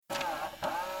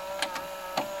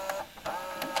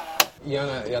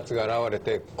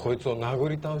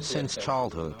Since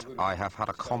childhood, I have had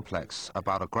a complex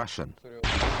about aggression.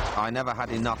 I never had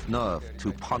enough nerve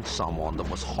to punch someone that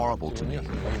was horrible to me.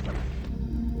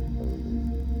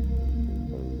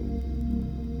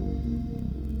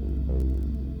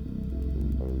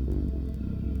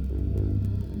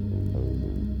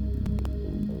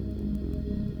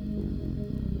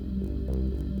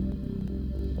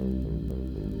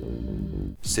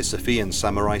 Sisyphean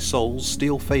samurai souls,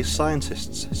 steel-faced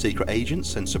scientists, secret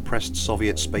agents and suppressed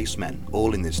Soviet spacemen,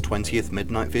 all in this 20th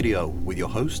Midnight video, with your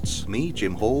hosts, me,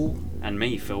 Jim Hall. And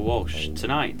me, Phil Walsh.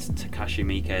 Tonight, Takashi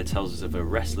Miike tells us of a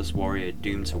restless warrior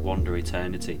doomed to wander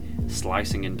eternity,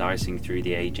 slicing and dicing through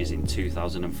the ages in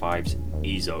 2005's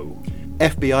Izo.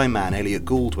 FBI man Elliot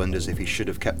Gould wonders if he should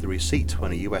have kept the receipt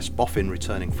when a US boffin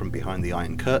returning from behind the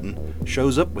Iron Curtain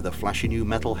shows up with a flashy new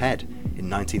metal head in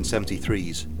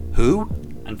 1973's Who?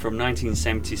 And from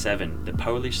 1977, the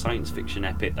Polish science fiction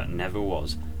epic that never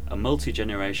was, a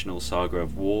multi-generational saga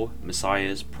of war,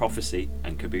 messiahs, prophecy,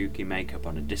 and kabuki makeup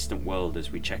on a distant world as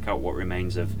we check out what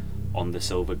remains of On the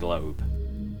Silver Globe.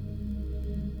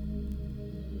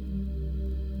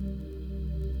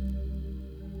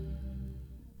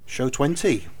 Show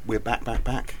 20. We're back.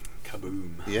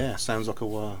 Kaboom. Yeah, sounds like a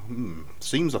while.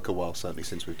 Seems like a while, certainly,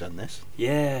 since we've done this.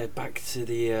 Yeah, back to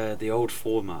the old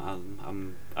format.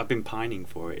 I've been pining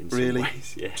for it in some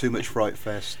ways. Yeah. Too much Fright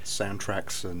Fest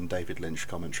soundtracks and David Lynch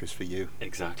commentaries for you.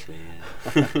 Exactly,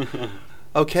 yeah.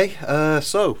 Okay,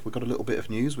 so we've got a little bit of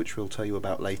news which we'll tell you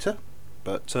about later.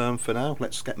 But for now,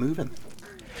 let's get moving.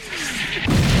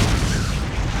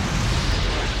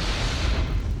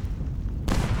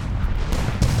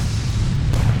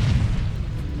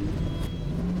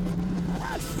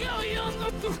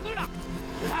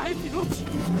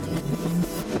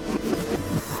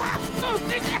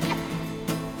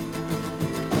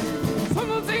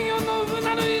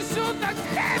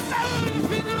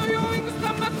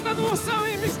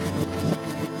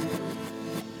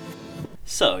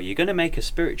 So, you're going to make a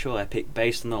spiritual epic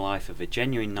based on the life of a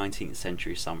genuine 19th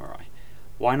century samurai.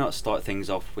 Why not start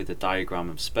things off with a diagram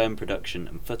of sperm production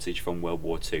and footage from World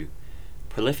War II?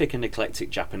 Prolific and eclectic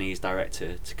Japanese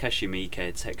director Takashi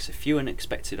Miike takes a few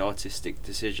unexpected artistic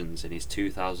decisions in his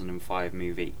 2005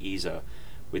 movie Izo,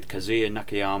 with Kazuya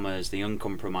Nakayama as the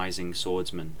uncompromising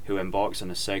swordsman who embarks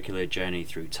on a circular journey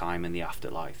through time and the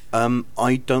afterlife.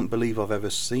 I don't believe I've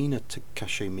ever seen a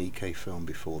Takashi Miike film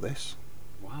before this.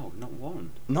 Wow, not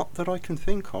one. Not that I can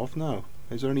think of, no.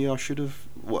 Is there any I should have?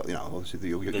 Well, obviously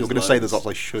you're going to say there's lots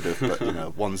I should have,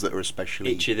 but ones that are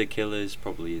especially. Ichi the Killer's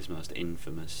probably his most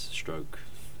infamous stroke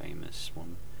famous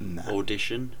one. Nah.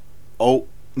 Audition. Oh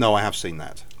no, I have seen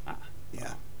that. Ah,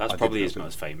 yeah, that's probably his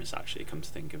most famous. Actually, come to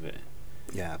think of it.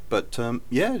 Yeah, but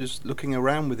just looking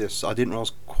around with this, I didn't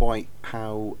realise quite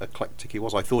how eclectic he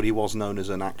was. I thought he was known as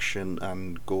an action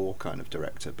and gore kind of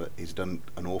director, but he's done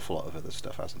an awful lot of other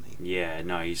stuff, hasn't he? Yeah,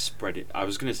 no, he's spread it. I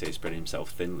was going to say he spread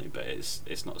himself thinly, but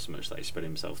it's not so much that he spread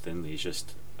himself thinly. He's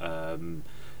just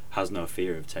has no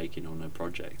fear of taking on a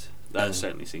project. That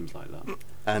certainly seems like that.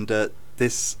 And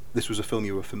this was a film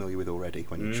you were familiar with already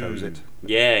when you chose it.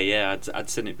 Yeah, I'd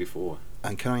seen it before.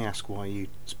 And can I ask why you?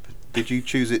 Did you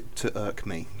choose it to irk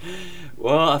me?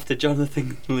 Well, after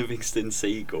Jonathan Livingston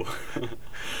Seagull.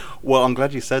 Well, I'm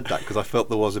glad you said that because I felt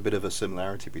there was a bit of a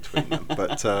similarity between them.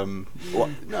 But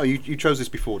no, you chose this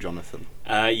before Jonathan.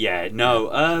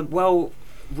 Well,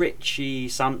 Richie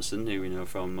Sampson, who we know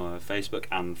from Facebook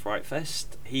and Fright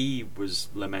Fest, he was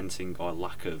lamenting our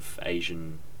lack of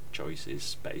Asian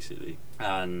choices, basically,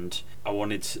 and I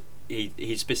wanted to.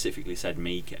 He specifically said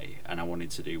Miike, and I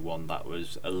wanted to do one that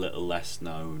was a little less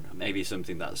known, maybe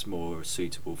something that's more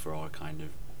suitable for our kind of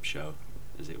show,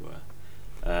 as it were.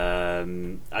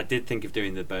 I did think of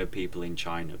doing the Bird People in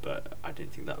China, but I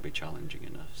didn't think that would be challenging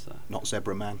enough. So. Not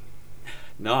Zebra Man.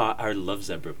 No, I love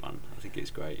Zebra Man. I think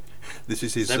it's great. This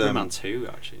is his Zebra Man 2,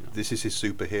 actually. No. This is his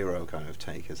superhero kind of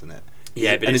take, isn't it?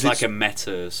 Yeah, but it's like a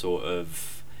meta sort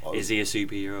of. Is he a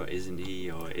superhero? Isn't he?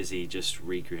 Or is he just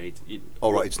recreated?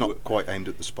 Right, it's not quite aimed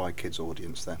at the Spy Kids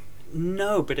audience then.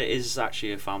 No, but it is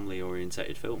actually a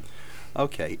family-orientated film.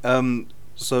 Okay,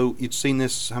 so you'd seen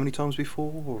this how many times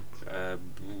before? 2.5.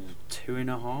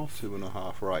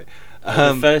 2.5, right.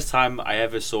 The first time I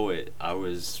ever saw it, I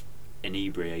was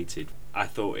inebriated. I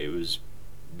thought it was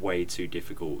way too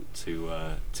difficult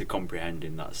to comprehend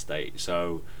in that state.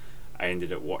 So I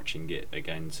ended up watching it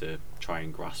again to try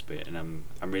and grasp it, and I'm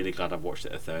really glad I've watched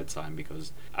it a third time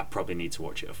because I probably need to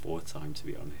watch it a fourth time, to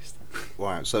be honest.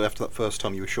 Wow, so after that first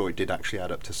time you were sure it did actually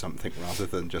add up to something rather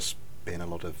than just being a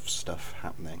lot of stuff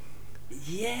happening?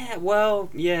 Yeah, well,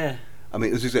 yeah. I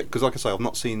mean, because like I say, I've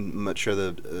not seen much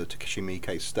other Takashi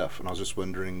Miike stuff, and I was just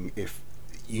wondering if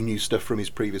you knew stuff from his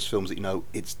previous films that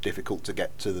it's difficult to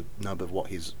get to the nub of what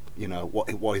he's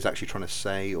what he's actually trying to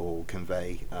say or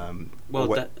convey,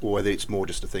 or whether it's more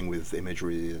just a thing with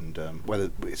imagery and whether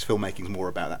his filmmaking's more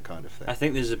about that kind of thing. I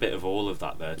think there's a bit of all of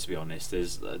that there, to be honest.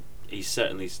 He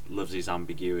certainly loves his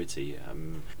ambiguity.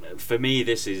 For me,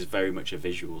 this is very much a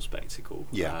visual spectacle.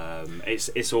 Yeah.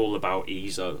 It's all about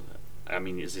Izo. I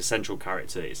mean, it's a central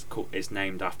character. It's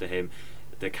named after him.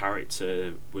 The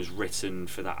character was written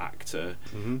for that actor.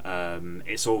 Mm-hmm.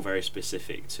 It's all very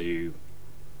specific to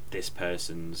this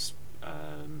person's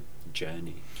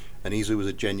journey. And Izu was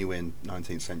a genuine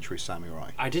 19th century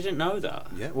samurai. I didn't know that.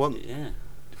 Yeah, well, yeah.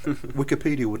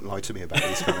 Wikipedia wouldn't lie to me about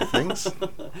these kind of things.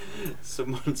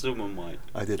 Someone might.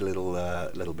 I did a little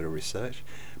bit of research.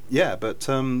 Yeah, but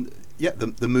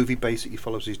the movie basically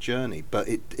follows his journey, but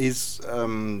it is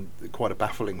quite a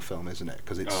baffling film, isn't it?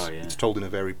 Because it's told in a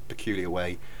very peculiar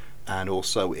way, and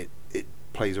also it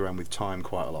plays around with time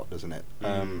quite a lot, doesn't it?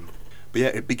 But yeah,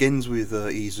 it begins with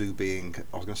Izu being,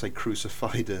 I was going to say,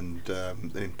 crucified and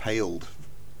impaled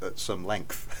at some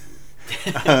length.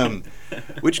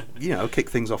 Which kicked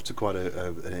things off to quite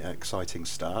an exciting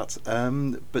start.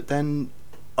 But then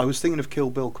I was thinking of Kill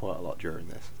Bill quite a lot during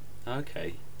this.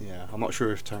 Okay. Yeah, I'm not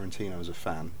sure if Tarantino's a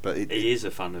fan, but he is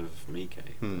a fan of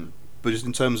Miike. But just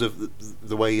in terms of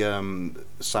the way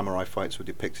samurai fights were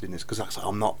depicted in this, because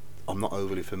I'm not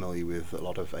overly familiar with a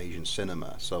lot of Asian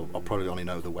cinema, so I'll probably only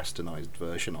know the westernized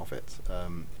version of it.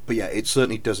 But yeah, it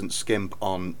certainly doesn't skimp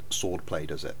on swordplay,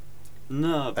 does it?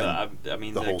 No, but I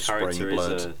mean, the character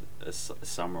is a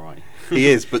samurai. He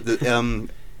is, but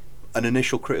an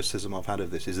initial criticism I've had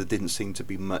of this is there didn't seem to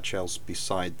be much else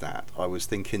beside that. I was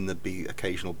thinking there'd be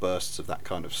occasional bursts of that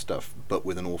kind of stuff, but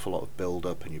with an awful lot of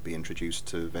build-up, and you'd be introduced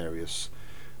to various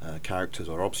characters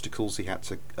or obstacles he had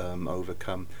to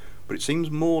overcome. But it seems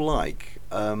more like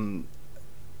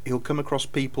he'll come across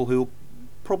people who'll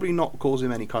probably not cause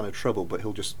him any kind of trouble, but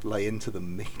he'll just lay into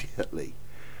them immediately.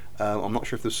 I'm not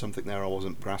sure if there's something there I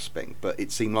wasn't grasping, but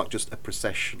it seemed like just a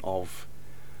procession of...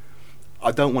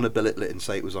 I don't want to belittle it and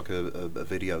say it was like a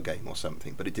video game or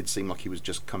something, but it did seem like he was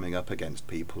just coming up against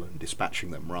people and dispatching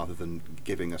them rather than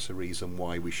giving us a reason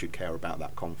why we should care about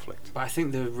that conflict. But I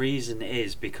think the reason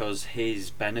is because his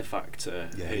benefactor,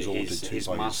 his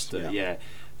master,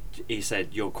 he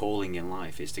said, your calling in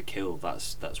life is to kill.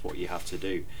 That's what you have to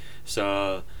do.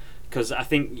 So... because I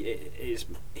think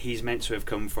he's meant to have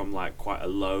come from like quite a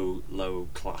low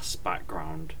class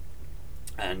background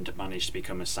and managed to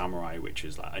become a samurai, which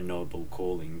is like a noble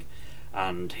calling,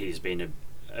 and he's been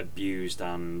abused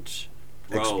and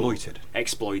exploited. Right.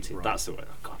 That's the word.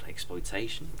 Oh God,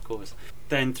 exploitation, of course.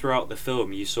 Then throughout the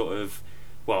film, you sort of,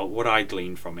 well, what I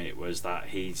gleaned from it was that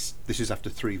this is after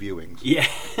 3 viewings. Yeah.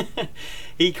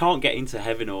 He can't get into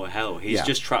heaven or hell. He's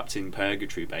just trapped in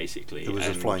purgatory, basically. There was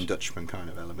a Flying Dutchman kind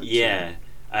of element. Yeah.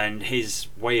 And his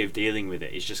way of dealing with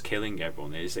it is just killing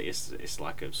everyone. It's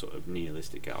like a sort of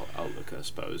nihilistic outlook, I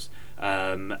suppose.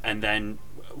 And then,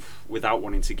 without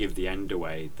wanting to give the end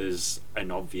away, there's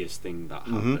an obvious thing that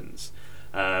happens,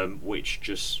 which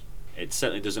just... it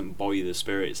certainly doesn't buoy the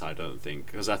spirits, I don't think,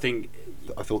 because I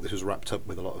thought this was wrapped up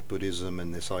with a lot of Buddhism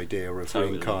and this idea of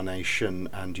reincarnation,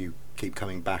 and you keep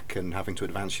coming back and having to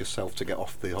advance yourself to get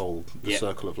off the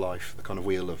circle of life, the kind of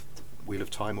wheel of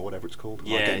time or whatever it's called.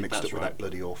 Yeah, I get mixed up with that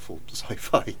bloody awful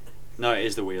sci-fi. No, it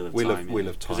is the Wheel of Time. Wheel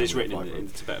of Time, because it's written in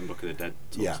the Tibetan Book of the Dead.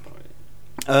 Yeah. About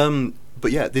it.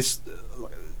 But yeah, this.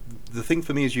 The thing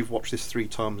for me is you've watched this 3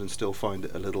 times and still find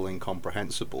it a little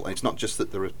incomprehensible. And it's not just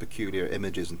that there are peculiar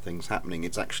images and things happening,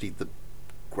 it's actually the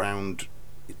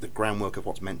groundwork of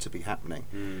what's meant to be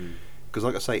happening. Because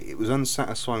like I say, it was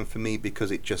unsatisfying for me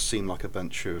because it just seemed like a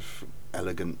bunch of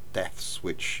elegant deaths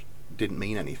which didn't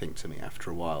mean anything to me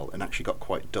after a while, and actually got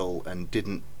quite dull and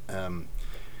didn't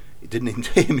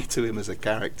endear me to him as a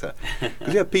character.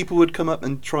 Because people would come up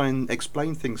and try and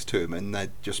explain things to him, and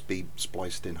they'd just be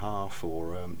spliced in half,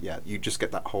 or you just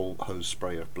get that whole hose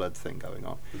spray of blood thing going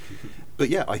on. But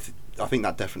yeah, I think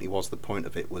that definitely was the point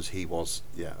of it. Was he was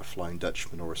a Flying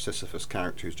Dutchman or a Sisyphus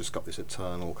character who's just got this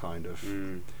eternal kind of.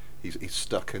 He's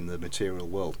stuck in the material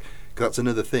world. Because that's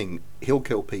another thing. He'll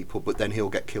kill people, but then he'll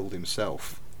get killed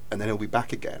himself, and then he'll be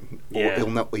back again, or he'll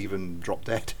not even drop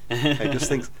dead.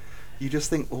 You just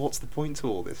think, well, what's the point to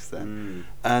all this then?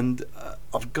 And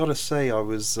I've got to say, I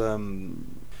was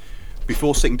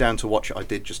before sitting down to watch it, I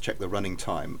did just check the running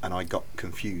time, and I got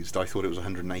confused. I thought it was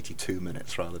 182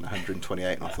 minutes rather than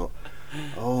 128, and I thought,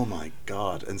 oh my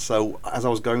God. And so as I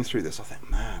was going through this, I thought,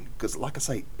 man, because like I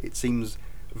say, it seems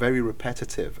very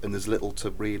repetitive, and there's little to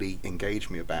really engage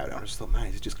me about it. I just thought, man,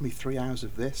 is it just going to be 3 hours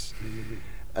of this?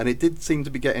 And it did seem to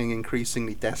be getting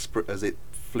increasingly desperate as it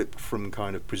flipped from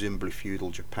kind of presumably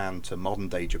feudal Japan to modern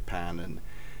day Japan, and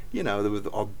there were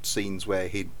the odd scenes where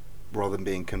he'd, rather than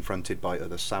being confronted by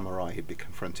other samurai, he'd be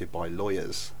confronted by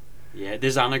lawyers. Yeah,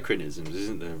 there's anachronisms,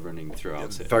 isn't there, running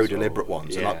throughout it? Very deliberate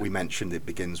ones. Yeah. And like we mentioned, it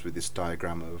begins with this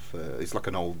diagram of, it's like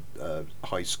an old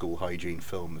high school hygiene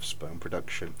film of Spone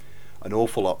production. An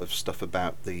awful lot of stuff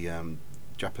about the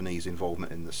Japanese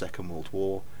involvement in the Second World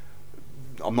War.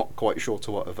 I'm not quite sure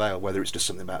to what avail, whether it's just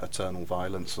something about eternal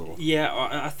violence or... Yeah,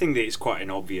 I think that it's quite an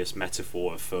obvious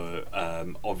metaphor for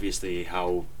obviously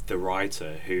how the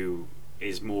writer, who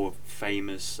is more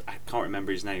famous, I can't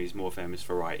remember his name, he's more famous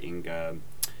for writing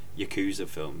Yakuza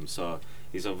films, so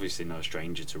he's obviously no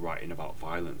stranger to writing about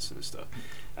violence and stuff.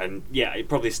 And yeah, it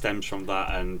probably stems from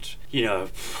that, and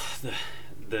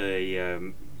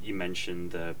the you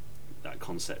mentioned that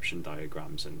conception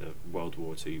diagrams and the World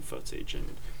War II footage,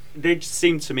 and they just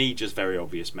seem to me just very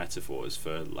obvious metaphors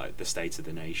for like the state of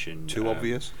the nation. Too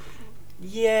obvious?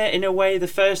 Yeah, in a way. The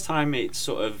first time it's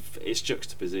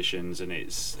juxtapositions, and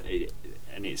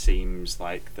it seems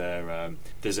like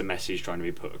there's a message trying to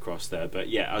be put across there. But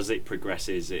yeah, as it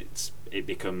progresses, it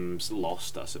becomes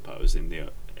lost, I suppose, in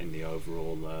the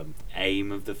overall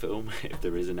aim of the film, if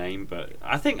there is an aim. But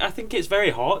I think it's very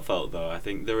heartfelt, though. I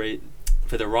think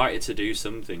for the writer to do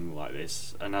something like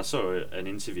this, and I saw an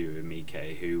interview with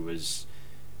Miike, who was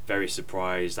very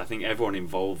surprised. I think everyone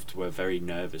involved were very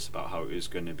nervous about how it was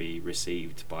going to be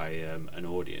received by an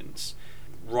audience.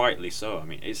 Rightly so. I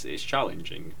mean, it's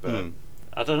challenging, but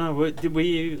I don't know.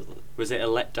 Was it a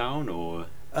letdown or?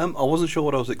 I wasn't sure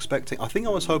what I was expecting. I think I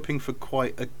was hoping for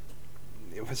quite a.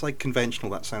 If I say conventional,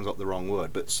 that sounds like the wrong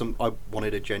word, but I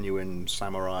wanted a genuine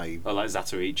samurai. Oh, like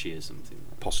Zatoichi or something.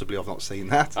 Possibly, I've not seen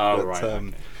that. Oh, but, right.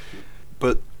 Okay.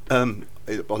 But I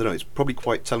don't know. It's probably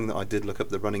quite telling that I did look up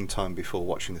the running time before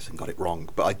watching this and got it wrong.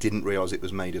 But I didn't realise it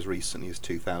was made as recently as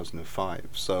 2005.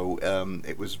 So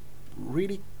it was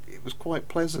quite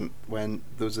pleasant when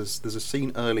there's a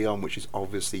scene early on which is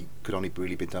obviously could only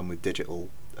really be done with digital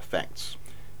effects,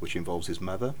 which involves his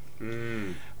mother.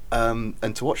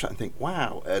 And to watch that and think,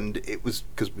 wow. And it was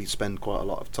because we spend quite a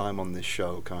lot of time on this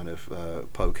show kind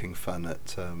of poking fun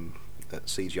at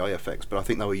CGI effects, but I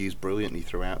think they were used brilliantly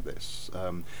throughout this.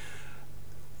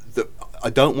 I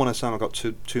don't want to sound like I got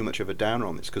too much of a downer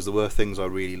on this, because there were things I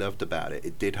really loved about it.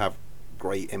 It did have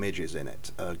great images in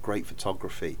it, great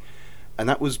photography, and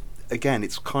that was, again,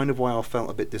 it's kind of why I felt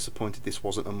a bit disappointed this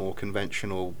wasn't a more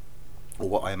conventional, or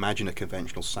what I imagine a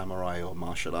conventional samurai or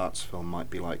martial arts film might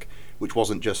be like, which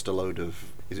wasn't just a load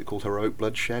of, is it called heroic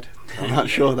bloodshed? I'm not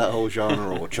sure that whole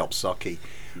genre, or chop socky,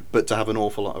 but to have an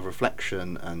awful lot of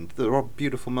reflection. And there are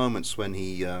beautiful moments when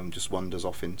he just wanders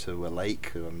off into a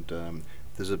lake, and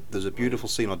there's a beautiful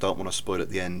scene, I don't want to spoil at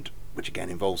the end, which again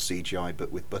involves CGI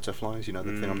but with butterflies, the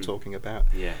thing I'm talking about.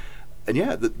 Yeah. And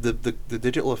yeah, the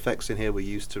digital effects in here were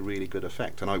used to really good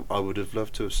effect, and I would have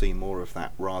loved to have seen more of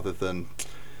that, rather than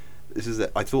this is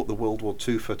it. I thought the World War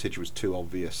II footage was too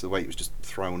obvious, the way it was just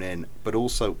thrown in, but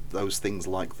also those things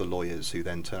like the lawyers who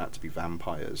then turn out to be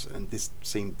vampires, and this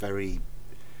seemed very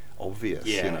obvious.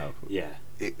 Yeah.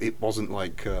 It wasn't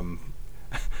like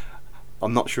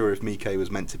I'm not sure if Miike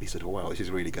was meant to be sort of, well, this is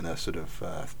really going to sort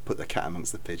of put the cat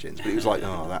amongst the pigeons, but it was like,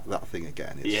 oh, that thing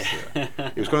again.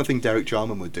 It was kind of thing Derek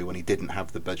Jarman would do when he didn't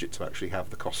have the budget to actually have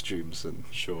the costumes. And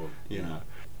sure. You know.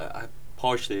 I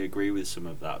partially agree with some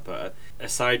of that, but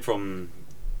aside from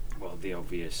the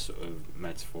obvious sort of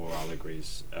metaphor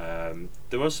allegories,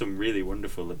 there were some really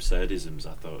wonderful absurdisms,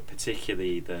 I thought,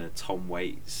 particularly the Tom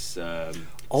Waits I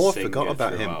forgot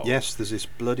about him. Yes, there's this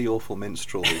bloody awful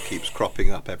minstrel who keeps cropping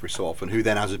up every so often, who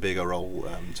then has a bigger role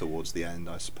towards the end,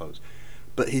 I suppose.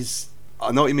 But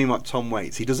I know what you mean about Tom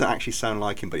Waits. He doesn't actually sound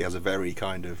like him, but he has a very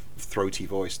kind of throaty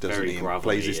voice, doesn't very he? Gravelly, and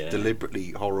plays this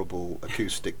deliberately horrible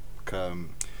acoustic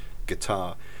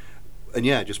guitar. And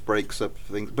yeah, just breaks up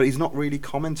things, but he's not really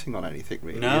commenting on anything,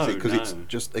 really, is he? Because it's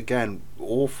just, again,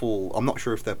 awful. I'm not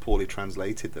sure if they're poorly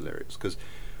translated, the lyrics, because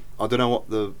I don't know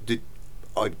what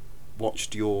I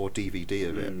watched your DVD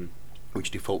of it,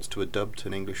 which defaults to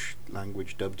an English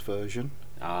language dubbed version.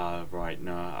 Right.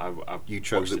 No, you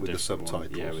chose it with the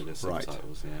subtitles. Yeah, with the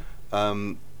subtitles. Right. Yeah.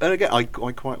 And again, I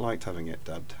quite liked having it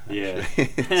dubbed. Actually. Yeah,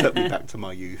 it took me back to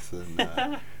my youth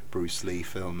and Bruce Lee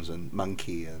films and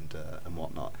Monkey and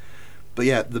whatnot. But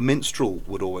yeah, the minstrel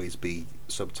would always be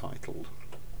subtitled.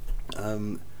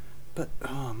 But,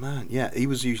 oh man, yeah, he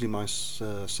was usually my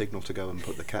signal to go and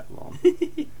put the kettle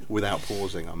on without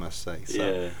pausing, I must say. So.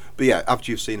 Yeah. But yeah, after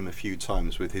you've seen him a few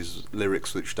times with his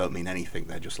lyrics, which don't mean anything,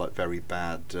 they're just like very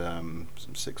bad some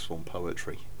sixth form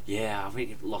poetry. Yeah, I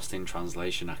think Lost in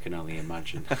Translation, I can only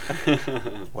imagine.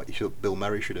 What Bill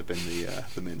Murray should have been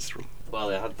the minstrel. Well,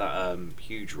 they had that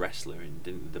huge wrestler in,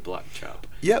 didn't they, the black chap.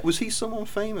 Yeah, was he someone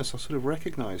famous? I sort of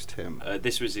recognised him.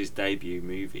 This was his debut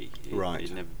movie. Right.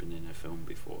 He'd never been in a film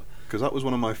before. Because that was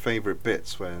one of my favourite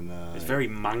bits when... it's very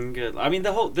manga. I mean,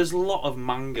 there's a lot of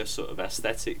manga sort of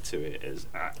aesthetic to it. As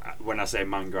when I say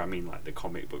manga, I mean like the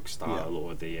comic book style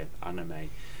or the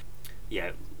anime.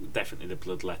 Yeah, definitely the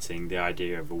bloodletting, the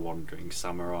idea of a wandering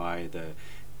samurai, the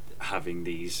having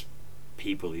these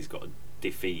people he's got to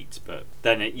defeat, but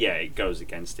then it goes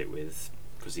against it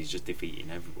because he's just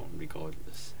defeating everyone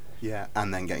regardless. Yeah,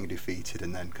 and then getting defeated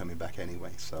and then coming back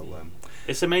anyway. So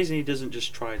it's amazing he doesn't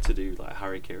just try to do like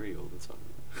Harikiri all the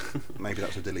time. Maybe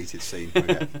that's a deleted scene.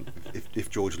 If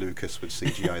George Lucas would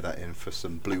CGI that in for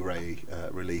some Blu-ray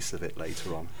release of it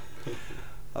later on.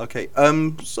 Okay,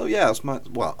 so yeah,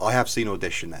 I have seen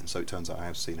Audition then, so it turns out I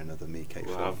have seen another Miike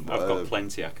film. I've got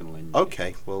plenty I can lend you.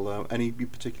 Okay, well, any you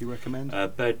particularly recommend?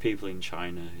 Bird People in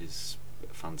China is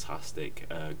fantastic.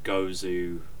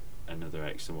 Gozu, another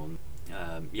excellent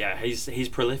one. He's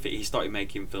prolific. He started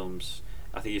making films.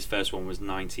 I think his first one was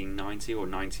 1990 or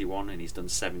 91, and he's done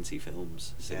 70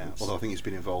 films since. Yeah, although I think he's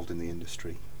been involved in the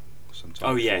industry sometime.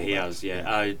 Oh yeah, he has.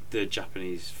 Yeah, the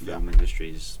Japanese film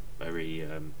industry is very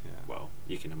well.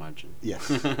 You can imagine. Yes.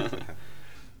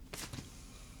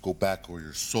 Go back, or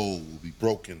your soul will be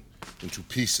broken into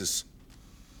pieces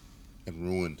and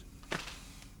ruined.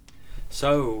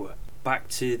 So back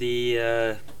to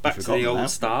the old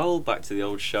style, back to the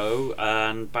old show,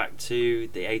 and back to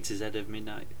the A to Z of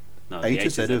Midnight. No, A to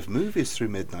Z of movies through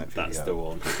Midnight Video. That's the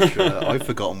one. Which, I've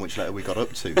forgotten which letter we got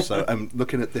up to. So I'm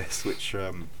looking at this, which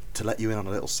to let you in on a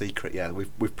little secret,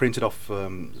 we've printed off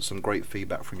some great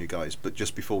feedback from you guys. But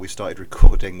just before we started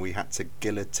recording, we had to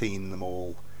guillotine them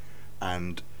all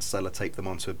and sellotape them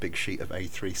onto a big sheet of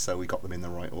A3, so we got them in the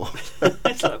right order.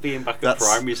 It's like being back at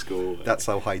primary school. That's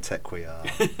how high tech we are.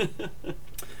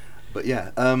 But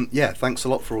thanks a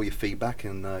lot for all your feedback,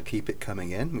 and keep it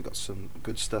coming in. We've got some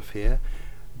good stuff here.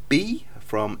 B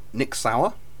from Nick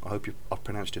Sauer. I hope I've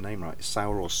pronounced your name right. It's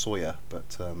Sauer or Sawyer.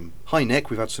 But hi Nick,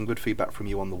 we've had some good feedback from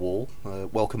you on the wall.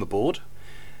 Welcome aboard.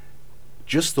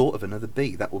 Just thought of another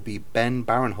B. That will be Ben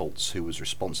Barenholtz, who was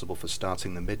responsible for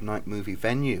starting the Midnight Movie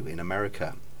Venue in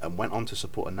America and went on to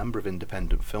support a number of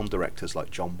independent film directors like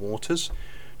John Waters,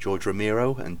 George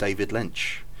Romero and David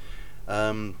Lynch.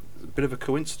 A bit of a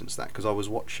coincidence that, because I was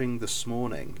watching this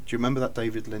morning. Do you remember that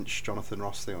David Lynch, Jonathan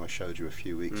Ross thing I showed you a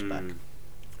few weeks back?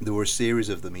 There were a series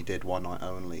of them he did one night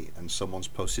only, and someone's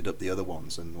posted up the other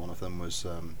ones, and one of them was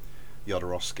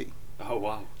Jodorowsky. Oh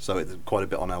wow! So it's quite a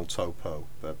bit on El Topo,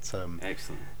 but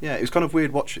excellent. Yeah, it was kind of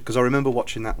weird watching, because I remember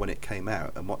watching that when it came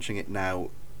out, and watching it now.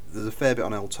 There's a fair bit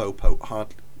on El Topo.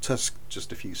 Tusk,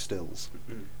 just a few stills.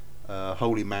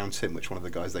 Holy Mountain, which one of the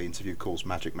guys they interviewed calls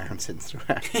Magic Mountain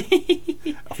throughout.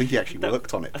 I think he actually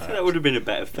worked on it. I think that would have been a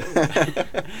better film.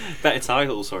 Better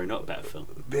title, sorry, not a better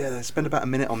film. Yeah, I spent about a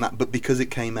minute on that, but because it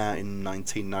came out in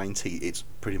 1990, it's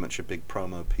pretty much a big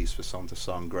promo piece for Santa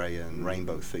Sangre and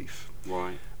Rainbow Thief.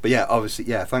 Right. But yeah, obviously,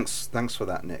 thanks for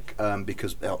that, Nick.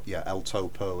 Because El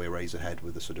Topo, Eraserhead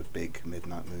with the sort of big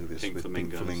midnight movies Pink with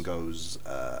Flamingos. Pink Flamingos,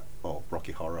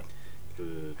 Rocky Horror.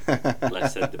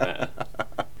 Less said the better.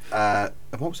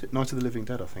 And what was it? Night of the Living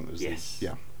Dead, I think was. Yes.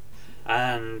 Yeah.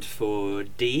 And for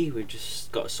D, we've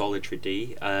just got a solitary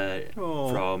D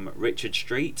from Richard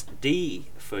Street. D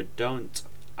for don't,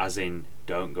 as in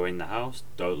don't go in the house,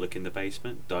 don't look in the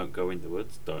basement, don't go in the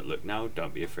woods, don't look now,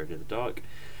 don't be afraid of the dark,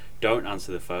 don't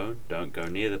answer the phone, don't go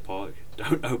near the park,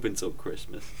 don't open till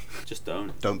Christmas. Just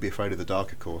don't. Don't be afraid of the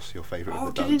dark, of course, your favourite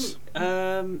of the don'ts.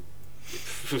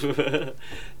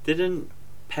 Didn't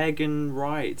Peg and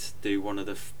Wright do one of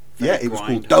the it was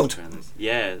called Don't.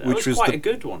 Yeah, that which was quite a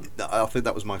good one. I think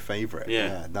that was my favourite.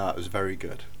 Yeah. No, it was very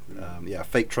good.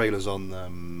 Fake trailers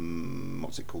on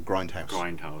what's it called? Grindhouse.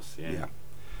 Grindhouse, yeah.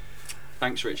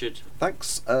 Thanks, Richard.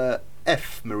 Thanks.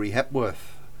 F. Marie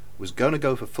Hepworth was going to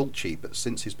go for Fulci, but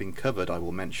since he's been covered, I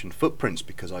will mention Footprints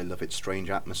because I love its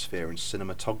strange atmosphere and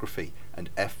cinematography,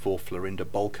 and F for Florinda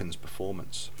Balkan's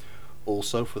performance.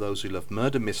 Also, for those who love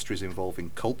murder mysteries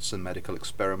involving cults and medical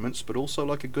experiments, but also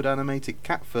like a good animated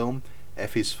cat film,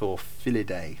 F is for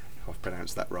Philidae, if I've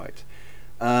pronounced that right.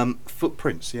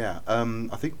 Footprints,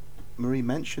 I think Marie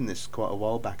mentioned this quite a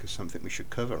while back as something we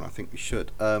should cover, and I think we should.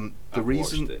 I've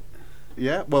watched it.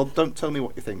 Yeah, well, don't tell me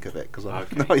what you think of it, because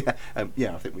Okay. no,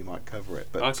 yeah, I think we might cover it.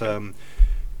 But Okay.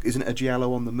 Isn't it a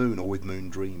Giallo on the moon or with moon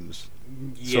dreams?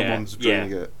 Yeah, Someone's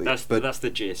dreaming it. That's But that's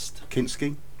the gist.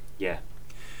 Kinski. Yeah.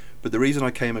 But the reason I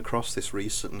came across this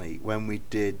recently, when we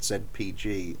did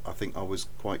ZPG, I think I was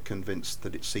quite convinced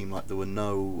that it seemed like there were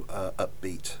no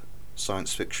upbeat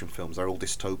science fiction films. They're all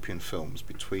dystopian films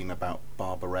between about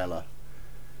Barbarella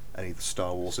and either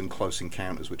Star Wars and Close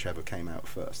Encounters, whichever came out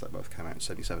first. They both came out in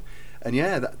 '77. And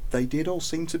yeah, they did all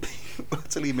seem to be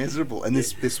utterly miserable. And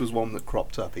this was one that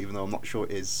cropped up, even though I'm not sure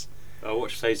it is. I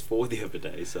watched Phase 4 the other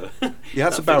day, so... Yeah,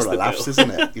 that's that a barrel fits of the laughs, bill. isn't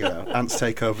it? You know, ants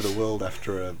take over the world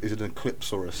after is it an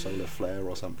eclipse or a solar flare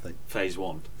or something? Phase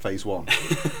 1. Phase 1.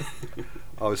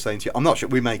 I was saying to you, I'm not sure,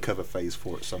 we may cover Phase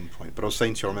 4 at some point, but I was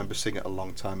saying to you, I remember seeing it a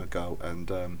long time ago, and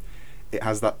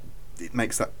it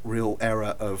makes that real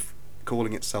error of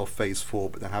calling itself Phase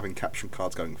 4, but then having caption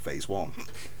cards going Phase 1.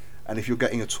 And if you're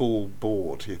getting at all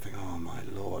bored, you think, oh my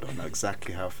lord, I know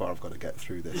exactly how far I've got to get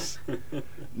through this.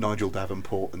 Nigel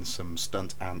Davenport and some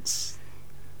stunt ants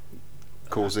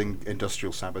causing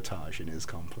industrial sabotage in his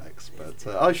complex. But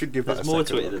I should give that There's a more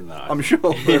second to it look. than that. I'm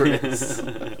sure there is.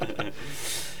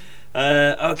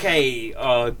 Okay,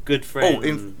 our good friend...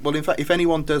 In fact, if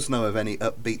anyone does know of any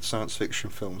upbeat science fiction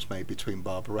films made between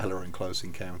Barbarella and Close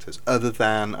Encounters, other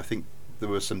than, I think there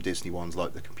were some Disney ones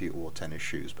like the Computer Wore Tennis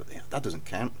Shoes, but yeah, that doesn't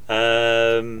count.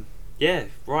 Yeah,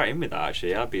 right in with that,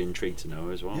 actually. I'd be intrigued to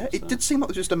know as well. Yeah, so. it did seem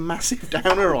like just a massive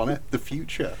downer on it, the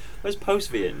future. Well, it's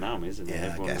post-Vietnam, isn't it? Yeah, I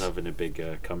Everyone's guess. having a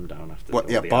big come down after Well,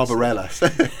 all yeah, the Barbarella.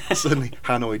 Suddenly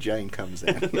Hanoi Jane comes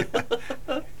in.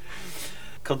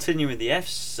 Continuing with the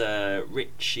Fs,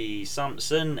 Richie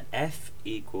Sampson, F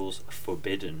equals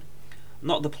forbidden.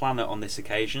 Not the planet on this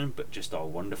occasion, but just our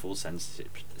wonderful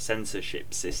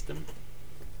censorship system.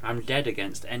 I'm dead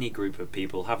against any group of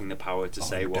people having the power to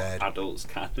say you're what dead. adults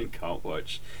can and can't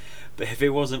watch. But if it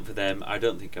wasn't for them, I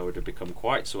don't think I would have become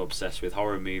quite so obsessed with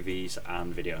horror movies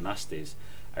and video nasties.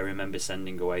 I remember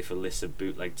sending away for lists of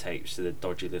bootleg tapes to the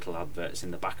dodgy little adverts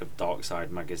in the back of Darkside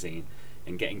magazine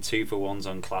and getting 2-for-1s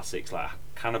on classics like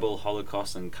Cannibal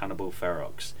Holocaust and Cannibal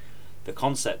Ferox. The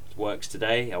concept works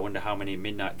today. I wonder how many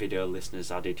Midnight Video listeners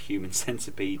added Human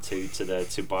Centipede 2 to their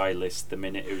to-buy list the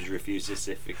minute it was refused a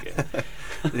certificate.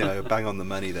 Bang on the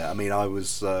money there. I mean, I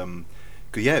was... it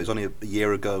was only a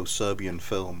year ago, Serbian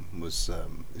film was...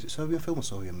 is it Serbian film or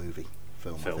Serbian movie?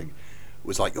 Film, I think. It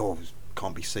was like, it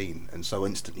can't be seen, and so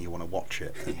instantly you want to watch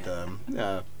it.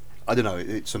 And I don't know,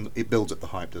 it builds up the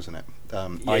hype, doesn't it?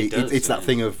 It does, it's that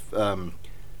thing of...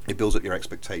 it builds up your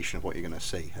expectation of what you're going to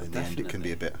see, and in the end it can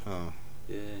be a bit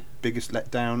biggest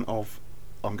letdown of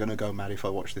I'm going to go mad if I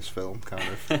watch this film kind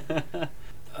of.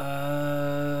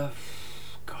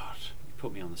 God, you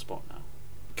put me on the spot now.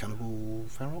 Cannibal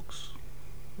Ferox?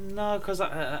 No, because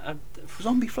I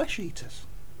Zombie Flesh Eaters?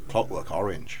 Clockwork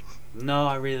Orange? No,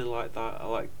 I really like that. I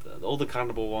like all the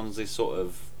cannibal ones. They sort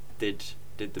of did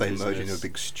the They business. merge into a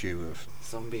big stew of...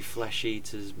 Zombie Flesh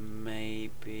Eaters,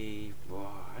 maybe.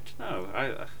 I don't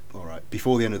know. All right.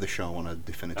 Before the end of the show, I want a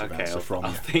definitive answer from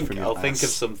I'll you. think. from your I'll think of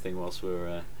ass. something whilst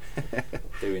we're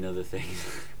doing other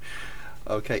things.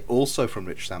 Okay. Also from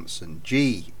Rich Sampson,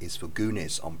 G is for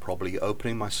Goonies. I'm probably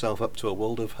opening myself up to a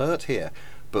world of hurt here.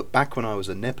 But back when I was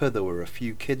a nipper, there were a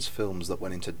few kids' films that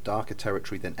went into darker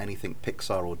territory than anything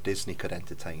Pixar or Disney could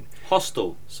entertain.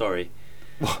 Hostel. Sorry.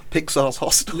 What? Pixar's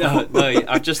Hostel? No.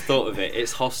 I've just thought of it.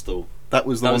 It's Hostel. That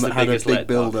was the one that had a biggest big letdown.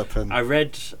 build-up. And I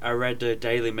read a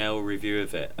Daily Mail review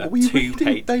of it. what were you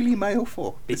reading Daily Mail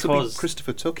for? This would be Because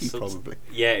Christopher Tucky, probably.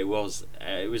 Yeah, it was.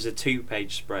 It was a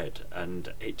 2-page spread,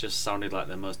 and it just sounded like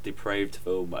the most depraved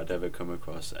film I'd ever come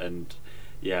across. And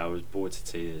yeah, I was bored to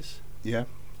tears. Yeah.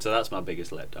 So that's my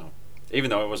biggest letdown. Even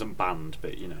though it wasn't banned,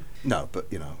 but No,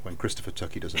 but when Christopher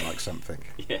Tucky doesn't like something.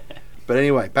 Yeah. But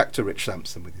anyway, back to Rich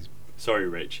Sampson with his... Sorry,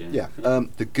 Rich. Yeah.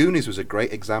 The Goonies was a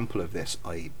great example of this,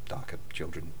 i.e. darker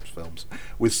children's films,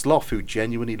 with Sloth who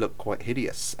genuinely looked quite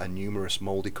hideous and numerous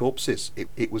mouldy corpses.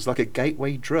 It was like a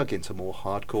gateway drug into more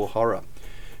hardcore horror.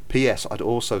 P.S. I'd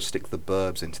also stick The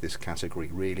Burbs into this category.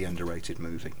 Really underrated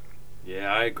movie.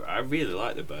 Yeah, I really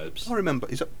like The Burbs. I remember,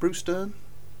 is that Bruce Dern?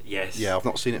 Yes. Yeah, I've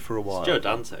not seen it for a while. It's Joe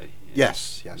Dante. Yeah.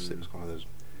 Yes, it was one of those.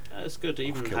 It's good.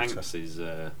 Even Off-kilter. Hanks is...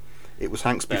 It was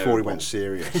Hanks before he Bearable. went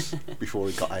serious, before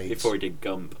he got AIDS. before he did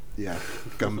Gump. Yeah,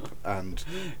 Gump and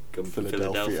Gump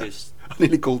Philadelphia. I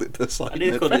nearly called it The Silent I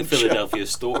nearly called it Adventure. Philadelphia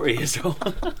Story as well.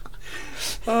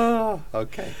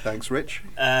 Okay, thanks, Rich.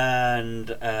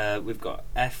 And we've got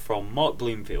F from Mark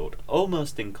Bloomfield,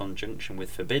 almost in conjunction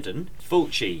with Forbidden.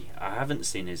 Fulci, I haven't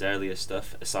seen his earlier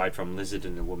stuff aside from Lizard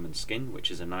in a Woman's Skin, which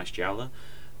is a nice giallo,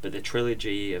 but the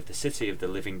trilogy of The City of the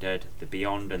Living Dead, The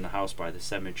Beyond, and The House by the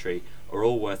Cemetery are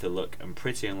all worth a look and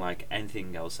pretty unlike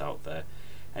anything else out there.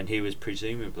 And he was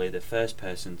presumably the first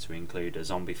person to include a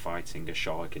zombie fighting a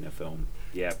shark in a film.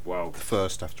 Yeah, well, The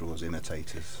first, after all, was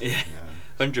Imitators. yeah,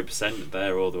 100%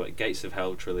 there all the way. Gates of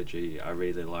Hell trilogy I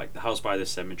really like. The House by the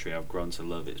Cemetery I've grown to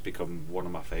love. It's become one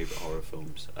of my favourite horror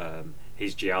films.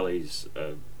 His Giallis,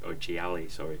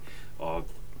 are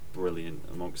brilliant,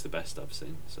 amongst the best I've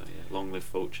seen. So yeah, long live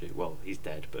Fulci. Well, he's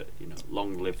dead, but you know,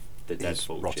 long live the dead His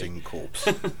Fulci. rotting corpse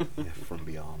from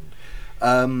beyond.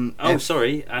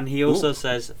 Sorry, and he also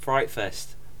says Fright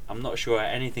Fest. I'm not sure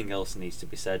anything else needs to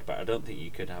be said, but I don't think you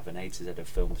could have an A to Z of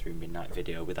Film Through Midnight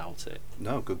video without it.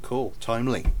 No, good call.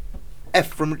 Timely. F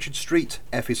from Richard Street.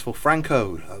 F is for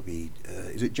Franco. That'll be,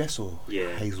 is it Jess or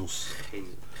Yeah. Jesus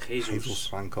Jesus.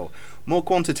 Franco. More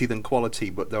quantity than quality,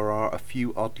 but there are a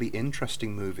few oddly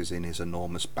interesting movies in his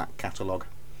enormous back catalogue.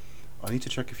 I need to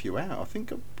check a few out. I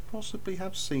think I possibly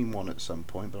have seen one at some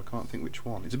point, but I can't think which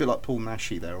one. It's a bit like Paul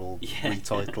Naschy. They're all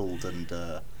retitled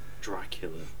and...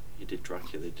 Dracula. He did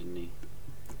Dracula, didn't he?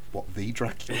 What, the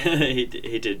Dracula? he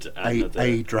did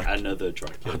A Dracula. another I'd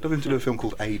Dracula. love him to do a film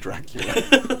called A Dracula.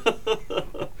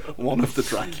 One of the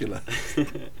Dracula.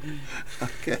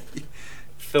 Okay.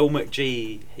 Phil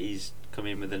McGee, he's come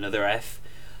in with another F.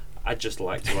 I'd just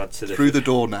like to add to the... Through the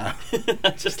door now.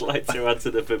 I'd just like to add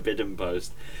to the Forbidden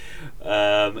Post.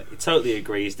 It totally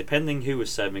agrees. Depending who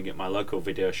was serving at my local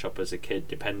video shop as a kid,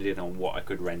 depending on what I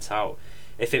could rent out.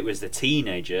 If it was the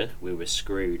teenager, we were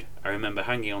screwed. I remember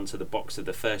hanging on to the box of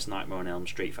the first Nightmare on Elm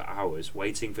Street for hours,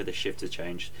 waiting for the shift to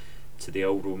change to the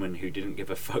old woman who didn't give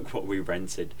a fuck what we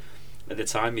rented. At the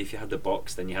time, if you had the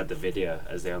box, then you had the video,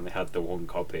 as they only had the one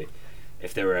copy.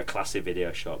 If they were a classy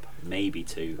video shop, maybe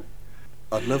two.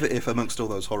 I'd love it if amongst all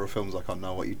those horror films like I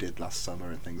Know What You Did Last Summer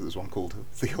and things, there was one called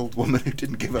The Old Woman Who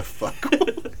Didn't Give a Fuck.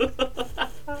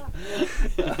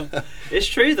 It's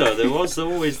true though, there was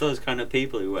always those kind of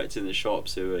people who worked in the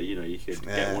shops who you could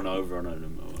get one over on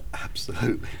them.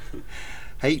 Absolutely.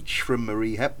 H from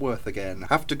Marie Hepworth again.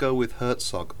 Have to go with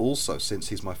Herzog also, since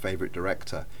he's my favourite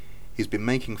director. He's been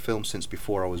making films since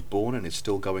before I was born and is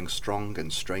still going strong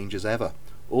and strange as ever.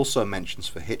 Also mentions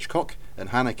for Hitchcock and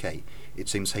Haneke. It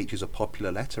seems H is a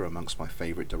popular letter amongst my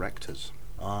favourite directors.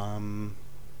 I'm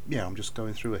just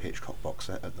going through a Hitchcock box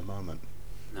set at the moment.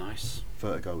 Nice.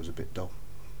 Vertigo was a bit dull.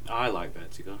 I like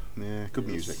Vertigo. Yeah, good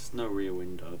music. It's no Rear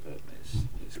Window, but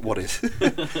it's good. What is?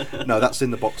 No, that's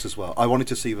in the box as well. I wanted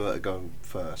to see Vertigo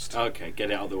first. Okay,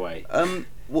 get it out of the way.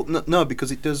 Well, no,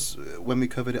 because it does. When we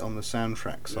covered it on the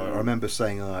soundtrack, so I remember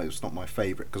saying, it's not my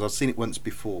favourite because I've seen it once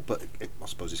before. But I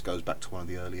suppose this goes back to one of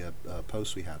the earlier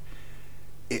posts we had.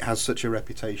 It has such a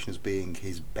reputation as being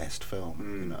his best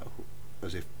film,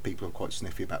 as if people are quite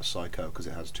sniffy about Psycho because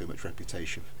it has too much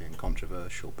reputation for being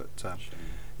controversial. But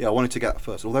I wanted to get that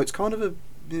first. Although it's kind of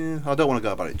I don't want to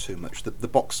go about it too much. The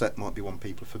box set might be one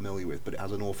people are familiar with, but it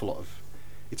has an awful lot of.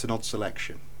 It's an odd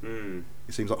selection.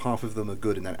 It seems like half of them are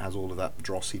good, and then it has all of that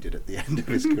dross he did at the end of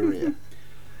his career.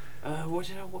 What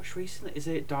did I watch recently? Is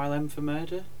it Dial M for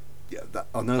Murder? Yeah,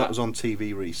 I know that was on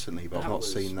TV recently, but I've not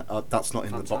seen that. That's not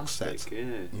in the box set.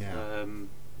 Yeah.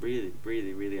 Really,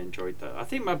 really, really enjoyed that. I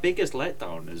think my biggest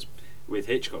letdown with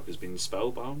Hitchcock has been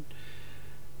Spellbound.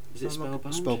 Is it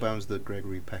Spellbound? Spellbound's the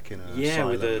Gregory Peck in a yeah,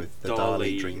 asylum with the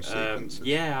Dali dream sequences.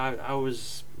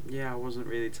 I wasn't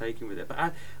really taken with it,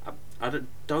 but I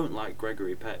don't like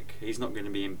Gregory Peck. He's not going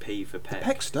to be in P for Peck. The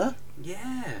Peckster?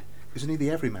 Yeah. Isn't he the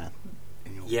everyman?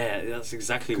 Yeah, that's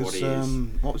exactly what he is.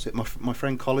 What was it? My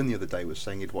friend Colin the other day was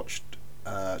saying he'd watched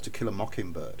To Kill a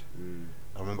Mockingbird.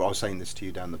 I remember I was saying this to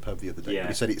you down the pub the other day. Yeah. But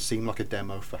he said it seemed like a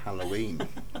demo for Halloween.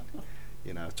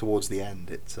 Towards the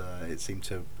end, it seemed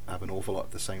to have an awful lot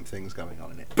of the same things going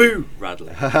on in it. Boo,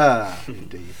 Radley.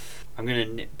 Indeed. I'm going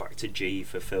to nip back to G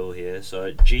for Phil here.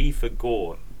 So G for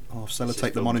Gore. Oh,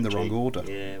 sellotape them on in the wrong order.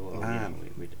 Yeah, well,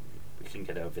 we can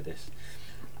get over this.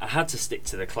 I had to stick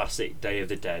to the classic Day of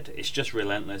the Dead. It's just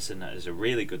relentless and that is a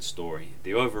really good story.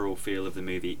 The overall feel of the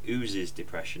movie oozes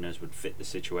depression as would fit the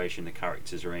situation the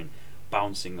characters are in,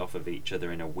 bouncing off of each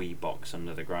other in a wee box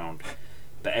under the ground.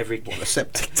 But every a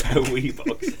septic tank. A wee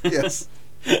box. Yes.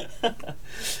 But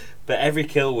every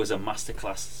kill was a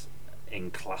masterclass in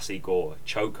classy gore.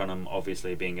 Choke on 'em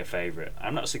obviously being a favourite.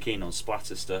 I'm not so keen on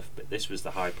splatter stuff, but this was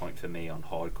the high point for me on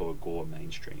hardcore gore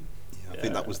mainstream. I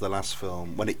think that was the last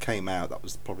film. When it came out, that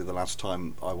was probably the last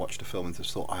time I watched a film and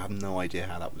just thought, I have no idea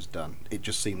how that was done. It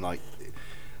just seemed like...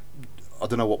 I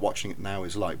don't know what watching it now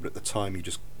is like, but at the time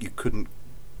you couldn't...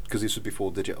 Because this was before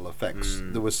digital effects.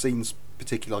 There were scenes,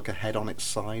 particularly like a head on its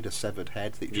side, a severed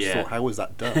head, that you just thought, how was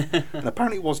that done? And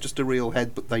apparently it was just a real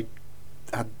head, but they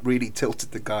had really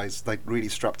tilted the guy's, like really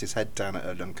strapped his head down at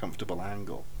an uncomfortable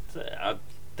angle.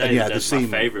 That's my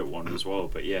favourite one as well.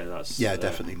 But yeah, that's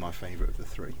definitely my favourite of the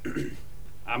three.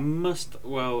 I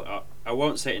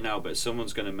won't say it now, but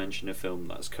someone's going to mention a film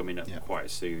that's coming up quite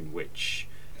soon, which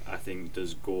I think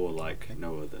does gore like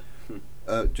no other.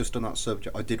 Just on that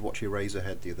subject, I did watch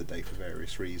Eraserhead the other day for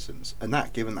various reasons, and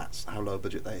that, given that's how low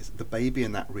budget that is, the baby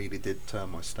in that really did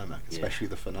turn my stomach, especially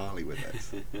the finale with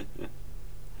it.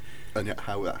 And yet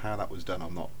how that was done,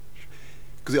 I'm not,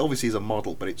 because it obviously is a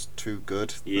model, but it's too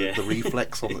good. The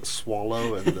reflex on the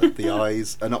swallow and the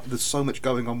eyes, and there's so much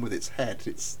going on with its head.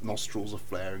 Its nostrils are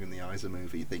flaring and the eyes are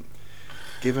moving. You think,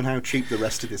 given how cheap the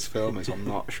rest of this film is, I'm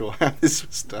not sure how this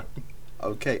was done.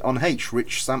 Okay, on H,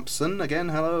 Rich Sampson again.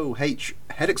 Hello, H.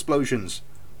 Head explosions.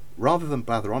 Rather than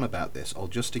blather on about this, I'll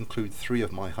just include 3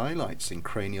 of my highlights in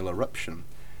cranial eruption.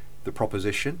 The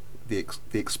proposition, the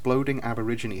exploding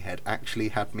Aborigine head actually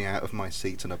had me out of my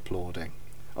seat and applauding.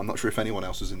 I'm not sure if anyone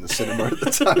else was in the cinema at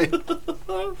the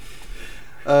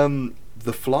time.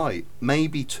 The Fly,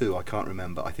 maybe 2, I can't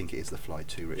remember. I think it is The Fly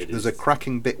 2, Rich. There's a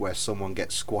cracking bit where someone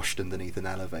gets squashed underneath an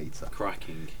elevator.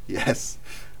 Cracking. Yes.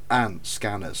 And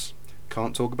Scanners.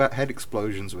 Can't talk about head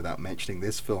explosions without mentioning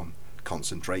this film.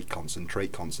 Concentrate,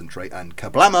 concentrate, concentrate, and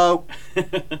kablamo!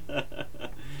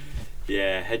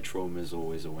 Yeah, head trauma is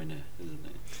always a winner, isn't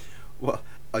it? Well,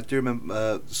 I do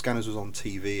remember Scanners was on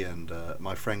TV, and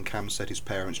my friend Cam said his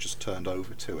parents just turned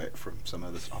over to it from some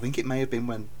other... I think it may have been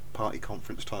when party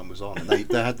conference time was on, and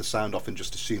they had the sound off and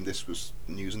just assumed this was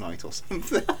Newsnight or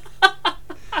something.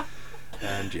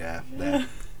 And yeah, there.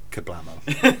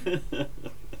 Kablamo.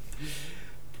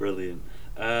 Brilliant.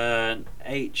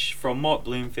 H, from Mark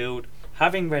Bloomfield.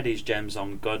 Having read his gems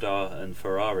on Godard and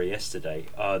Ferrari yesterday,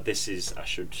 I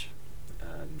should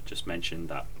just mention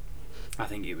that I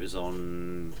think it was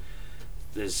on...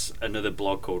 There's another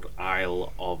blog called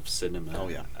Isle of Cinema. Oh,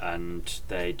 yeah. And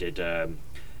they did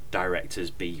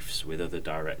directors' beefs with other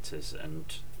directors, and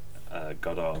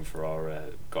Godard and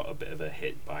Ferrari got a bit of a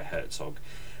hit by Herzog.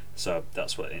 So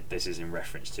that's what this is in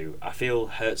reference to. I feel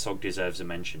Herzog deserves a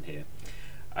mention here.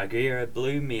 Aguirre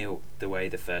blew me the way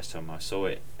the first time I saw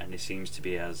it, and he seems to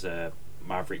be as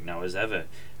maverick now as ever,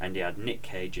 and he had Nick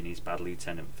Cage in his Bad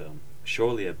Lieutenant film.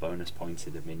 Surely a bonus point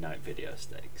in the Midnight Video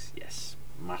stakes. Yes,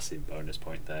 massive bonus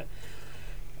point there.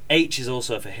 H is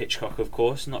also for Hitchcock, of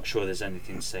course. Not sure there's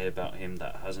anything to say about him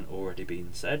that hasn't already been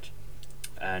said.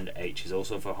 And H is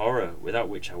also for horror, without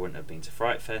which I wouldn't have been to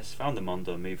Fright Fest, found the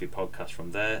Mondo Movie Podcast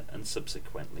from there, and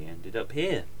subsequently ended up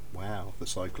here. Wow, the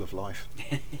cycle of life.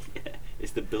 Yeah,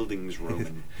 it's the buildings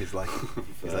Roman. He's like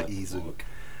easy.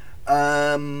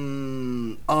 I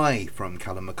from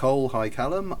Callum McCall. Hi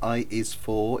Callum. I is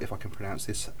for, if I can pronounce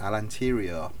this, à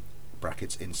l'intérieur,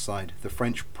 brackets inside, the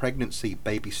French pregnancy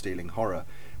baby stealing horror,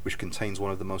 which contains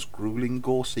one of the most grueling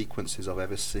gore sequences I've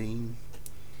ever seen.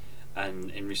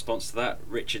 And in response to that,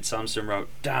 Richard Sampson wrote,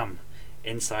 "Damn,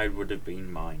 Inside would have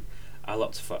been mine. I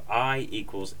looked for I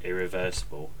equals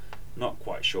Irreversible. Not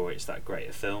quite sure it's that great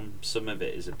a film. Some of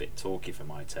it is a bit talky for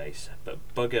my taste, but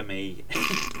bugger me."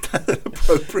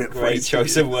 Appropriate Great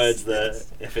choice of words there.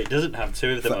 If it doesn't have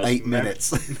 2 of the for most 8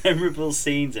 minutes. memorable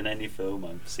scenes in any film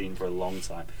I've seen for a long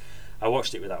time. I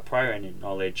watched it without prior any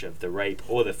knowledge of the rape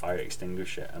or the fire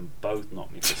extinguisher, and both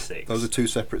knocked me for 6. Those are 2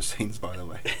 separate scenes, by the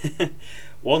way.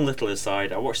 One little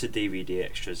aside, I watched the DVD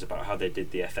extras about how they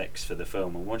did the FX for the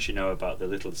film, and once you know about the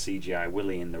little CGI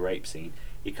Willy in the rape scene,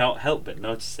 you can't help but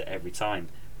notice it every time.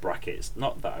 Brackets,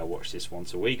 not that I watch this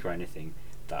once a week or anything,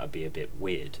 that'd be a bit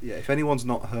weird. Yeah, if anyone's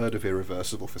not heard of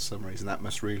Irreversible for some reason, that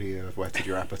must really have whetted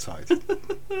your appetite.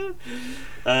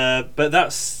 But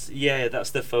that's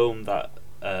the film that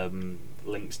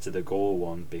links to the gore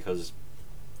one, because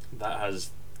that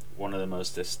has one of the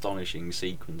most astonishing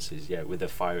sequences, with the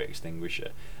fire extinguisher.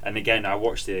 And again, I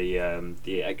watched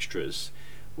the extras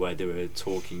where they were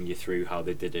talking you through how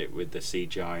they did it with the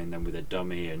CGI and then with a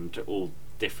dummy and all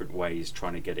different ways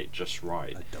trying to get it just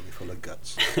right. A dummy full of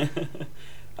guts.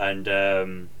 And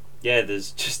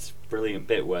there's just a brilliant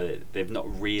bit where they've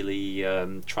not really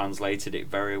translated it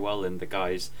very well, and the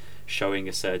guy's showing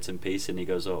a certain piece and he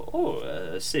goes,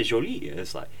 c'est joli.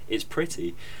 It's like, it's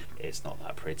pretty. It's not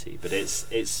that pretty, but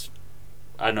it's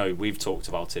I know we've talked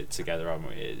about it together, haven't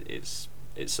we? It's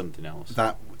something else.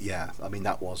 That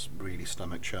was really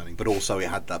stomach churning, but also it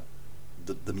had that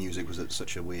the music was at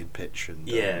such a weird pitch, and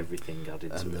everything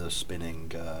added to it, and the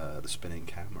spinning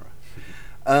camera.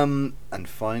 And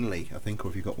finally, I think, or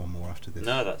have you got one more after this?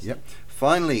 No, that's yep.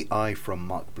 Finally, I from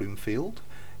Mark Bloomfield.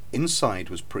 Inside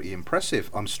was pretty impressive.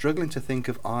 I'm struggling to think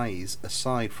of eyes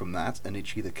aside from that and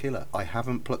Itchy the Killer. I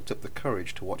haven't plucked up the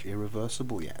courage to watch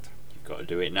Irreversible yet. You've got to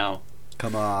do it now.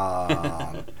 Come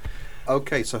on.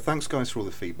 Okay, so thanks guys for all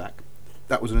the feedback.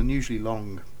 That was an unusually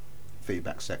long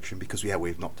feedback section because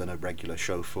we've not done a regular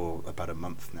show for about a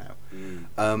month now.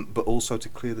 But also to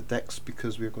clear the decks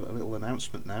because we've got a little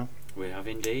announcement now. We have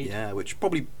indeed. Yeah, which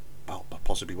probably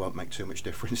possibly won't make too much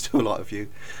difference to a lot of you.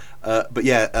 But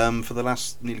yeah, for the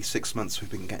last nearly 6 months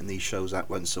we've been getting these shows out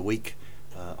once a week,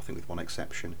 I think with one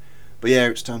exception. But yeah,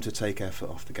 it's time to take effort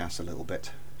off the gas a little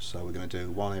bit. So we're going to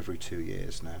do one every 2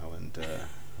 years now, and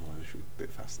should we a bit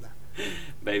faster there?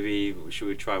 Maybe should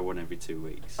we try one every 2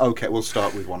 weeks? Okay, we'll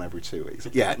start with one every 2 weeks.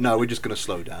 Yeah, no, we're just going to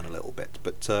slow down a little bit.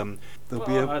 But there'll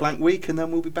be a blank week, and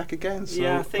then we'll be back again. So,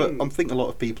 yeah, but I'm thinking a lot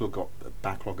of people have got a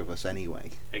backlog of us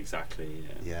anyway. Exactly.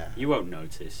 Yeah. You won't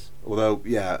notice. Although,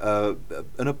 yeah,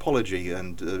 an apology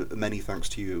and many thanks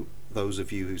to you, those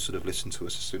of you who sort of listen to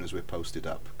us as soon as we're posted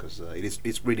up, because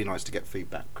it's really nice to get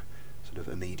feedback sort of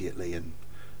immediately and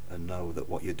know that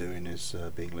what you're doing is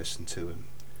being listened to, and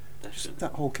just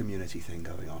that whole community thing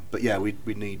going on. But yeah, we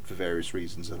need, for various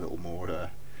reasons, a little more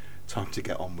time to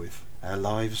get on with our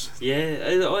lives. Yeah,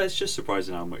 it's just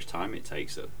surprising how much time it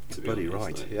takes. To be bloody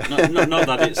honest, right. like, Yeah. not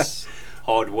that it's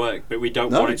hard work, but we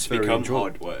don't want it to become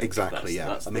hard work. Exactly.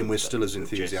 That's I mean, we're still as the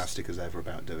enthusiastic as ever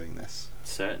about doing this.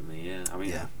 Certainly, yeah. I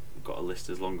mean, Yeah. I've got a list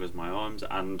as long as my arms,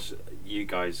 and you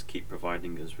guys keep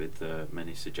providing us with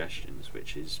many suggestions,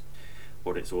 which is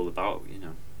what it's all about, you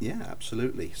know. Yeah,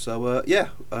 absolutely. So,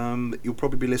 you'll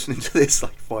probably be listening to this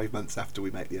like 5 months after we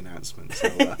make the announcement, so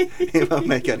it won't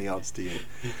make any odds to you.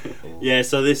 Yeah,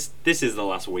 so this is the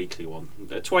last weekly one.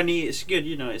 20, it's good,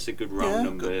 you know, it's a good round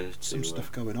number. Got some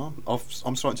stuff going on.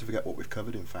 I'm starting to forget what we've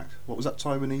covered, in fact. What was that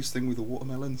Taiwanese thing with the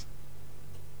watermelons?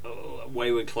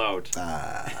 Wayward Cloud.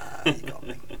 Ah, you got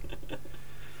me.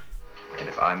 And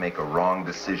if I make a wrong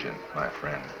decision, my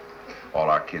friend, all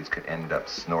our kids could end up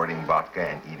snorting vodka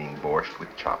and eating borscht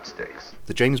with chopsticks.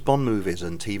 The James Bond movies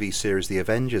and TV series The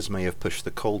Avengers may have pushed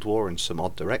the Cold War in some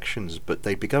odd directions, but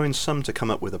they'd be going some to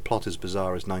come up with a plot as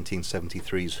bizarre as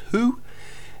 1973's Who?,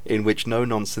 in which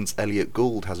no-nonsense Elliot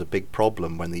Gould has a big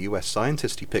problem when the US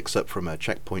scientist he picks up from a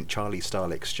Checkpoint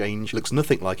Charlie-style exchange looks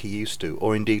nothing like he used to,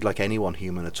 or indeed like anyone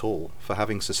human at all. For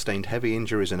having sustained heavy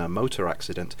injuries in a motor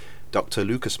accident, Dr.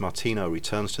 Lucas Martino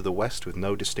returns to the West with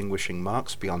no distinguishing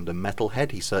marks beyond a metal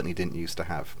head he certainly didn't used to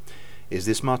have. Is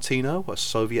this Martino, a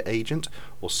Soviet agent,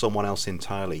 or someone else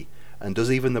entirely? And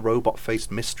does even the robot-faced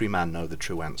mystery man know the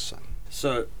true answer?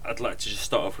 So, I'd like to just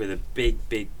start off with a big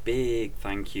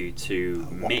thank you to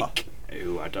Mick,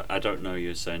 who I don't know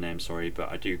your surname, sorry,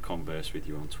 but I do converse with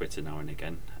you on Twitter now and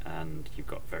again, and you've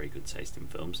got very good taste in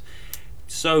films.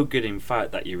 So good, in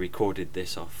fact, that you recorded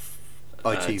this off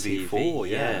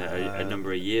ITV4, a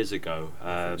number of years ago.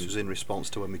 This was in response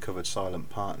to when we covered Silent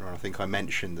Partner, and I think I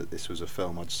mentioned that this was a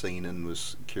film I'd seen and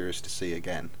was curious to see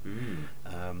again,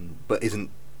 but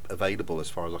isn't available as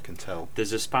far as I can tell.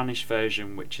 There's a Spanish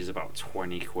version which is about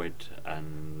 20 quid,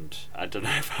 and I don't know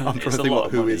if I'm trying to think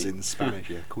what Who is in Spanish.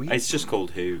 Yeah, it's just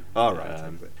called Who. All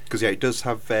right, because it does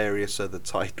have various other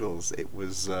titles. It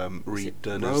was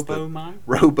redone as Robo-Man?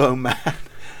 Robo-Man,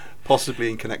 possibly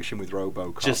in connection with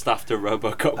RoboCop. Just after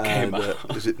RoboCop came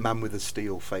out. Was it Man with a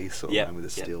Steel Face or Man with a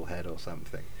Steel Head or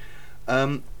something?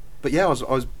 But yeah, I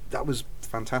was. That was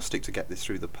fantastic to get this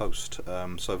through the post.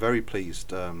 So very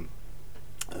pleased.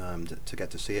 To get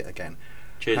to see it again.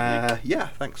 Cheers, Nick. Yeah,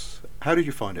 thanks. How did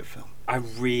you find it, Phil? I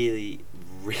really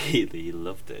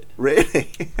loved it.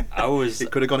 Really?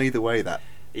 It could have gone either way, that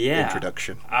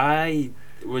introduction. I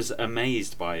was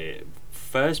amazed by it.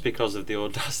 First, because of the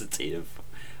audacity of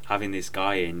having this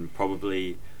guy in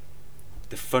probably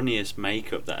the funniest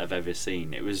makeup that I've ever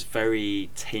seen. It was very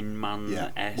Tin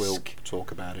Man-esque. Yeah, we'll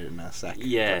talk about it in a sec.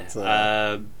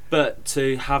 Yeah, but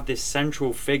to have this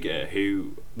central figure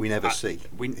who we never see,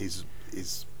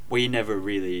 we never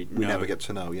really know. We never get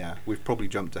to know. Yeah, we've probably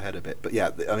jumped ahead a bit, but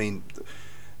yeah, I mean,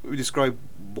 we describe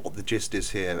what the gist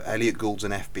is here. Elliot Gould's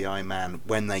an FBI man.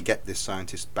 When they get this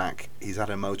scientist back, he's had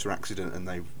a motor accident, and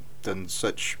they've done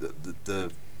such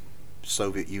the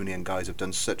Soviet Union guys have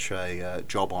done such a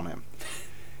job on him.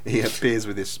 He appears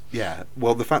with this,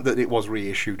 the fact that it was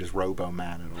reissued as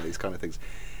Robo-Man and all these kind of things.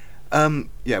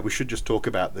 We should just talk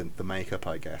about the makeup,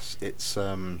 I guess. It's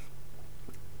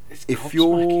if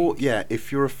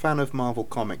you're a fan of Marvel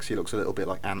Comics, he looks a little bit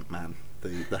like Ant-Man,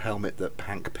 the helmet that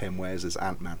Hank Pym wears as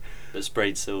Ant-Man. But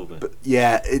sprayed silver. But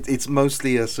yeah, it's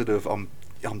mostly a sort of, I'm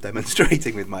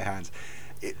demonstrating with my hands.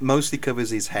 It mostly covers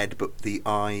his head, but the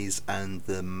eyes and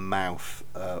the mouth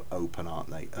are open, aren't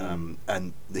they?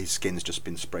 And his skin's just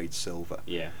been sprayed silver.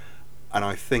 Yeah. And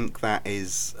I think that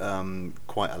is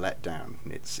quite a letdown.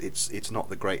 It's not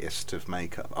the greatest of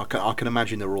makeup. I can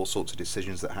imagine there were all sorts of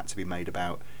decisions that had to be made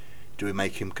about do we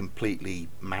make him completely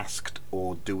masked,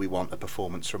 or do we want a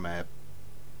performance from a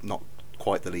not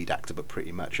quite the lead actor, but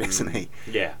pretty much, isn't he?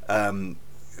 Yeah.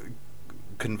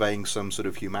 Conveying some sort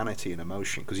of humanity and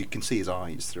emotion, because you can see his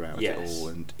eyes throughout it all,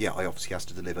 and he obviously has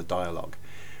to deliver dialogue.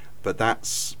 But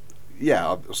that's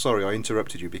I'm sorry I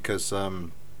interrupted you, because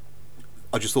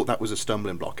I just thought that was a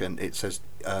stumbling block, and it says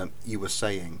you were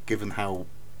saying, given how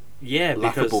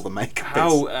laughable the makeup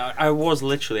is. I was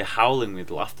literally howling with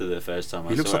laughter the first time I saw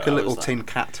it. He looks like a little tin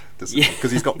cat, doesn't he?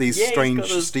 Because he's got these strange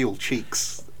steel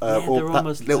cheeks, or that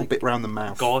little like bit round the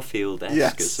mouth.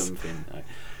 Garfield-esque or something.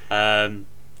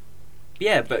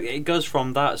 But it goes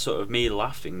from that sort of me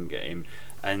laughing at him,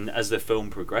 and as the film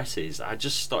progresses, I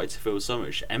just started to feel so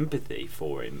much empathy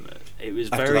for him. It was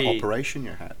After that operation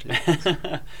you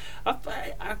had.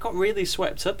 I got really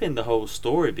swept up in the whole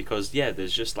story, because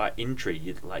there's just like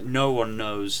intrigue. Like, no one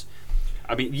knows.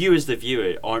 I mean, you as the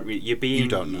viewer aren't really, you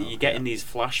don't know. You're getting these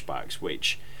flashbacks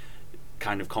which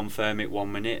kind of confirm it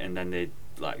 1 minute, and then they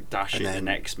like dash it the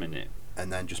next minute,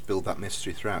 and then just build that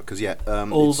mystery throughout. Because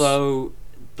although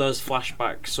those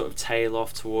flashbacks sort of tail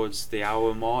off towards the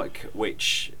hour mark,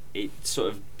 which it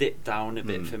sort of dipped down a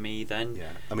bit for me then.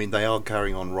 Yeah, I mean, they are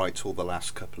carrying on right till the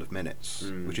last couple of minutes,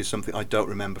 which is something I don't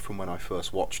remember from when I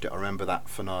first watched it. I remember that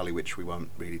finale, which we won't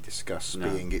really discuss,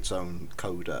 being its own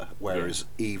coda, whereas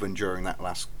even during that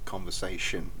last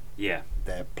conversation,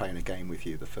 they're playing a game with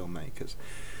you, the filmmakers.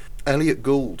 Elliot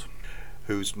Gould,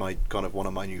 who's one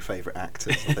of my new favourite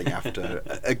actors, I think, after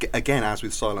again, as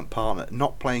with Silent Partner,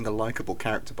 not playing a likeable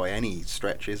character by any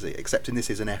stretch, is he? Except in this,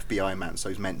 is an FBI man, so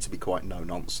he's meant to be quite no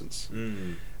nonsense.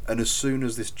 And as soon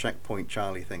as this Checkpoint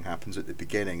Charlie thing happens at the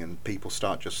beginning, and people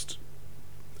start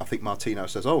I think Martino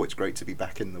says, "Oh, it's great to be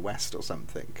back in the West" or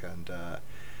something, and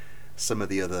some of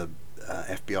the other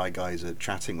FBI guys are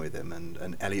chatting with him,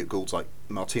 and Elliot Gould's like,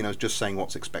 Martino's just saying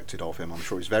what's expected of him. I'm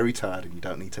sure he's very tired, and you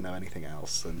don't need to know anything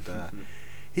else. And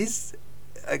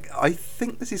I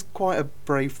think this is quite a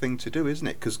brave thing to do, isn't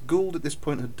it? Because Gould at this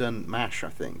point had done MASH, I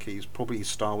think. His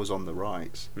star was on the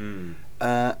rise.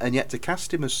 And yet to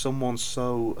cast him as someone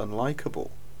so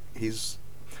unlikable,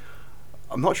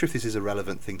 I'm not sure if this is a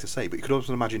relevant thing to say, but you could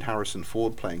also imagine Harrison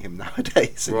Ford playing him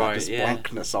nowadays, and this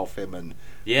blankness of him, and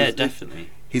definitely.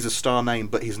 He's a star name,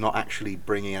 but he's not actually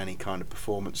bringing any kind of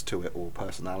performance to it or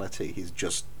personality.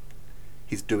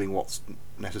 He's doing what's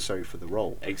necessary for the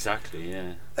role. Exactly,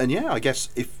 yeah. And I guess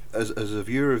if as a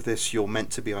viewer of this, you're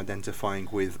meant to be identifying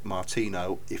with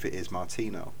Martino, if it is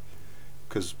Martino,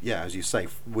 because as you say,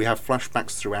 we have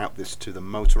flashbacks throughout this to the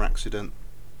motor accident.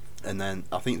 And then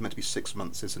I think it's meant to be 6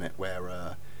 months, isn't it,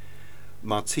 where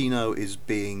Martino is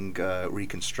being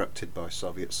reconstructed by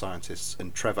Soviet scientists,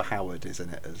 and Trevor Howard is in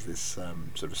it as this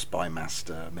sort of spy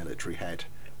master, military head,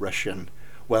 Russian.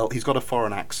 Well, he's got a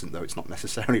foreign accent, though. It's not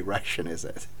necessarily Russian, is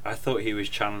it? I thought he was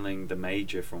channeling the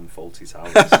Major from Fawlty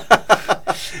Towers.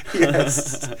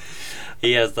 Yes.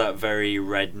 He has that very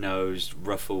red-nosed,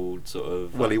 ruffled sort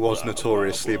of... Well, he was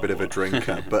notoriously a bit of a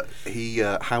drinker, but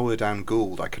Howard and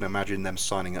Gould, I can imagine them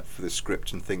signing up for the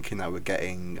script and thinking they were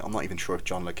getting... I'm not even sure if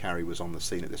John le Carre was on the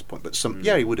scene at this point, but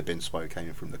he would have been, Smoke came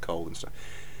in from the cold and stuff.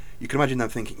 You can imagine them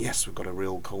thinking, yes, we've got a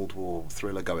real Cold War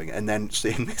thriller going, and then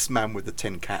seeing this man with the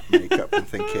tin cat makeup and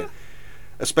thinking,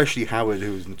 especially Howard,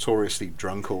 who was notoriously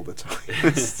drunk all the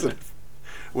time, sort of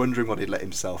wondering what he'd let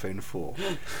himself in for.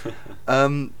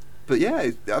 But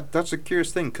that's a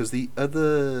curious thing, because the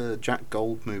other Jack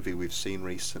Gold movie we've seen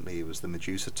recently was The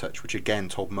Medusa Touch, which again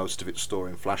told most of its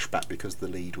story in flashback because the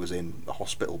lead was in a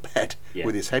hospital bed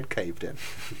with his head caved in.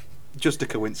 Just a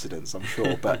coincidence, I'm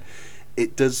sure, but...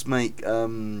 It does make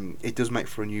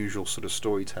for unusual sort of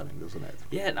storytelling, doesn't it?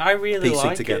 Yeah, and I really piecing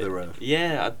like together it.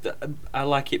 I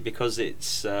like it because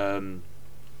it's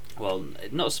well,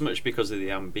 not so much because of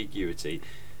the ambiguity.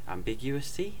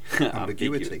 Ambiguity.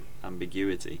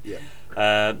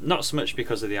 Yeah. Not so much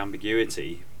because of the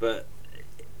ambiguity, but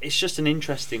it's just an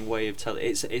interesting way of telling.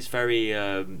 It's very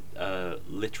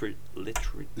literary.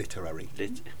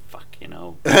 Fuck,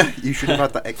 You should have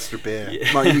had that extra beer.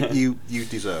 Yeah. No, you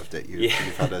deserved it. You've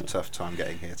had a tough time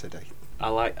getting here today. I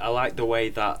like the way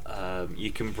that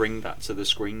you can bring that to the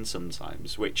screen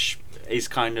sometimes, which is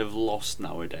kind of lost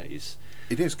nowadays.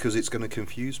 It is, because it's going to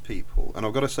confuse people, and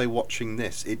I've got to say, watching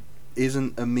this, it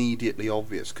isn't immediately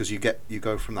obvious, because you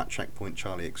go from that Checkpoint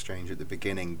Charlie exchange at the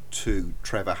beginning to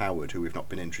Trevor Howard, who we've not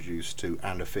been introduced to,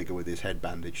 and a figure with his head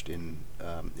bandaged in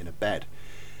a bed.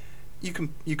 You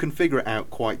can figure it out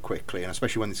quite quickly, and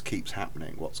especially when this keeps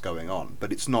happening, what's going on.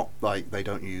 But it's not like they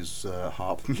don't use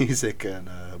harp music and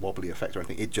a wobbly effect or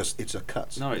anything. It's a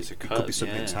cut. No, it's a cut. It could be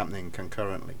something that's happening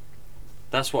concurrently.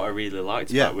 That's what I really liked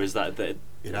Yeah. about it, was that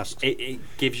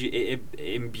it gives you, it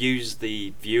imbues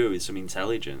the viewer with some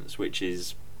intelligence, which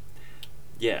is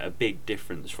a big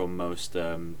difference from most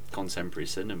contemporary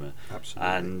cinema.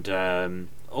 Absolutely. And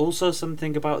also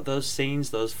something about those scenes,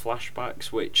 those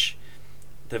flashbacks, which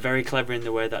they're very clever in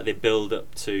the way that they build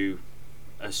up to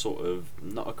a sort of,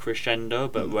 not a crescendo,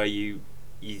 but where you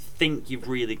think you've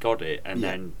really got it, and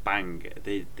then bang,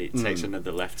 it takes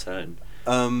another left turn.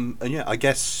 And yeah, I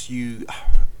guess you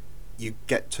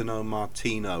get to know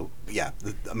Martino. Yeah,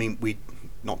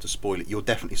 not to spoil it, you're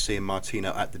definitely seeing Martino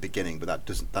at the beginning, but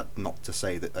that not to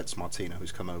say that that's Martino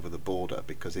who's come over the border,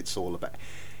 because it's all about,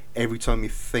 every time you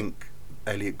think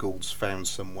Elliot Gould's found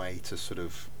some way to sort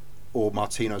of, or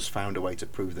Martino's found a way to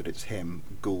prove that it's him,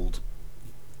 Gould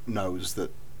knows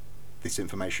that this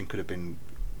information could have been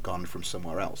gone from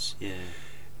somewhere else.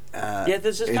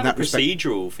 There's this kind of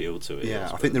procedural feel to it. Yeah,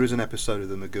 I think there is an episode of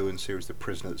the McGowan series, The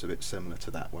Prisoner, that's a bit similar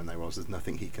to that, when there's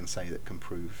nothing he can say that can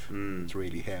prove it's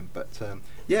really him. But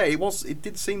it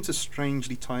did seem to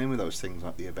strangely tie in with those things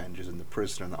like the Avengers and The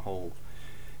Prisoner and that whole.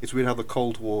 It's weird how the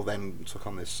Cold War then took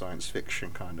on this science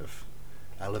fiction kind of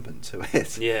element to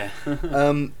it. Yeah.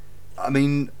 I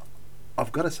mean,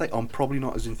 I've got to say, I'm probably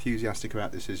not as enthusiastic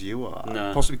about this as you are.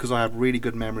 No. Possibly because I have really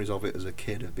good memories of it as a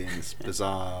kid, of being this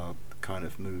bizarre kind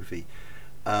of movie.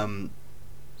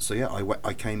 So yeah,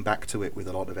 I came back to it with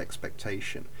a lot of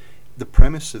expectation. The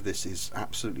premise of this is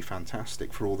absolutely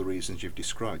fantastic for all the reasons you've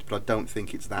described, but I don't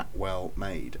think it's that well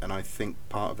made. And I think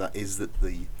part of that is that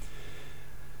the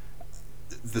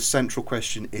central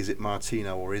question, is it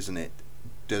Martino or isn't it,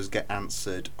 does get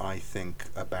answered, I think,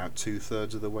 about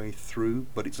 2/3 of the way through,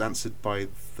 but it's answered by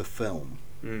the film.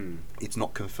 It's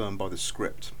not confirmed by the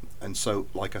script. And so,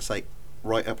 like I say,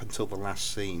 right up until the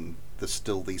last scene, there's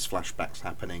still these flashbacks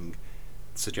happening,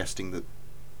 suggesting that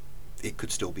it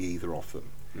could still be either of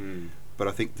them. But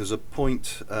I think there's a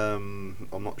point, I'm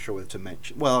not sure whether to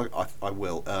mention, well, I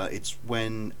will, it's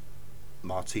when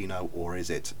Martino, or is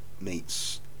it,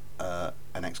 meets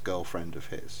an ex-girlfriend of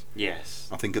his. Yes.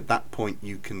 I think at that point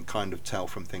you can kind of tell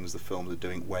from things the films are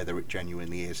doing whether it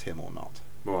genuinely is him or not.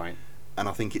 Right. And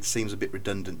I think it seems a bit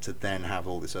redundant to then have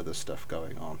all this other stuff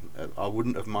going on. I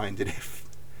wouldn't have minded if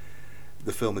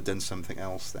the film had done something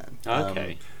else then.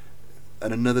 Okay.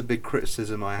 And another big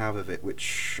criticism I have of it,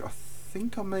 which I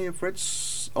think I may have read...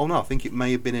 I think it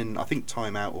may have been in... I think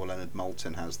Time Out or Leonard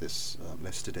Maltin has this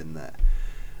listed in there.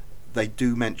 They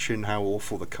do mention how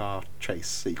awful the car chase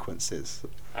sequence is.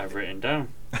 I've written down.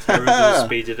 Terrible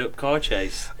speeded up car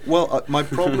chase. Well, my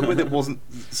problem with it wasn't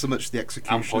so much the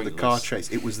execution of the car pointless.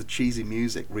 chase. It was the cheesy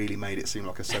music really made it seem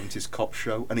like a 70s cop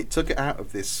show. And it took it out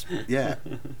of this,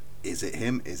 is it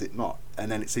him, is it not? And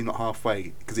then it seemed like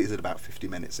halfway, because it is at about 50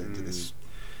 minutes into this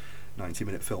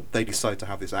 90-minute film, they decide to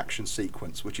have this action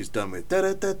sequence, which is done with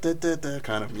da-da-da-da-da-da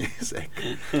kind of music.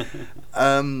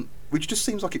 Which just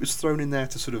seems like it was thrown in there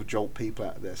to sort of jolt people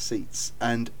out of their seats.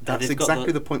 And that's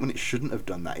exactly the point when it shouldn't have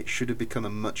done that. It should have become a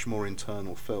much more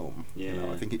internal film. Yeah. You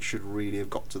know, I think it should really have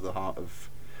got to the heart of,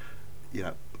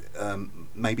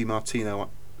 maybe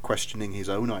Martino questioning his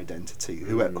own identity,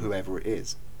 whoever it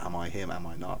is. Am I him? Am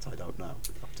I not? I don't know.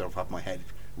 I don't have my head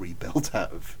rebuilt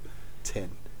out of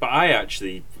tin. But I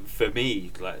actually, for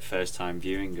me, like first time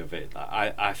viewing of it,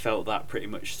 I felt that pretty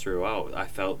much throughout. I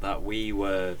felt that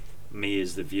me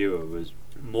as the viewer was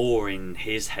more in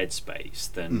his headspace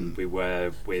than we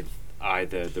were with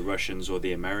either the Russians or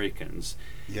the Americans.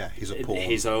 Yeah, he's a pawn.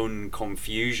 His own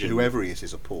confusion. Whoever he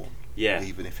is a pawn. Yeah.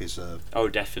 Even if he's a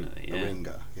definitely. a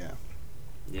Ringo. Yeah.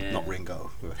 Yeah. Not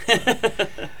Ringo.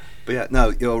 But yeah,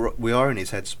 no, we are in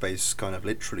his headspace kind of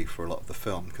literally for a lot of the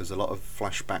film, because a lot of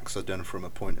flashbacks are done from a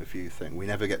point of view thing. We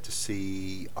never get to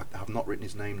see... I have not written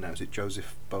his name now. Is it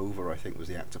Joseph Bover, I think, was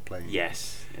the actor playing?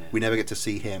 Yes. Yeah. We never get to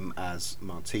see him as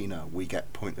Martino. We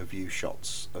get point of view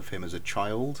shots of him as a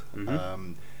child,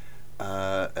 and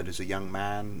as a young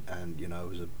man, and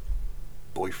as a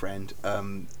boyfriend.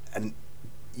 And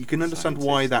you can understand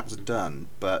why that's done,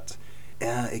 but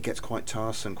it gets quite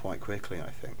tiresome quite quickly, I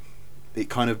think. It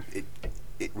kind of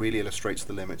it really illustrates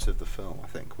the limits of the film, I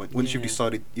think. Once you've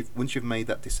decided, once you've made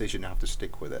that decision, you have to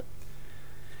stick with it.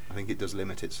 I think it does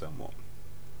limit it somewhat.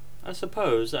 I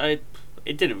suppose it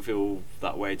didn't feel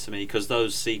that way to me, because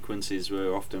those sequences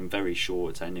were often very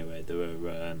short anyway. They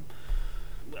were,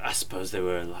 I suppose, they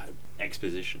were like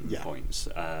exposition points,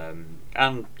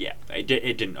 and it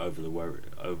didn't overly worry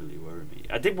me.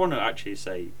 I did want to actually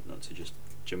say, not to just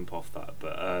jump off that,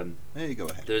 but there you go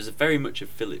ahead. There's very much a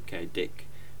Philip K. Dick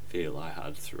feel I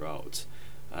had throughout.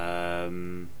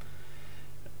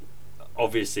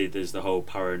 obviously there's the whole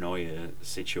paranoia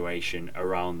situation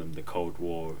around them. The Cold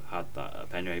War had that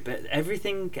up anyway, but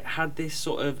everything had this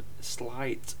sort of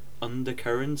slight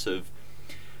undercurrent of,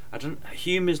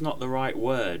 humor's not the right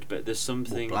word, but there's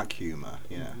something... Black humour,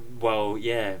 yeah. Well,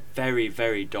 yeah, very,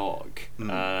 very dark.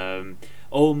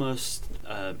 Almost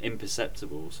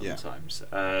imperceptible sometimes.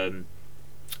 Yeah.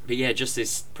 But yeah, just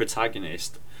this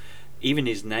protagonist, even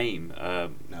his name,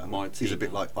 Martino. He's a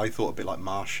bit like, I thought a bit like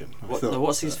Martian.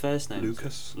 What's his first name?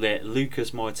 Lucas.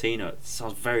 Lucas Martino. It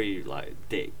sounds very like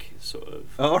Dick, sort of.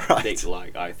 Oh, right.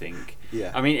 Dick-like, I think.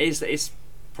 Yeah. I mean, it's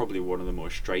probably one of the more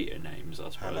straighter names, I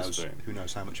suppose. Who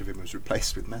knows how much of him was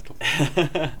replaced with metal?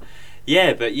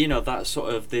 Yeah, but that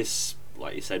sort of this,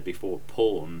 like you said before,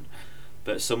 porn.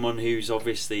 But someone who's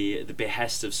obviously at the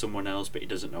behest of someone else, but he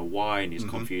doesn't know why, and he's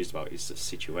confused about his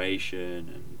situation,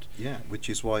 and which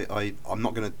is why I'm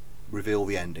not going to reveal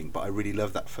the ending, but I really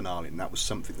love that finale, and that was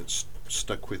something that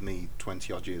stuck with me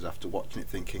 20 odd years after watching it,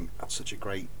 thinking that's such a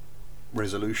great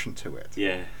resolution to it.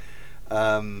 Yeah. So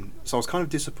I was kind of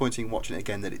disappointed watching it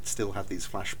again that it still had these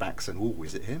flashbacks and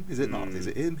is it him? Is it not? Is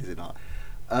it him? Is it not?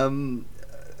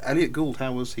 Elliot Gould,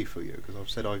 how was he for you? Because I've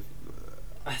said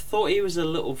I thought he was a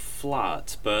little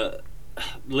flat, but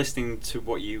listening to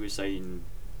what you were saying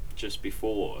just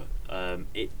before,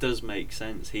 it does make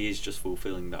sense. He is just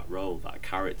fulfilling that role, that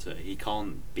character. He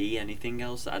can't be anything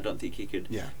else. I don't think he could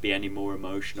be any more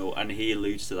emotional, and he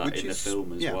alludes to that in the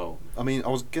film as well. I mean, I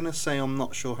was going to say I'm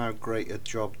not sure how great a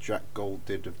job Jack Gold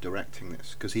did of directing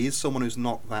this, because he is someone who's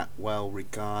not that well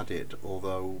regarded,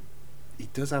 although he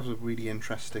does have a really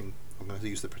interesting, I'm going to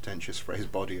use the pretentious phrase,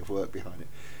 body of work behind it.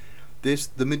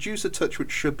 The Medusa touch,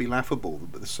 which should be laughable,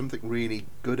 but there's something really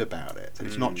good about it. And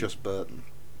it's not just Burton,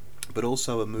 but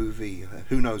also a movie.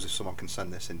 Who knows if someone can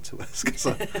send this in to us, because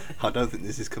I don't think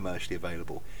this is commercially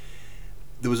available.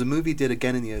 There was a movie he did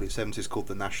again in the early 70s called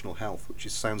The National Health, which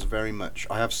sounds very much...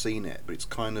 I have seen it, but it's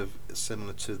kind of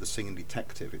similar to The Singing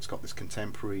Detective. It's got this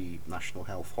contemporary National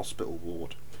Health hospital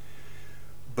ward.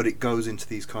 But it goes into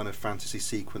these kind of fantasy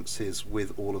sequences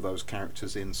with all of those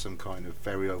characters in some kind of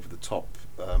very over-the-top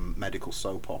medical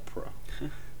soap opera.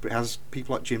 But it has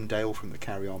people like Jim Dale from the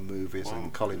Carry On movies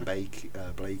and Colin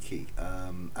Blakey,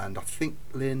 and I think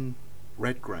Lynn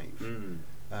Redgrave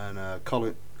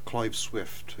and Clive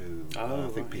Swift, who I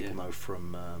think people know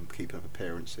from Keeping Up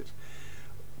Appearances.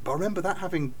 But I remember that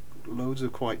having loads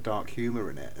of quite dark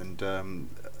humour in it, and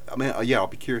I mean, I'll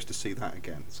be curious to see that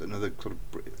again. It's another sort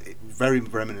of very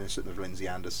reminiscent of Lindsay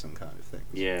Anderson kind of thing.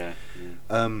 Yeah.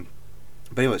 But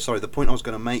anyway, sorry. The point I was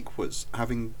going to make was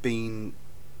having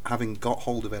got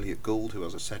hold of Elliot Gould, who,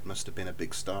 as I said, must have been a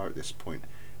big star at this point,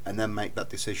 and then make that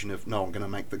decision of no, I'm going to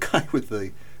make the guy with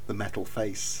the metal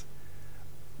face.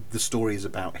 The story is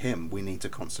about him. We need to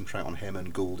concentrate on him,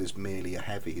 and Gould is merely a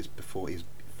heavy. He's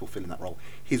fulfilling that role.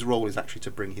 His role is actually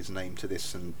to bring his name to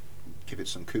this and give it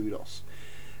some kudos.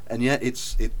 And yet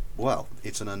it's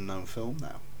an unknown film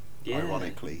now,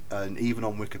 ironically. And even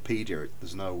on Wikipedia,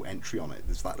 there's no entry on it.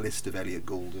 There's that list of Elliot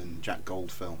Gould and Jack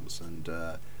Gold films, and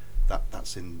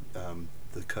that's in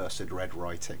the cursed red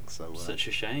writing. So such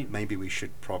a shame. Maybe we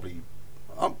should probably...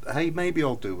 maybe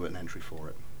I'll do an entry for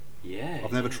it. Yeah.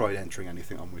 I've never tried entering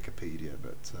anything on Wikipedia,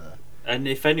 but... and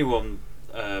if anyone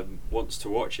wants to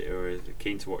watch it or is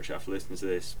keen to watch it after listening to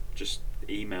this, just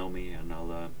email me and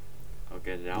I'll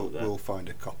get it out there. We'll find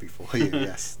a copy for you.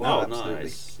 Yes. Well, absolutely.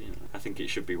 Nice. I think it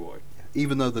should be watched.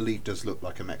 Even though the lead does look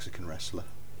like a Mexican wrestler.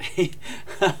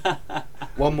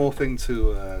 One more thing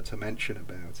to mention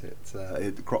about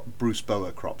it. Bruce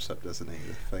Bower crops up, doesn't he?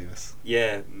 The famous.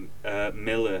 Yeah,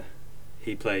 Miller.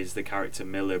 He plays the character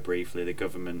Miller briefly, the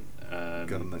government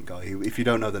guy. If you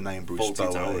don't know the name, Bruce Fawlty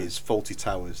Bower Towers. is Fawlty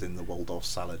Towers in the Waldorf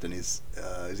Salad, and is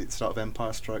it the start of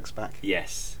Empire Strikes Back?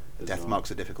 Yes. Death Mark's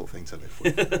a difficult thing to live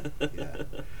with. Yeah.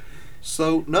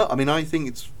 So no, I mean I think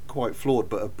it's quite flawed,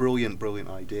 but a brilliant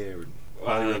idea, and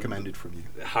highly recommended from you.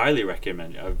 Highly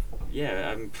recommend.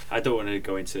 I don't want to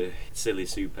go into silly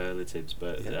superlatives,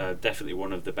 but definitely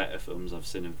one of the better films I've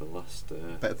seen of the last.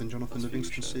 Better than Jonathan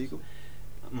Livingston Seagull.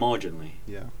 Marginally.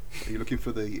 Yeah. Are you looking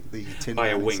for the tin By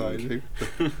man a wing. inside you?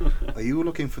 Are you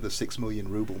looking for the 6 million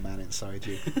ruble man inside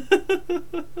you?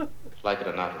 Like it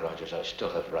or not, Rogers, I still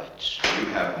have rights. You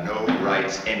have no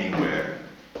rights anywhere.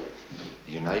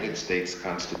 The United States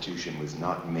Constitution was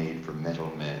not made for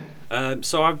metal men.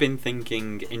 So I've been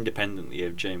thinking independently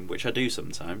of Jim, which I do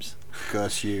sometimes.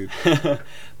 Curse you.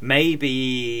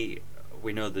 Maybe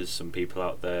we know there's some people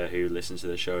out there who listen to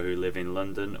the show who live in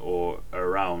London or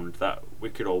around, that we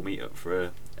could all meet up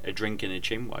for a drink in a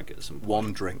chinwag at some point.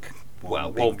 One drink.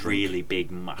 One really big,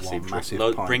 massive One drink.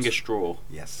 massive pint. Bring a straw.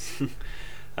 Yes.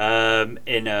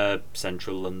 in a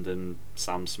central London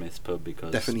Sam Smith's pub,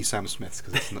 because Definitely Sam Smith's,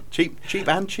 because it's not cheap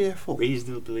and cheerful.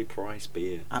 reasonably priced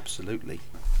beer. Absolutely.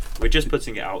 We're just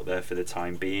putting it out there for the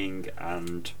time being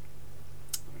and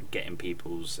getting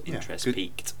people's interest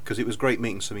peaked. Because it was great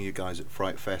meeting some of you guys at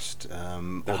Fright Fest.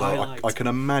 Although highlight. I can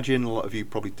imagine a lot of you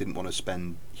probably didn't want to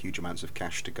spend huge amounts of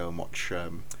cash to go and watch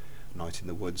Night in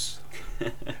the Woods,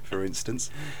 for instance.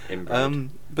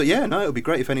 But yeah, no, it would be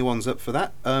great if anyone's up for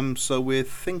that. So we're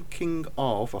thinking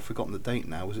of, I've forgotten the date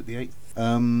now, was it the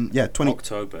 8th? Yeah,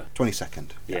 October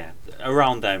 22nd. Yeah,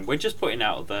 around then. We're just putting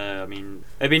out there. I mean,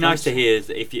 it'd be nice to hear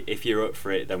if you're up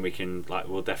for it. Then we can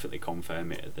we'll definitely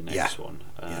confirm it at the next one.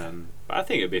 But I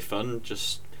think it'd be fun.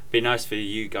 Just be nice for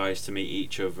you guys to meet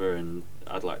each other, and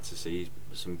I'd like to see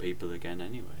some people again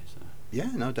anyway. So.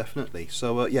 Yeah, no, definitely.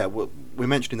 So yeah, we're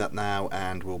mentioning that now,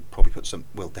 and we'll definitely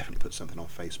put something on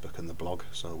Facebook and the blog.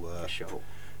 So sure.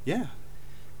 Yeah.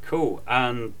 Cool.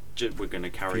 And we're going to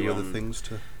carry on. Other things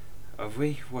to. Have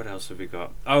we? What else have we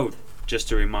got? Oh,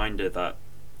 just a reminder that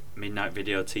Midnight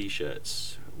Video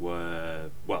T-shirts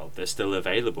they're still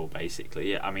available.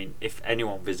 Basically, I mean, if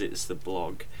anyone visits the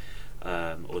blog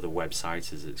or the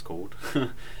website as it's called,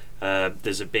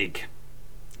 there's a big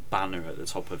banner at the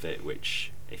top of it,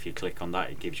 which if you click on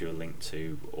that, it gives you a link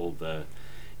to all the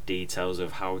details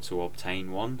of how to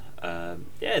obtain one.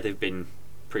 They've been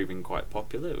proving quite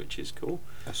popular, which is cool.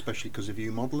 Especially because of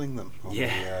you modelling them.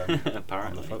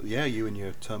 Apparently. Yeah, you and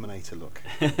your Terminator look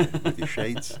with your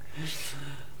shades.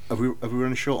 Have we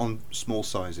run short on small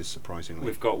sizes? Surprisingly,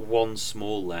 we've got one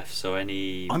small left. So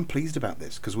I'm pleased about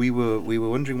this, because we were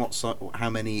wondering how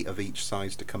many of each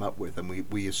size to come up with, and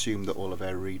we assumed that all of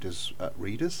our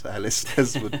our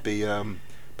listeners would be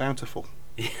bountiful.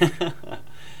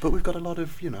 But we've got a lot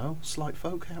of slight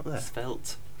folk out there.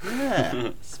 Svelte.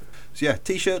 Yeah. So yeah,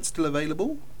 T-shirts still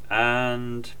available,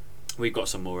 and we've got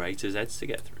some more A to Zs to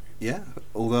get through. Yeah,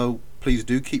 although please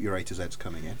do keep your A to Zs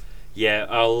coming in. Yeah,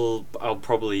 I'll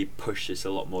probably push this a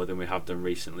lot more than we have done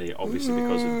recently, obviously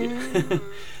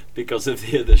because of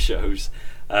the other shows.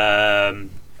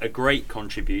 A great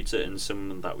contributor and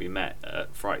someone that we met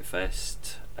at Fright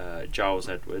Fest, Giles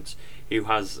Edwards, who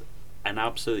has an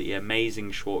absolutely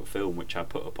amazing short film which I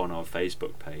put up on our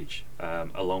Facebook page,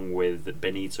 along with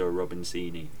Benito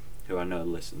Robincini, who I know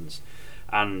listens,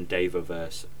 and Dave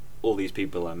Averse. All these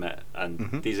people I met,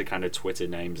 and these are kind of Twitter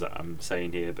names that I'm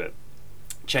saying here, but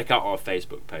check out our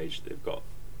Facebook page. They've got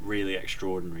really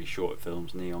extraordinary short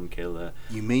films. Neon Killer.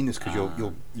 You mean this because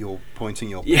you're pointing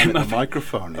your pen at the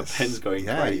microphone? My pen's going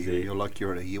crazy. You're like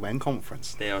you're at a UN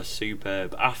conference. They are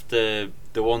superb. After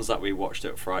the ones that we watched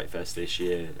at Fright Fest this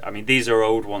year, I mean, these are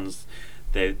old ones.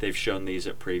 They've shown these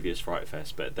at previous Fright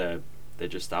Fest, but they're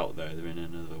just out there. They're in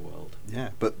another world.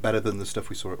 Yeah, but better than the stuff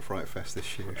we saw at Fright Fest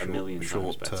this year. A million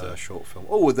times better. Short film.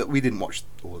 Oh, we didn't watch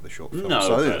all of the short films. No,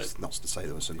 so that's not to say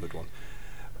there was some good one.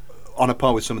 On a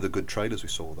par with some of the good trailers we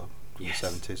saw though, from the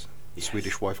 70s. Yes.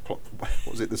 Swedish Wife Club. What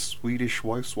was it? The Swedish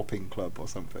Wife Swapping Club or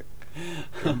something?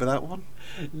 Remember that one?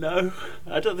 No,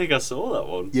 I don't think I saw that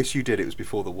one. Yes, you did. It was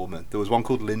before The Woman. There was one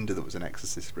called Linda that was an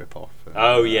Exorcist rip-off.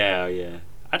 Yeah.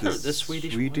 I don't. The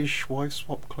Swedish Wife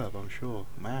Swap Club. I'm sure.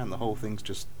 Man, the whole thing's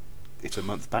just. It's a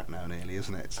month back now, nearly,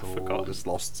 isn't it? It's all just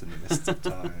lost in the mists of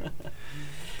time. But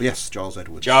yes, Giles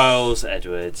Edwards. Giles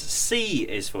Edwards. C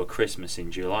is for Christmas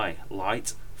in July.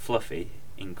 Light, fluffy,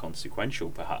 inconsequential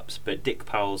perhaps, but Dick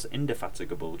Powell's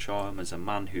indefatigable charm as a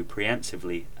man who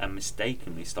preemptively and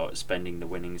mistakenly started spending the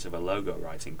winnings of a logo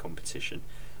writing competition,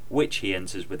 which he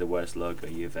enters with the worst logo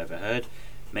you've ever heard,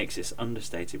 makes this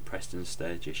understated Preston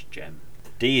Sturgis gem.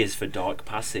 D is for Dark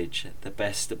Passage, the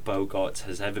best Bogart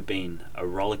has ever been, a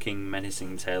rollicking,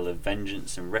 menacing tale of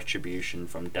vengeance and retribution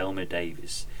from Delmer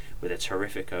Davis, with a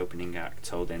terrific opening act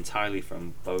told entirely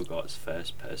from Bogart's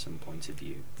first-person point of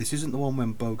view. This isn't the one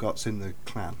when Bogart's in the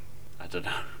Klan? I don't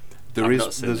know.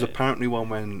 There's apparently one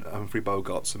when Humphrey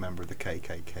Bogart's a member of the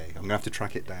KKK. I'm going to have to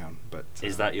track it down. But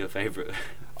is that your favourite?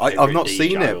 I've not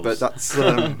seen Giles? It, but that's...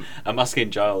 I'm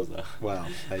asking Giles, though. Well,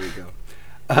 there you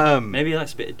go. Maybe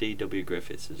that's a bit of D.W.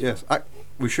 Griffiths as well. Yes,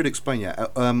 we should explain,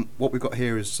 what we've got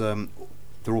here is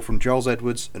they're all from Giles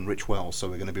Edwards and Rich Wells, so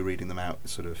we're going to be reading them out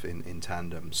sort of in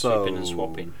tandem. Swapping and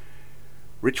swapping.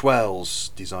 Rich Wells,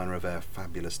 designer of our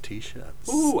fabulous T-shirts.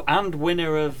 Ooh, and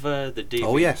winner of the Deviant.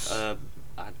 Oh yes.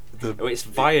 It's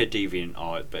via Deviant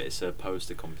Art, but it's a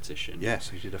poster competition. Yes,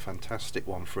 he did a fantastic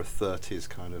one for a 30s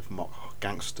kind of mock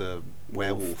gangster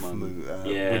werewolf movie,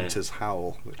 Winter's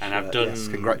Howl. Which, and I've done. Yes,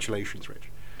 congratulations, Rich.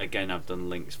 again, I've done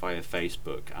links via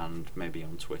Facebook and maybe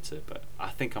on Twitter, but I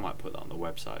think I might put that on the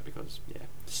website because, yeah,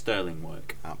 sterling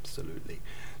work. Absolutely.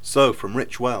 So, from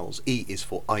Rich Wells, E is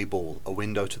for Eyeball, a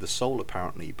window to the soul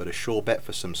apparently, but a sure bet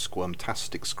for some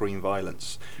squirmtastic screen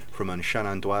violence. From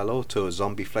Unshanan Duelo to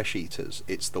Zombie Flesh Eaters,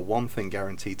 it's the one thing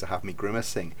guaranteed to have me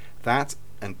grimacing. That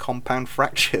and Compound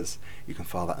Fractures. You can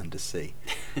file that under C.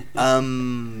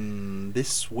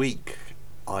 This week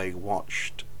I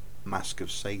watched Mask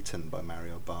of Satan by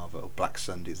Mario Bava, or Black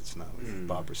Sundays it's known, with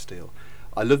Barbara Steele.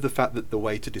 I love the fact that the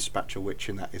way to dispatch a witch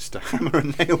in that is to hammer a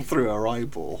nail through her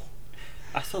eyeball.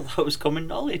 I thought that was common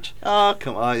knowledge. Oh,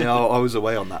 come on. I was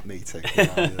away on that meeting.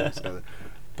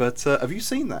 But have you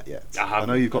seen that yet? I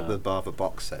know you've got the Bava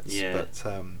box sets. Yeah.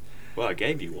 But, well, I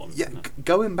gave you one. yeah,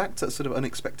 going back to sort of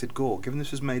unexpected gore, given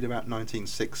this was made about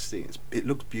 1960, it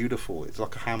looks beautiful. It's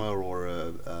like a Hammer or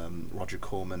a Roger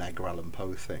Corman, Edgar Allan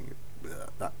Poe thing,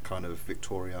 that kind of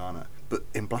Victoriana. But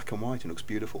in black and white, it looks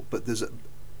beautiful. But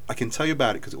I can tell you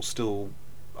about it because it will still,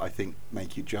 I think,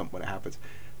 make you jump when it happens.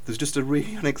 There's just a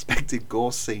really unexpected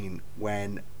gore scene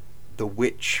when the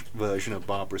witch version of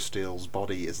Barbara Steele's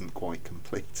body isn't quite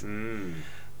complete.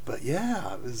 But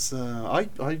yeah, it was. I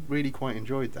really quite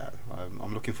enjoyed that.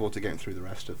 I'm looking forward to getting through the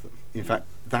rest of them. In fact,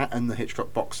 that and the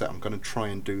Hitchcock box set, I'm going to try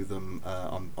and do them.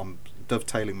 I'm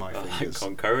dovetailing my fingers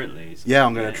concurrently. Yeah,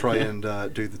 I'm going to try and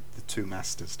do the two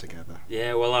masters together.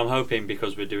 Yeah, well, I'm hoping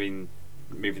because we're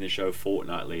moving the show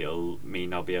fortnightly, it'll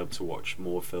mean I'll be able to watch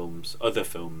more films, other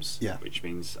films, which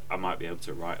means I might be able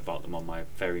to write about them on my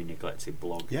very neglected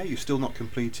blog. Yeah, you've still not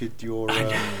completed your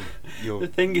the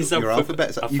thing is, your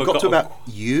alphabet. You've got to about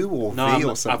U or V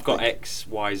or something. I've got X,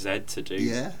 Y, Z to do.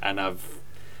 Yeah, and I've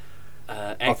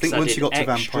X, I think once you got to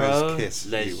Vampire's Kiss,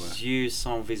 Les Yeux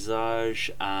Sans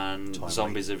Visage and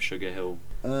Zombies of Sugar Hill.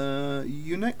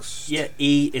 You next? Yeah,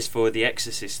 E is for The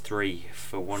Exorcist 3,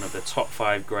 for one of the top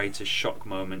 5 greatest shock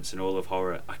moments in all of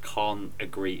horror. I can't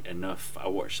agree enough. I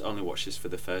only watched this for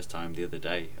the first time the other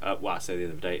day. Well, I say the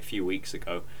other day, a few weeks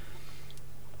ago.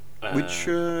 Which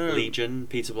Legion,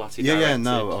 Peter Blatty directed. directed.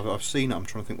 No, I've seen it. I'm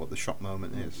trying to think what the shock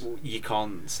moment is. You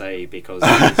can't say because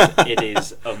it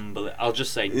is unbelievable. I'll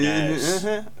just say Nurse.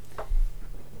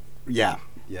 Yeah.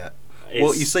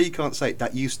 Well, you say you can't say it.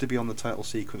 That used to be on the title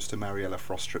sequence to Mariella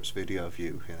Frostrup's Video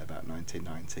View in about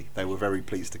 1990. They were very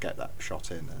pleased to get that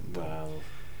shot in. And, well,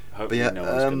 hopefully no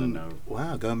one's going to know.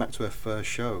 Wow, going back to her first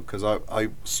show, because I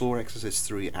saw Exorcist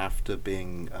 3 after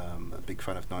being a big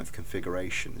fan of Ninth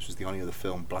Configuration. This was the only other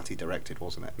film Blatty directed,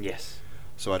 wasn't it? Yes.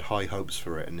 So I had high hopes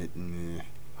for it, and it...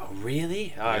 Oh,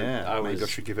 really? I was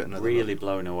should give it another really look.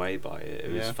 blown away by it.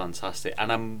 It was fantastic.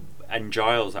 And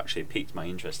Giles actually piqued my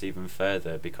interest even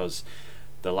further because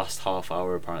the last half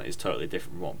hour apparently is totally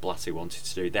different from what Blatty wanted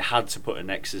to do. They had to put an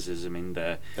exorcism in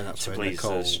there to please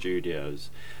the studios.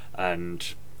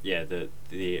 And yeah,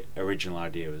 the original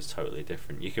idea was totally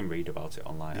different. You can read about it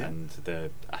online, and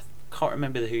I can't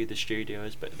remember who the studio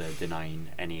is, but they're denying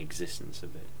any existence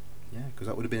of it. Yeah, because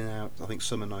that would have been out, I think,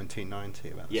 summer 1990,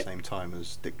 about the same time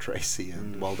as Dick Tracy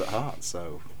and Wild at Heart.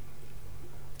 So,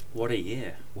 what a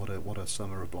year! What a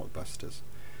summer of blockbusters.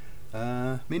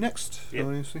 Me next.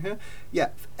 Yep. Yeah,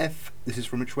 F. This is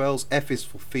from Rich Wells. F is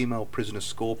for Female Prisoner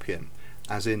Scorpion,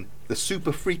 as in the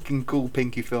super freaking cool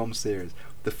Pinky film series.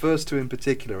 The first two in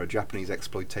particular are Japanese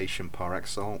exploitation par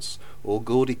excellence, all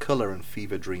gaudy colour and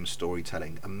fever dream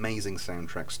storytelling. Amazing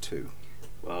soundtracks too.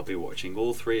 Well, I'll be watching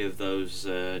all 3 of those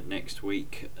next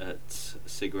week at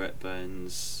Cigarette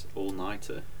Burn's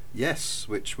All-Nighter. Yes,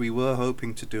 which we were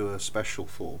hoping to do a special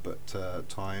for, but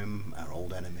time, our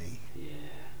old enemy.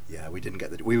 Yeah, we didn't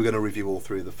get we were going to review all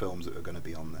 3 of the films that were going to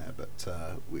be on there, but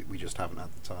we just haven't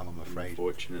had the time, I'm afraid.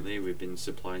 Unfortunately, we've been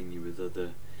supplying you with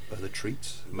other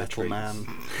treats. Metal Man,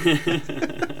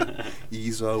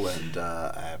 Ezo,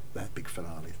 and big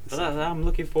finale. I'm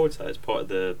looking forward to that as part of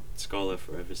the Scholar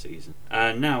Forever season.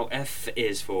 Now, F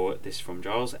is for, this from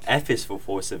Giles, F is for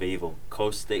Force of Evil.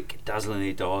 Caustic,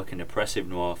 dazzlingly dark and oppressive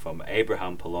noir from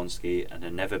Abraham Polonsky and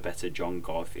a never better John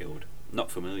Garfield.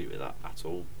 Not familiar with that at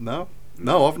all. No,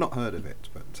 I've not heard of it,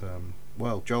 but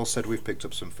well, Joel said we've picked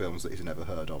up some films that he's never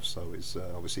heard of, so he's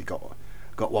obviously got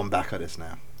one back at us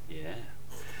now. Yeah.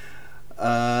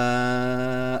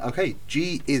 Okay,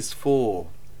 G is for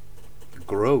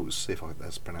Gross, if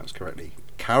that's pronounced correctly.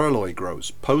 Caroloi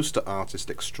Gross, poster artist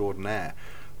extraordinaire,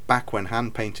 back when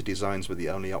hand-painted designs were the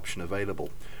only option available.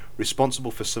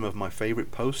 Responsible for some of my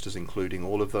favourite posters, including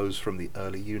all of those from the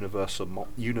early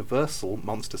Universal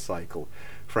Monster Cycle,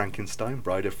 Frankenstein,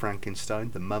 Bride of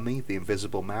Frankenstein, The Mummy, The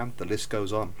Invisible Man, the list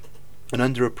goes on. An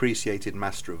underappreciated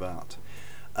master of art.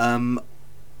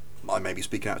 I may be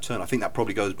speaking out of turn. I think that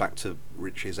probably goes back to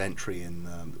Rich's entry in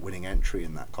winning entry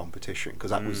in that competition,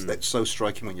 because that's so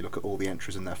striking when you look at all the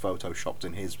entries in their photoshopped,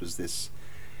 and his was this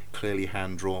clearly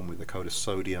hand drawn with the coat of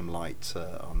sodium light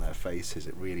on their faces.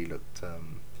 It really looked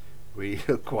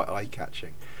quite eye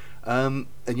catching. And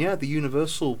yeah, the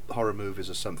Universal horror movies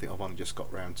are something I've only just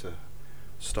got round to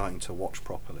starting to watch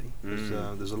properly.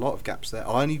 There's a lot of gaps there.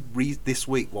 I only this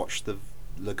week watched the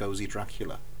Lugosi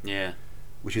Dracula. Yeah.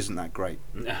 Which isn't that great.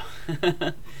 No.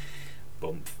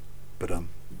 Bump. But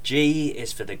G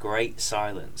is for The Great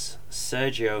Silence.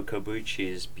 Sergio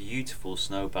Corbucci's beautiful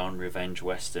snowbound revenge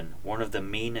western, one of the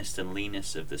meanest and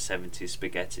leanest of the 70s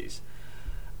spaghettis.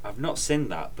 I've not seen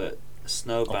that, but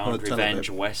snowbound revenge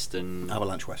western.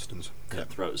 Avalanche westerns.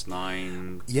 Cutthroats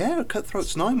 9. Yeah,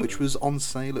 Cutthroats 9, which was on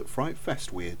sale at Fright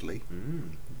Fest, weirdly.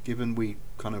 Given we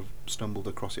kind of stumbled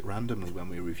across it randomly when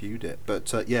we reviewed it.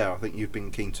 But yeah, I think you've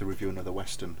been keen to review another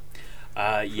western.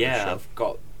 Yeah,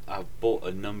 I've bought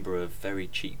a number of very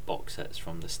cheap box sets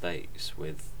from the States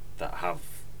that have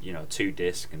 2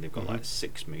 discs, and they've got like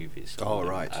 6 movies. Oh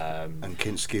right. And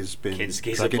Kinski's been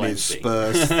Kinski's dragging his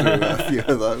spurs through a few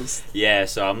of those. Yeah,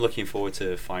 so I'm looking forward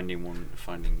to finding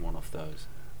one of those.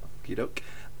 Okie doke.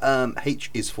 H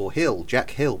is for Hill.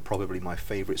 Jack Hill, probably my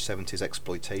favourite 70s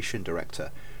exploitation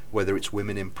director. Whether it's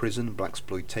women in prison,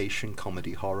 blaxploitation,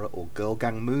 comedy horror, or girl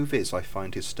gang movies, I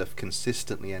find his stuff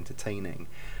consistently entertaining.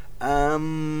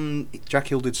 Jack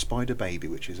Hill did Spider Baby,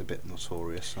 which is a bit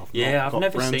notorious. I've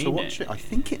never seen to watch it. I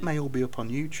think it may all be up on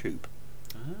YouTube.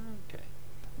 Okay.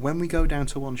 When we go down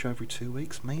to one show every 2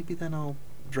 weeks, maybe then I'll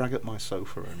drag up my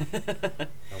sofa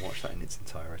and watch that in its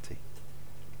entirety.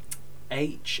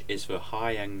 H is for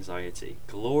High Anxiety.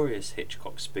 Glorious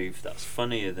Hitchcock spoof that's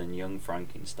funnier than Young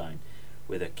Frankenstein,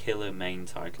 with a killer main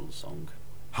title song.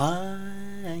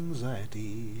 High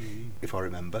Anxiety, if I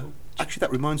remember. Actually,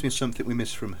 that reminds me of something we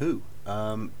missed from Who.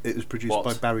 It was produced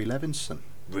by Barry Levinson.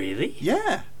 Really?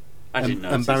 Yeah. I didn't know.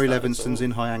 And Barry Levinson's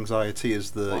in High Anxiety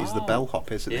is the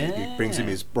bellhop, isn't he? He brings him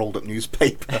his rolled up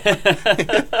newspaper.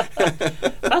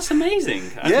 That's amazing.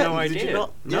 I had no idea. Did you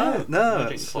not? No. I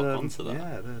didn't clock onto that.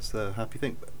 Yeah, that's the happy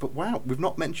thing. But wow, we've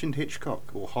not mentioned Hitchcock,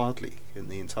 or hardly, in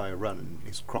the entire run, and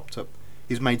he's cropped up.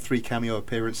 He's made 3 cameo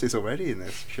appearances already in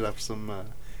this. Should have some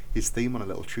his theme on a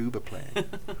little tuba playing.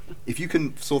 If you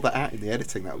can sort that out in the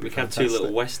editing, that would be fantastic. We have 2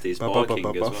 little Westies barking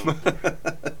as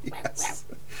well. Yes.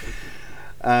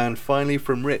 And finally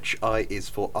from Rich, I is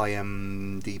for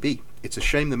IMDb. It's a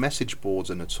shame the message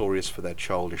boards are notorious for their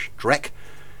childish dreck,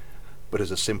 but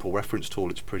as a simple reference tool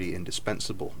it's pretty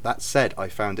indispensable. That said, I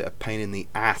found it a pain in the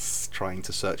ass trying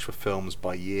to search for films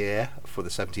by year for the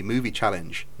 70 movie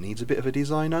challenge. Needs a bit of a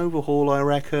design overhaul, I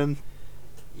reckon.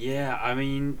 Yeah, I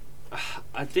mean,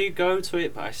 I do go to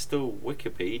it, but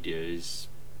Wikipedia is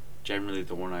generally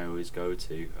the one I always go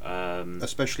to.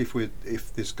 Especially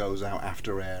if this goes out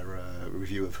after our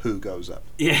review of Who goes up.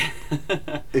 Yeah.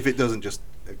 If it doesn't, just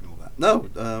ignore that. No.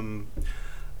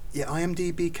 Yeah,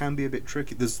 IMDb can be a bit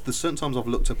tricky. There's certain times I've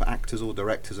looked up actors or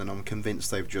directors and I'm convinced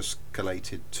they've just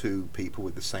collated 2 people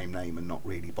with the same name and not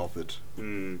really bothered.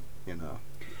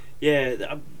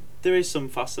 Yeah, there is some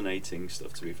fascinating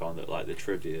stuff to be found at like the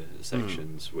trivia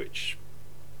sections, which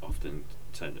often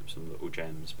turn up some little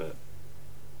gems. But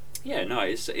yeah, no,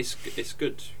 it's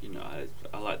good.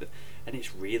 I like the, and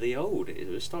it's really old. It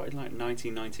was started like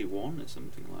 1991 or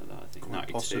something like that. I think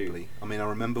quite 92. Possibly. I mean, I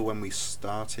remember when we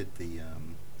started the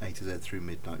A to Z through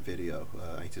Midnight Video,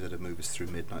 A to Z of Movies through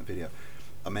Midnight Video.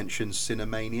 I mentioned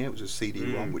Cinemania. It was a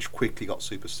CD-ROM which quickly got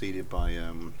superseded by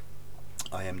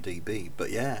IMDb. But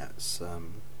yeah, it's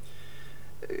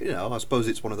I suppose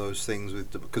it's one of those things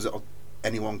because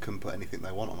anyone can put anything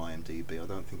they want on IMDb. I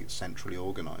don't think it's centrally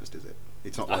organised, is it?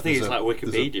 It's not. Like I think it's like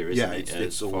Wikipedia, isn't it?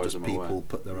 It's all just people aware.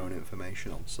 Put their own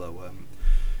information on. So,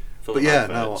 Full but of yeah,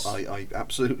 adverts. no, I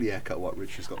absolutely echo what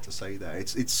Rich has got to say there.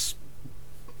 It's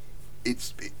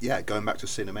going back to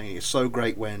Cinemania. It's so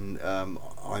great when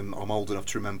I'm old enough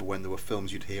to remember when there were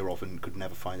films you'd hear of and could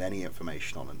never find any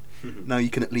information on, and now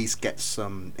you can at least get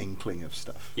some inkling of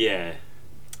stuff. Yeah.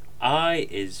 I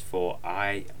is for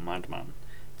I, Madman.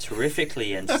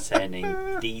 Terrifically entertaining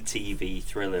DTV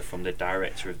thriller from the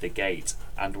director of The Gate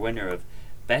and winner of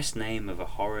Best Name of a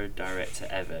Horror Director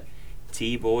Ever,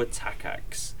 Tibor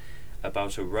Takacs,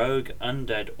 about a rogue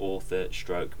undead author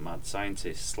stroke mad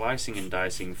scientist slicing and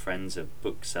dicing friends of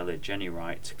bookseller Jenny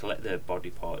Wright to collect their body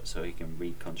parts so he can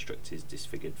reconstruct his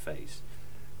disfigured face.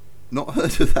 Not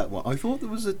heard of that one. I thought there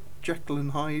was a Jekyll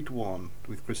and Hyde one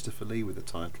with Christopher Lee with the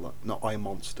title. Not I,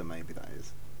 Monster, maybe that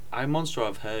is. I Monster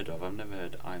I've heard of. I've never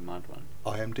heard I Mad One.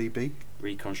 IMDb.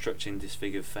 Reconstructing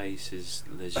disfigured faces.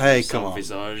 Hey, come on.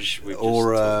 Visage.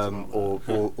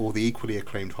 Or the equally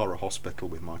acclaimed Horror Hospital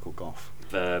with Michael Gough.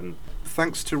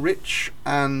 Thanks to Rich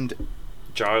and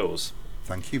Giles.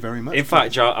 Thank you very much. In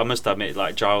fact, I must admit,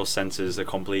 like, Giles sent us a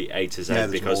complete A to Z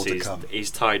because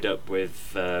he's tied up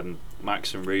with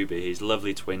Max and Ruby, his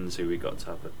lovely twins who we got to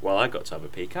have. I got to have a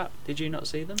peek at. Did you not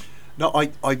see them? No,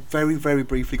 I very, very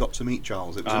briefly got to meet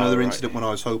Giles. It was another incident when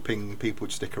I was hoping people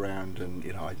would stick around, and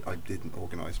I didn't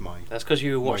organise my. That's because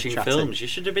you were watching films. You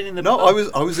should have been in the pub. No,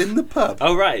 I was in the pub.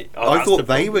 Oh right. I thought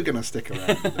they were going to stick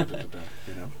around.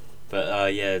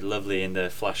 But yeah, lovely in the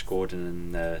Flash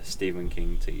Gordon and Stephen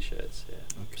King t-shirts. Yeah,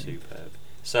 okay. Superb.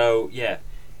 So yeah,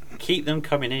 keep them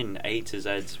coming in, A to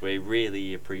Z's. We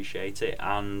really appreciate it,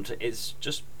 and it's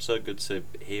just so good to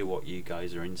hear what you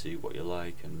guys are into, what you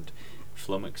like, and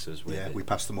flummox us with it. We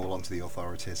pass them all on to the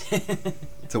authorities.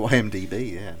 To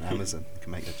IMDb, and Amazon. You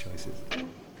can make their choices.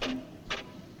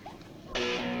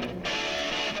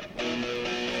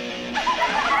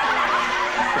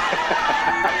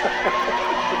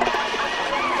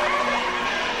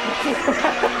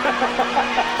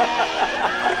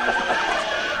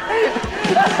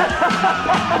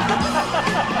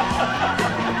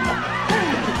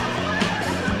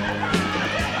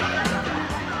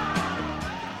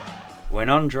 When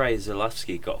Andrei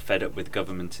Zulawski got fed up with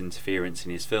government interference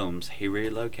in his films, he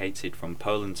relocated from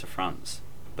Poland to France.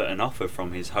 But an offer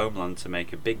from his homeland to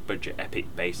make a big-budget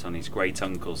epic based on his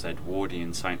great-uncle's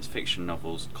Edwardian science fiction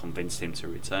novels convinced him to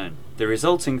return. The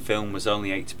resulting film was only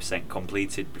 80%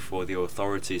 completed before the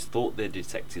authorities thought they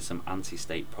detected some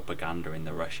anti-state propaganda in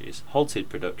the rushes, halted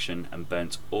production and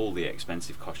burnt all the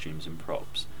expensive costumes and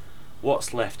props.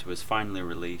 What's Left was finally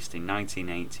released in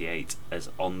 1988 as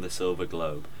On the Silver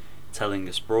Globe, telling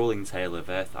a sprawling tale of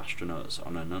Earth astronauts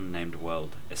on an unnamed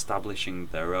world, establishing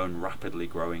their own rapidly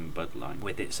growing bloodline,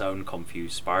 with its own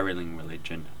confused spiralling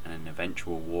religion and an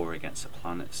eventual war against the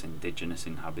planet's indigenous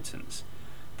inhabitants,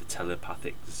 the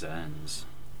telepathic Zerns.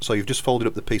 So you've just folded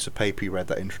up the piece of paper you read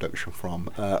that introduction from.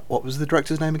 What was the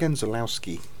director's name again?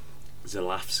 Zulawski.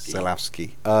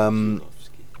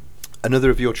 Another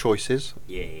of your choices.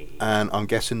 Yay. And I'm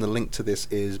guessing the link to this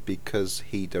is because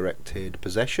he directed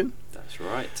Possession. That's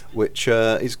right. Which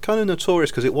is kind of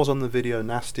notorious because it was on the Video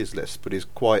Nasties list, but is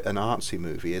quite an artsy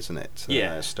movie, isn't it?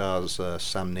 Yeah. Stars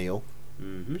Sam Neill,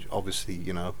 which obviously,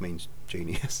 means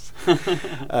genius.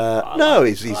 No,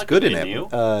 he's like good in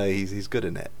it. He's good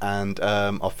in it. And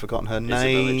I've forgotten her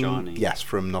name. Isabella Gianni. Yes,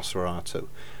 from Nosferatu.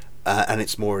 And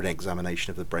it's more an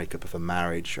examination of the breakup of a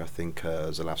marriage. I think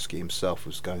Zulawski himself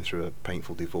was going through a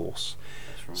painful divorce.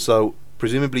 That's right. So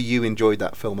presumably you enjoyed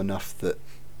that film enough that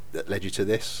led you to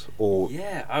this, or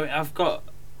yeah, I've got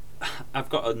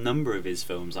a number of his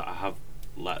films that I have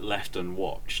left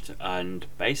unwatched, and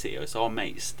basically it's our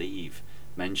mate Steve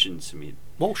mentioned to me.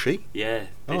 Walshy? Yeah.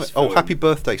 Happy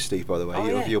birthday, Steve! By the way,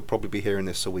 yeah. You'll probably be hearing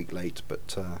this a week late,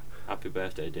 but happy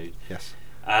birthday, dude. Yes.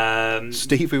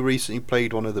 Steve, who recently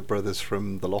played one of the brothers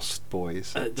from The Lost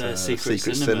Boys at the Secret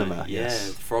Cinema. Yeah,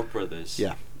 yes. Frog Brothers.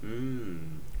 Yeah.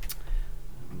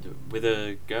 With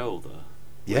a girl though.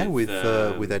 Yeah,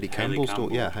 with Eddie Campbell's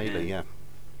daughter. Yeah, Hayley. Yeah.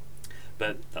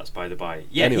 But that's by the by.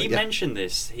 Yeah, anyway, he mentioned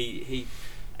this. He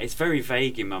it's very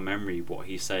vague in my memory what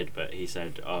he said, but he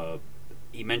said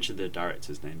he mentioned the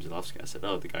director's name, Zulawski. I said,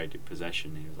 the guy did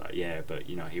Possession. He was like, yeah, but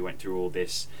he went through all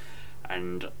this,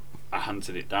 and I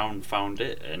hunted it down, found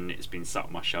it, and it's been sat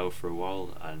on my shelf for a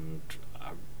while, and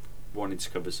I wanted to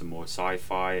cover some more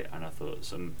sci-fi, and I thought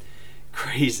some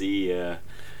crazy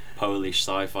Polish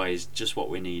sci-fi is just what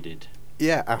we needed.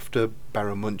 Yeah, after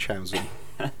Baron Munchausen,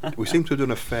 we seem to have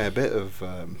done a fair bit of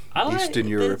Eastern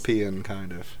European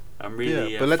kind of. I'm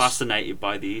really fascinated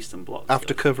by the Eastern Bloc.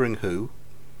 After covering Who,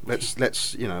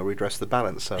 let's redress the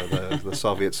balance. So the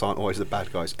Soviets aren't always the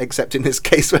bad guys, except in this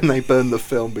case when they burn the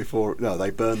film before. No,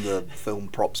 they burn the film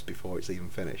props before it's even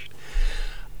finished.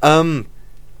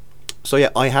 So yeah,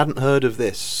 I hadn't heard of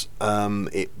this.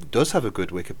 It does have a good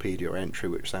Wikipedia entry,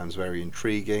 which sounds very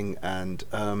intriguing, and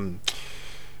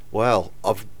well,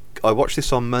 I watched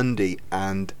this on Monday,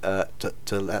 and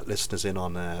to let listeners in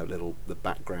on the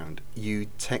background, you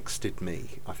texted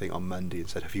me, I think, on Monday and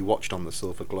said, "Have you watched On the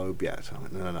Silver Globe yet?" I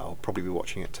went, No, I'll probably be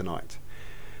watching it tonight,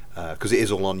 because it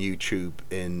is all on YouTube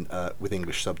in with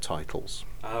English subtitles.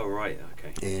 Oh right,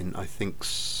 okay. In I think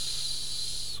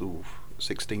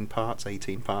 16 parts,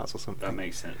 18 parts, or something. That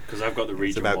makes sense, because I've got the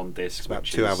region one disc. It's about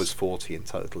 2 hours 40 in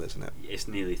total, isn't it? It's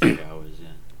nearly 3 hours,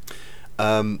 yeah.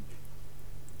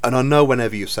 And I know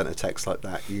whenever you've sent a text like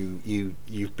that,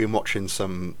 you've been watching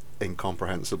some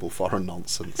incomprehensible foreign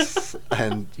nonsense,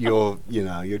 and you're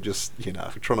just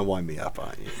trying to wind me up,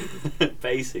 aren't you?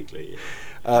 Basically.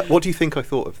 What do you think I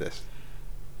thought of this?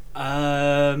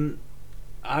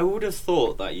 I would have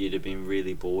thought that you'd have been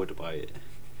really bored by it,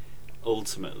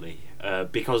 ultimately,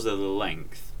 because of the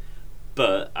length.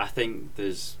 But I think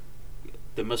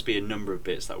there must be a number of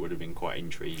bits that would have been quite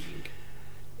intriguing.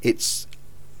 It's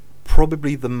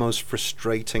probably the most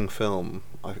frustrating film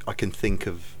I can think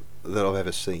of that I've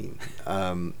ever seen.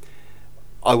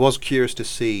 I was curious to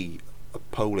see a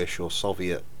Polish or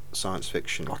Soviet science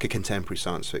fiction, like a contemporary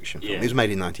science fiction film. Yeah. It was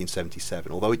made in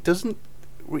 1977, although it does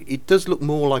look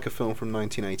more like a film from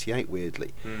 1988,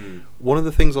 weirdly. One of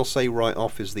the things I'll say right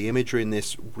off is the imagery in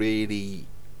this really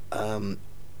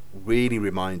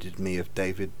reminded me of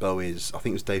David Bowie's, I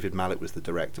think it was David Mallet was the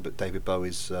director, but David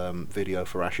Bowie's video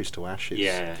for Ashes to Ashes.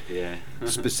 Yeah.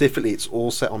 Specifically, it's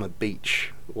all set on a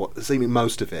beach. Seeming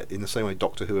most of it, in the same way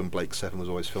Doctor Who and Blake Seven was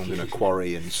always filmed in a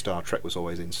quarry, and Star Trek was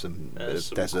always in some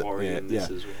desert. Quarry in this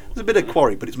as well. There's a bit of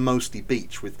quarry, but it's mostly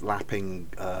beach with lapping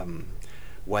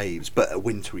waves, but a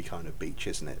wintry kind of beach,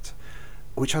 isn't it?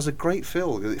 Which has a great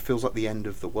feel. It feels like the end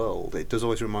of the world. It does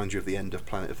always remind you of the end of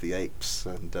Planet of the Apes,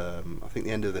 and I think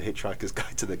the end of The Hitchhiker's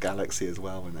Guide to the Galaxy as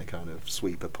well, when they kind of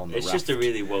sweep upon the raft. It's just a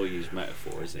really well-used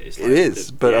metaphor, isn't it? It's like it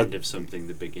is, the end of something,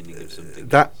 the beginning of something.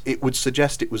 That it would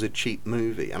suggest it was a cheap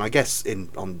movie, and I guess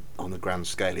on the grand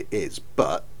scale it is.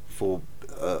 But for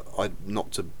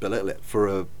not to belittle it, for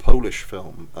a Polish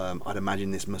film, I'd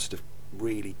imagine this must have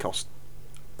really cost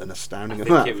an astounding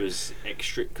amount. I think it was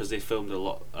extra because they filmed a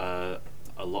lot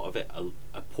of it,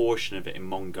 a portion of it in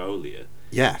Mongolia.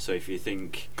 Yeah. So if you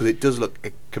think, because it does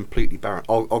look completely barren.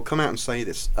 I'll come out and say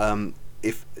this.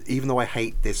 Even though I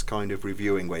hate this kind of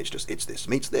reviewing where it's this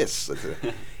meets this.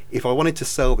 If I wanted to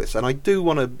sell this, and I do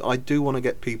want to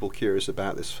get people curious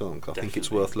about this film, because I think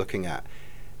it's worth looking at.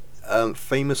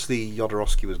 Famously,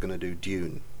 Jodorowsky was going to do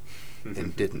Dune,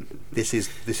 and didn't. This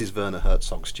is Werner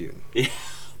Herzog's Dune. Yeah,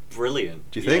 brilliant.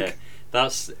 Do you think?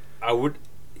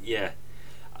 Yeah.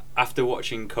 After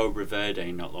watching Cobra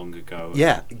Verde not long ago.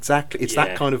 Yeah, exactly. It's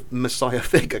that kind of messiah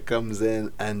figure comes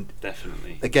in, and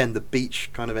definitely again the beach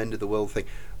kind of end of the world thing.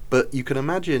 But you can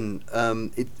imagine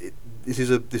this is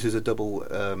a double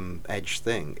edged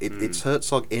thing. It's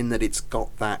Herzog in that it's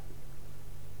got that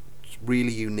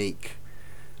really unique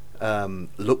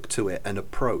look to it and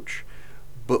approach.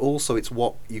 But also it's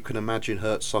what you can imagine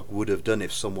Herzog would have done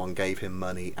if someone gave him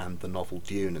money and the novel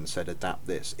Dune and said adapt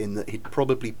this, in that he'd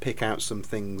probably pick out some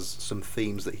themes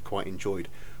that he quite enjoyed,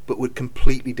 but would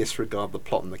completely disregard the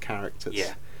plot and the characters.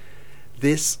 Yeah.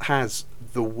 This has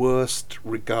the worst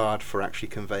regard for actually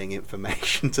conveying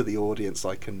information to the audience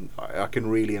I can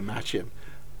really imagine.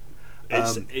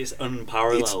 It's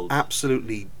unparalleled. It's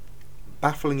absolutely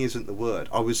baffling isn't the word.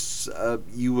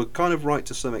 You were kind of right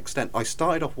to some extent. I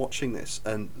started off watching this,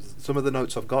 and some of the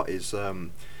notes I've got is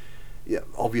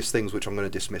obvious things which I'm going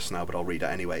to dismiss now, but I'll read it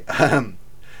anyway.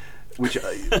 Which,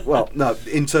 no,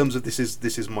 in terms of this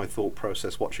is my thought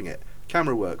process watching it.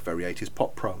 Camera work, very 80s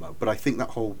pop promo, but I think that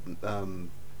whole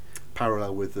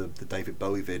parallel with the David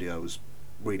Bowie videos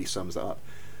really sums that up.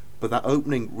 But that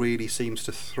opening really seems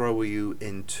to throw you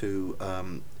into.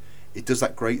 It does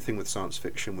that great thing with science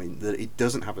fiction that it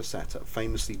doesn't have a setup.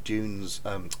 Famously,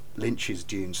 Lynch's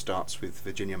Dune starts with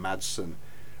Virginia Madsen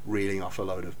reeling off a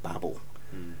load of babble,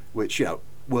 which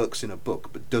works in a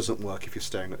book, but doesn't work if you're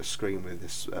staring at a screen with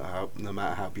this. No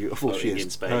matter how beautiful floating she in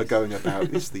is, space. her going about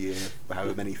is the year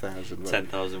however many thousand,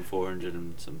 10,400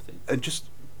 and something, and just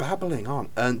babbling on.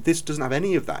 And this doesn't have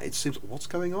any of that. It seems, what's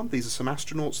going on? These are some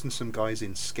astronauts and some guys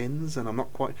in skins, and I'm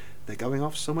not quite. They're going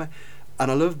off somewhere. And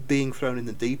I love being thrown in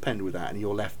the deep end with that, and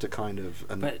you're left to kind of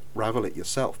unravel it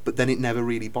yourself. But then it never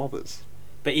really bothers.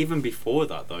 But even before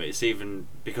that, though, it's even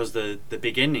because the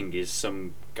beginning is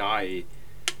some guy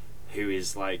who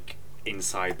is like in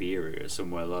Siberia or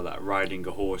somewhere like that, riding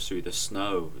a horse through the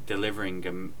snow, delivering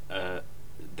the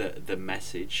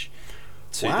message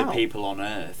to the people on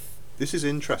Earth. This is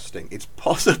interesting. It's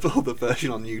possible the version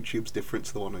on YouTube's different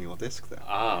to the one on your disc there.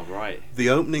 Ah, right. The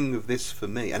opening of this for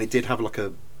me, and it did have like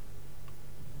a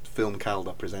Film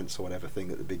Calder Presents or whatever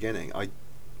thing at the beginning.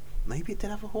 Maybe it did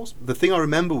have a horse. The thing I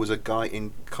remember was a guy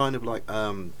in kind of like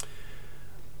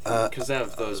because they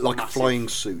have those like massive flying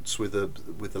suits with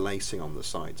the lacing on the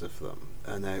sides of them,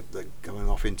 and they're going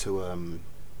off into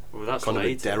that's kind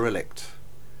later. of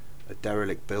a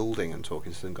derelict building and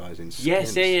talking to some guys in skins.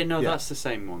 Yes, that's the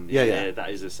same one. Yeah, that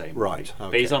is the same one. Right,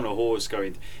 okay. But he's on a horse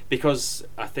going, because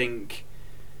I think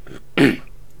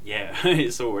yeah,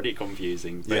 it's already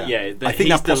confusing. But I think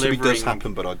that possibly does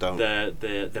happen, but I don't.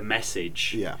 The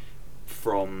message. Yeah.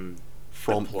 From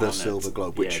from the planet. Silver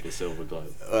Globe, which the Silver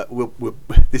Globe.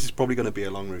 this is probably going to be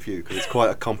a long review because it's quite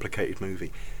a complicated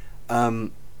movie.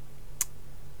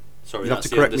 Sorry, you'll have that's to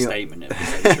the correct me understatement of the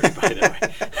century, by the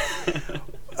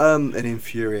way. An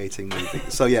infuriating movie.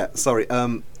 So yeah, sorry.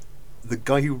 The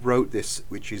guy who wrote this,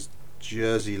 which is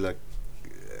Jerzy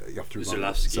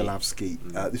Zulavsky.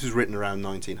 This was written around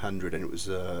 1900, and it was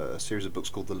a series of books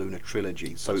called the Lunar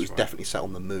Trilogy. So it was definitely set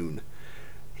on the moon.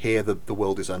 Here, the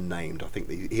world is unnamed. I think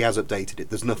he has updated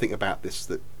it. There's nothing about this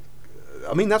that.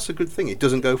 I mean, that's a good thing. It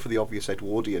doesn't go for the obvious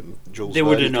Edwardian Jules They Verne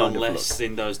would have known kind of less look.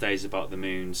 in those days about the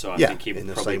moon, so I Yeah, think he in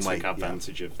the probably same took way,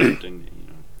 advantage of that, didn't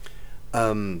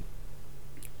he?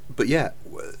 But yeah,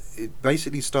 it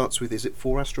basically starts with, is it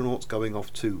 4 astronauts going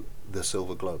off to the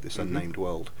Silver Globe, this unnamed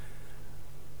world?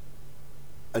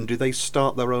 And do they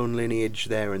start their own lineage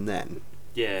there and then?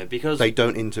 Yeah, because They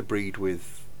don't interbreed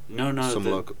with some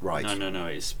local... Right. No,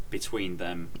 it's between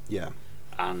them Yeah.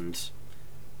 and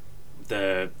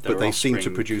their But they seem to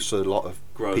offspring produce a lot of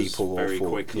grows people very awful.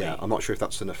 quickly. Yeah, I'm not sure if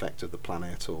that's an effect of the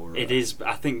planet or... It is.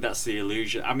 I think that's the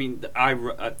illusion. I mean,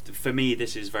 for me,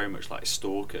 this is very much like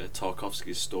Stalker,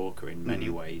 Tarkovsky's Stalker in many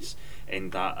ways. In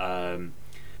that,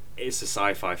 it's a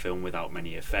sci-fi film without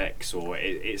many effects, or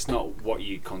it's not what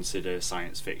you consider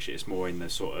science fiction. It's more in the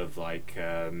sort of like.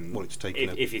 Well, it's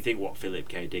taking if you think what Philip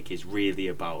K. Dick is really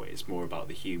about, it's more about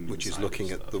the human. which is side looking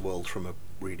of at stuff. the world from a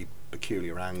really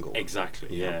peculiar angle.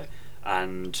 Exactly. Yeah. Yeah.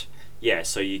 And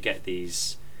so you get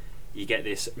this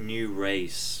new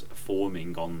race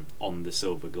forming on the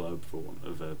Silver Globe, for want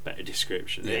of a better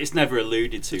description. Yeah. It's never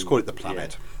alluded to. Let's call it the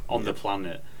planet. On the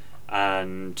planet,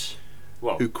 and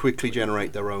well, Who quickly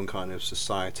generate their own kind of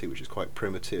society, which is quite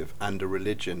primitive, and a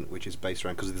religion which is based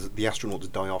around, because the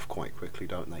astronauts die off quite quickly,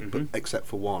 don't they? But except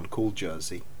for one called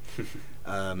Jerzy.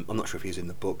 I'm not sure if he's in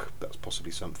the book. That's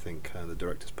possibly something the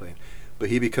director's playing. But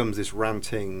he becomes this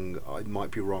ranting, I might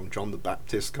be wrong, John the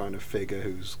Baptist kind of figure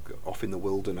who's off in the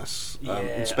wilderness.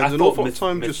 And spends I an thought awful lot of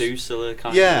time just... Methuselah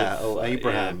kind Yeah, of, or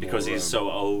Abraham, because or, he's so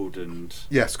old and.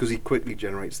 Yes, because he quickly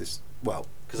generates this... Well,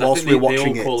 Because I whilst think we're they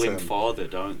watching all call it... him father,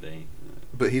 don't they?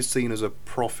 But he's seen as a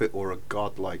prophet or a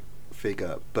god-like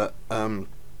figure. But, another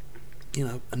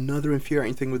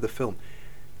infuriating thing with the film,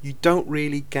 you don't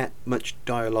really get much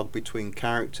dialogue between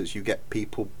characters. You get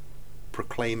people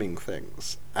proclaiming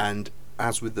things, and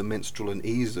as with the Minstrel and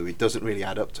Izu, it doesn't really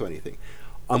add up to anything.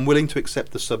 I'm willing to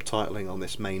accept the subtitling on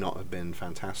this may not have been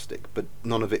fantastic, but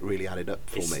none of it really added up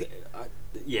for me.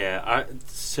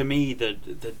 To me,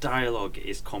 the dialogue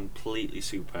is completely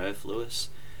superfluous.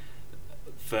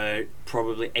 For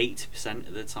probably 80%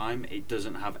 of the time, it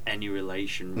doesn't have any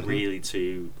relation really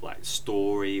to like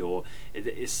story, or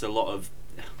it's a lot of.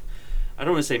 I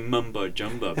don't want to say mumbo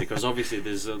jumbo, because obviously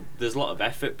there's a lot of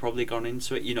effort probably gone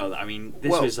into it. I mean,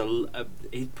 this was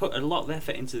he put a lot of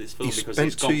effort into this film because spent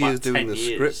he's gone 2 back years doing 10 the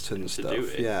years script and to stuff. do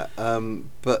it. Yeah,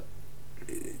 but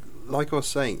like I was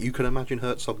saying, you can imagine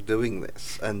Herzog doing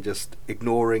this and just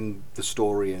ignoring the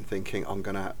story and thinking,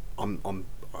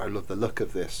 I love the look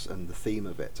of this and the theme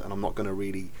of it, and I'm not going to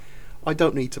really. I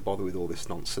don't need to bother with all this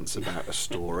nonsense about a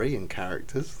story and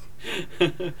characters.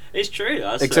 It's true.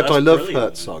 Except that's I love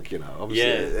brilliant. Herzog,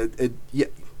 obviously. Yeah.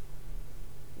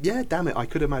 Yeah, damn it, I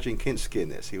could imagine Kinski in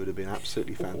this. He would have been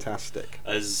absolutely fantastic.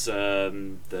 As the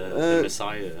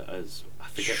Messiah, as I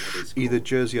forget what he's called. Either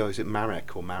Jerzy, or is it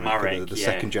Marek or Marek, Marek, the yeah.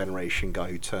 second generation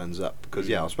guy who turns up. Because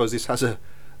I suppose this has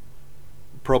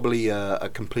probably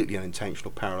a completely unintentional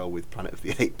parallel with Planet of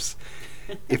the Apes.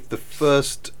 If the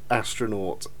first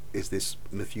astronaut is this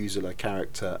Methuselah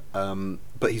character,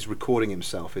 but he's recording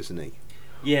himself, isn't he?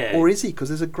 Yeah. Or is he? Because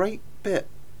there's a great bit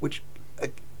which,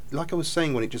 like I was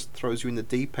saying, when it just throws you in the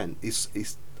deep end,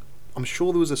 I'm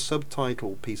sure there was a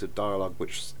subtitle piece of dialogue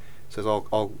which says,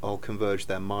 "I'll converge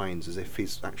their minds," as if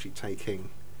he's actually taking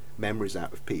memories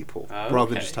out of people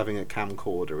rather than just having a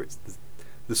camcorder.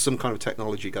 There's some kind of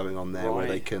technology going on there where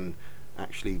they can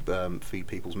actually feed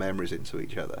people's memories into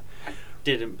each other. I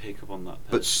didn't pick up on that.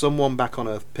 But someone back on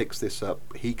Earth picks this up.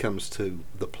 He comes to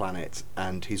the planet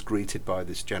and he's greeted by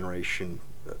this generation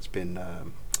that's been.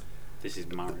 This is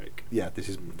Marek. Yeah, this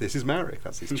is Marek.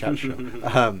 That's his chat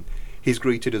show. He's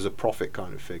greeted as a prophet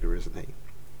kind of figure, isn't he?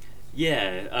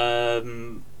 Yeah.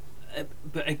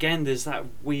 But again, there's that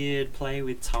weird play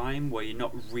with time where you're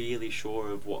not really sure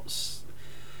of what's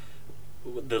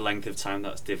the length of time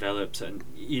that's developed, and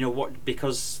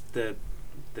because the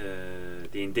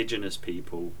indigenous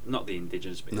people, not the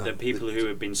indigenous, but the people who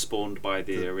have been spawned by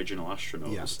the original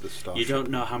astronauts. Yes, the Starship. You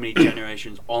don't know how many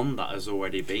generations on that has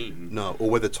already been. No, or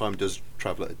whether time does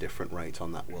travel at a different rate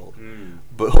on that world.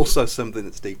 But also something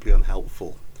that's deeply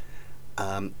unhelpful.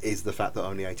 is the fact that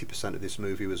only 80% of this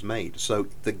movie was made. So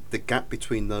the gap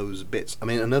between those bits. I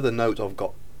mean, another note I've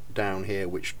got down here,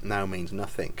 which now means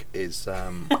nothing, is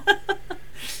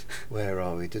where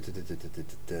are we?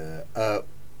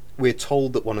 We're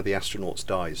told that one of the astronauts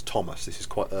dies, Thomas. This is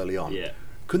quite early on. Yeah.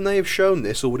 Couldn't they have shown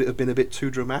this, or would it have been a bit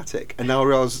too dramatic? And now I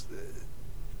realise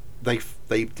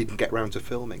they didn't get round to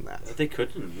filming that. They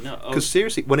couldn't. No. Because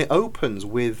seriously, when it opens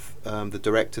with the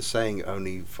director saying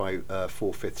only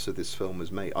 4/5 of this film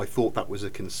was made, I thought that was a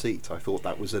conceit. I thought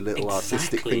that was a little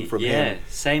artistic thing from him. Yeah,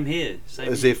 same here.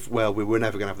 As if, well, we were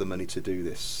never going to have the money to do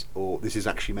this, or this is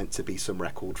actually meant to be some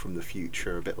record from the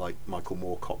future, a bit like Michael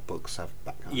Moorcock books have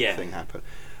that kind of thing happen.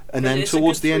 And then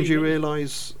towards the end you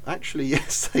realise, actually,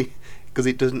 yes, because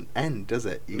it doesn't end, does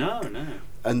it? No.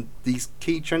 And these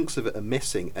key chunks of it are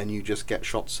missing, and you just get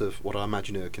shots of what I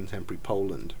imagine are contemporary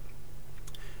Poland.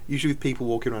 Usually with people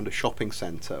walking around a shopping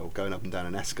centre or going up and down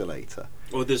an escalator.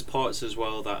 Well, there's parts as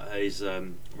well that is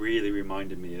really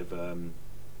reminded me of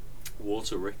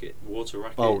Water Rackets.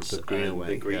 The Greenaway.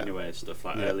 The Greenaway stuff,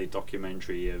 like early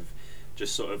documentary of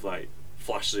just sort of like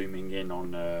flash zooming in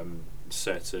on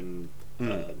certain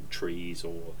trees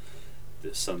or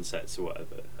the sunsets or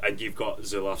whatever, and you've got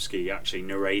Zulawski actually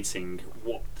narrating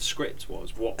what the script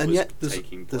was, and yet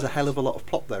taking place. There's a hell of a lot of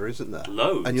plot there, isn't there?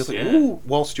 Loads, and you're thinking, ooh,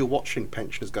 whilst you're watching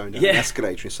pensioners going down an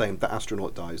escalator and saying that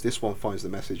astronaut dies, this one finds the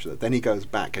message that then he goes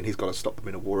back and he's got to stop them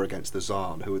in a war against the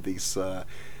Tsar, who are these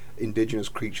indigenous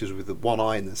creatures with the one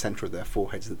eye in the centre of their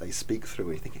foreheads that they speak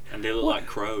through, and you're thinking, and they look like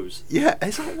crows. Yeah,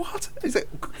 it's like, what? Is it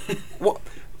what?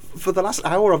 For the last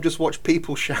hour, I've just watched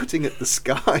people shouting at the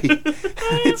sky.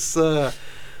 It's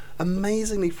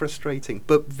amazingly frustrating,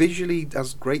 but visually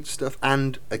does great stuff,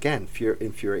 and again,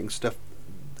 infuriating stuff.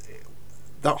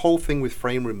 That whole thing with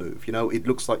frame remove, it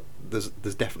looks like there's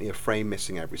definitely a frame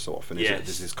missing every so often.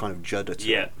 There's this kind of judder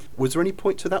to it. Was there any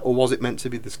point to that, or was it meant to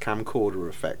be this camcorder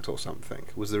effect or something?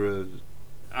 Was there a?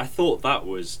 I thought that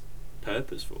was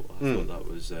purposeful. I thought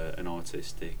that was an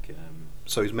artistic.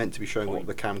 So he's meant to be showing what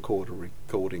the camcorder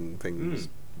recording thing was.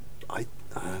 I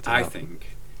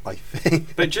think.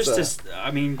 But just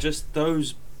just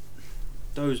those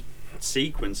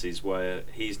sequences where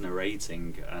he's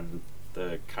narrating and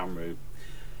the camera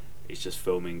is just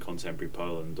filming contemporary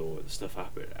Poland or stuff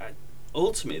happening.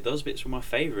 Ultimately, those bits were my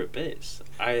favourite bits.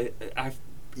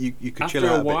 You could chill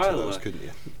out a bit to those, couldn't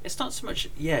you? It's not so much.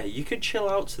 Yeah, you could chill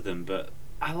out to them, but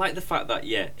I like the fact that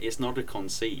it's not a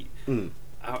conceit.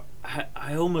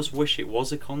 I almost wish it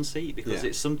was a conceit because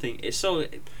it's something. It's so.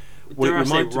 Well, it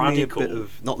reminded me a bit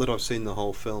of, not that I've seen the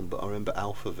whole film, but I remember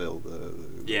Alphaville,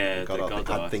 the Godard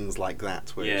had things like that,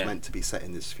 where it was meant to be set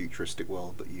in this futuristic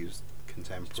world, but used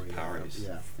contemporary Paris.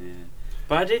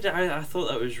 But I thought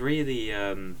that was really,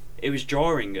 it was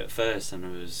jarring at first, and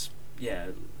it was,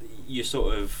 you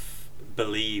sort of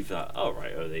believe that,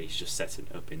 he's just setting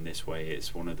it up in this way,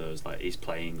 it's one of those, like, he's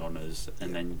playing on us,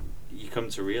 and then you come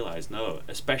to realise, no,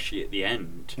 especially at the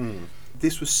end.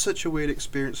 This was such a weird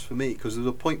experience for me, because there was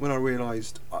a point when I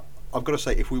realised, I've got to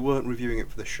say, if we weren't reviewing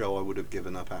it for the show, I would have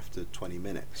given up after 20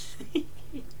 minutes.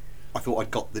 I thought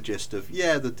I'd got the gist of,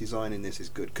 the design in this is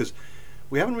good, because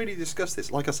we haven't really discussed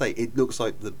this. Like I say, it looks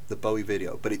like the Bowie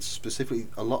video, but it's specifically,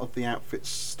 a lot of the outfits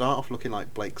start off looking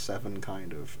like Blake Seven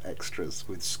kind of extras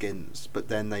with skins, but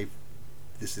then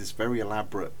this is very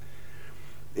elaborate,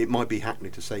 it might be hackney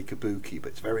to say kabuki,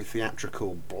 but it's very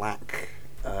theatrical, black,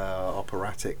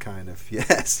 operatic kind of,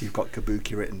 yes, you've got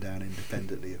kabuki written down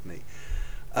independently of me.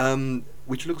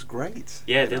 Which looks great.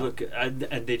 Yeah, they look, and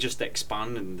they just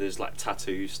expand, and there's like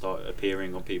tattoos start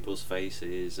appearing on people's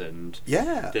faces, and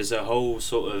there's a whole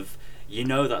sort of,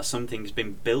 that something's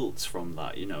been built from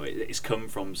that. It's come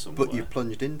from somewhere. But you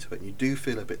plunged into it, and you do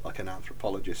feel a bit like an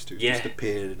anthropologist who's just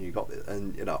appeared, and you got it.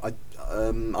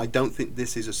 And I don't think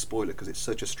this is a spoiler because it's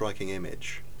such a striking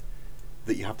image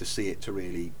that you have to see it to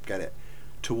really get it.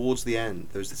 Towards the end,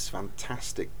 there's this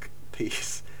fantastic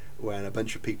piece when a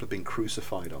bunch of people have been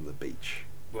crucified on the beach.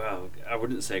 Well, I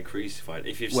wouldn't say crucified.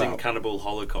 If you've seen Cannibal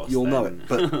Holocaust, you'll know it.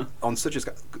 But on such a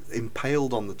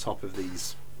impaled on the top of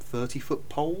these 30-foot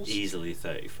poles, easily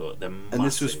 30 foot. They're massive. And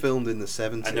this was filmed in the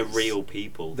 70s. And they're real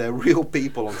people. They're real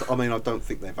people. I mean, I don't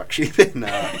think they've actually been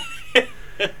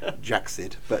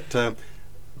jacksid, but.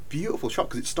 Beautiful shot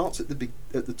because it starts at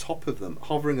the top of them,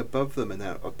 hovering above them,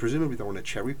 and presumably they're on a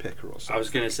cherry picker or something. I was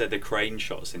going to say the crane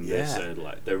shots in this are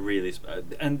like they're really,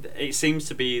 and it seems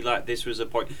to be like this was a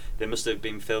point they must have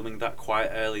been filming that quite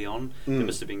early on. They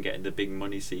must have been getting the big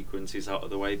money sequences out of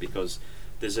the way because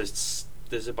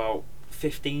there's about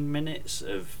 15 minutes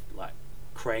of like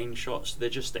crane shots. They're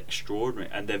just extraordinary,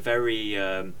 and they're very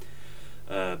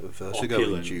vertigo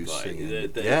opulent, inducing.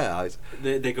 like,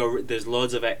 they go. There's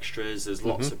loads of extras. There's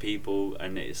lots of people,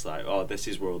 and it's like, oh, this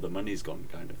is where all the money's gone,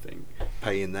 kind of thing.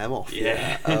 Paying them off.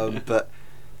 Yeah. But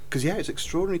because it's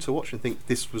extraordinary to watch and think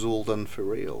this was all done for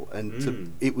real,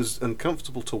 and it was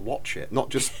uncomfortable to watch it, not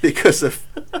just because of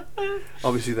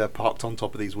obviously they're parked on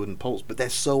top of these wooden poles, but they're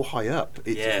so high up.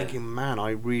 It's thinking, man,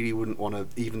 I really wouldn't want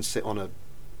to even sit on a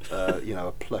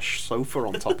a plush sofa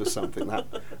on top of something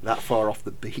that far off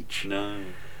the beach. No,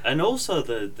 and also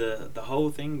the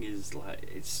whole thing is like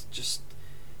it's just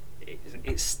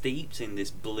it's steeped in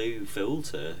this blue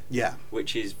filter. Yeah,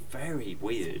 which is very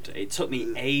weird. It took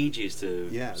me ages to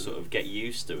sort of get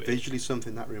used to it. Visually,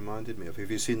 something that reminded me of.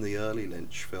 Have you seen the early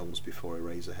Lynch films before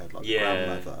Eraserhead, like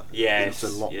Grandmother? Yes,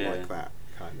 it's a lot like that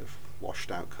kind of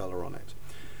washed out colour on it.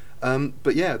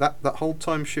 But yeah, that whole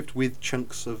time shift with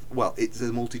chunks of, well, it's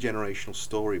a multi-generational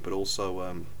story, but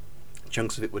also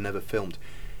chunks of it were never filmed.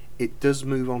 It does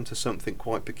move on to something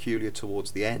quite peculiar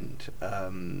towards the end.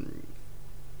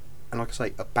 And like I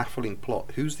say, a baffling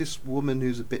plot. Who's this woman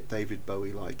who's a bit David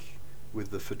Bowie-like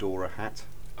with the fedora hat?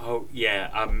 Oh, yeah,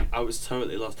 I was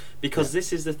totally lost. Because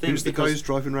this is the thing. Who's the guy who's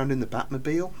driving around in the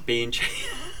Batmobile? Being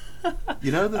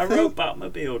you know the I thing? wrote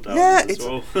Batmobile down as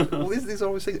well. Well, this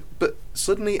always thing. But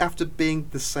suddenly, after being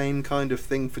the same kind of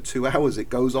thing for 2 hours,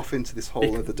 it goes off into this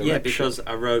whole other direction. Yeah, because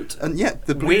I wrote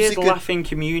the weird laughing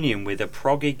communion with a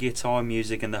proggy guitar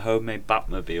music and the homemade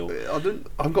Batmobile.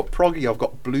 I've got proggy. I've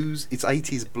got blues. It's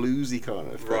 80s bluesy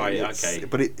kind of thing. Right. Okay.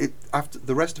 But it after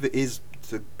the rest of it is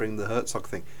to bring the Herzog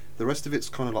thing. The rest of it's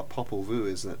kind of like Popol Vuh,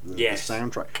 isn't it? The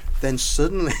soundtrack. Then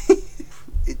suddenly.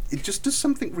 It just does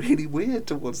something really weird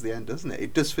towards the end, doesn't it?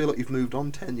 It does feel like you've moved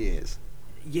on 10 years.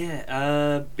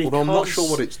 Yeah, because although I'm not sure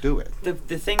what it's doing. The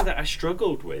thing that I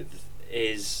struggled with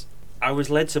is I was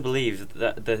led to believe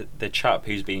that the chap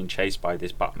who's being chased by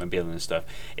this Batmobile and stuff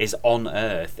is on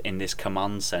Earth in this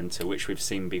command centre, which we've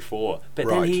seen before. But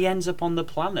then he ends up on the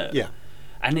planet. Yeah.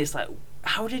 And it's like,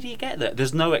 how did he get there?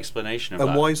 There's no explanation of that.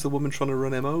 And why is the woman trying to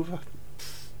run him over?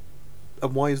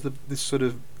 And why is this sort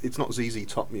of? It's not ZZ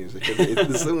Top music.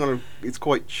 It's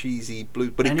quite cheesy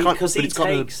blue, but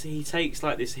he takes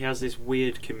like this. He has this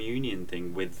weird communion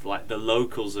thing with like the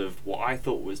locals of what I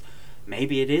thought was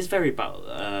maybe it is very Battle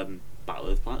of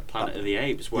Planet of the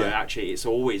Apes, where actually it's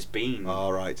always been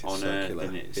it's on circular. Earth,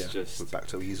 and it's just we're back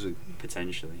to Izu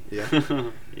potentially.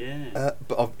 Yeah, yeah.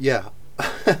 But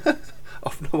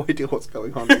I've no idea what's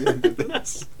going on at the end of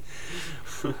this.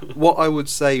 What I would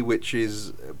say, which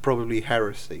is probably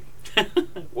heresy.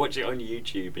 Watch it on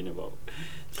YouTube in about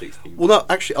 16. Well, no,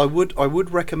 actually, I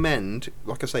would recommend.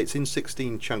 Like I say, it's in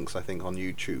 16 chunks, I think, on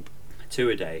YouTube.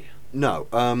 2 a day. No,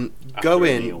 go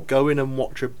in and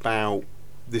watch about.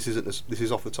 This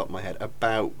is off the top of my head.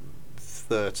 About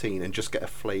 13, and just get a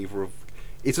flavour of.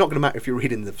 It's not going to matter if you're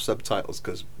reading the subtitles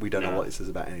because we don't know what this is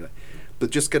about anyway. But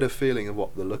just get a feeling of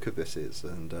what the look of this is,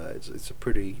 and it's a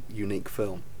pretty unique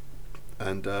film.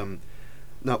 And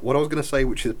now, what I was going to say,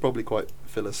 which is probably quite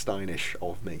Philistine-ish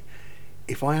of me,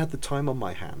 if I had the time on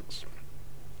my hands,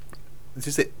 this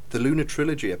is it. The Lunar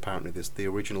Trilogy, apparently, the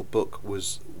original book,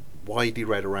 was widely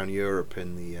read around Europe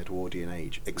in the Edwardian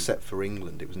Age, except for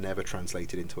England. It was never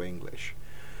translated into English.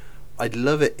 I'd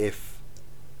love it if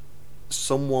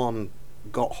someone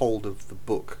got hold of the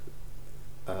book,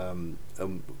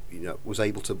 was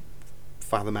able to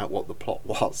fathom out what the plot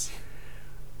was.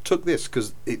 Took this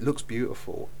because it looks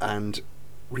beautiful and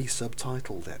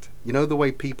re-subtitled it. You know the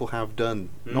way people have done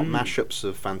not mashups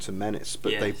of Phantom Menace,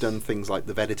 but they've done things like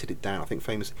they've edited it down. I think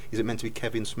is it meant to be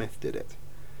Kevin Smith did it?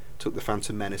 Took the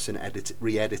Phantom Menace and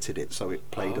re-edited it so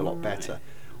it played a lot better.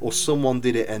 Or someone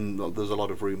did it, and there's a lot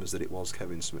of rumours that it was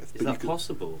Kevin Smith. Is that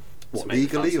possible? What, to make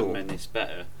legally Phantom or Menace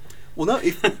better? Well, no.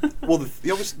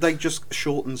 Obviously they just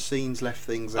shortened scenes, left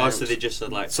things out. Oh, so they just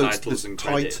had like titles and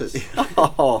credits.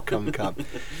 Oh, come.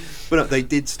 But no, they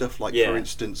did stuff like, for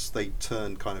instance, they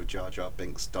turned kind of Jar Jar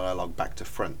Binks' dialogue back to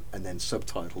front and then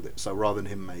subtitled it. So rather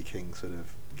than him making sort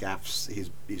of gaffes,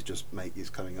 he's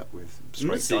coming up with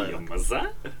straight dialogue. Was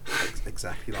that?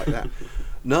 Exactly like that.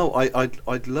 No,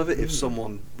 I'd love it if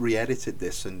someone re-edited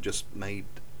this and just made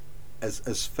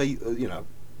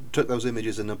took those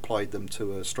images and applied them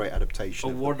to a straight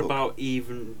adaptation. Or what about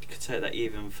even take that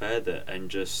even further and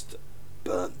just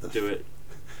do it?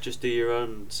 Just do your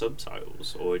own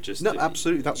subtitles, or just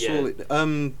absolutely. That's all it.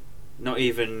 Not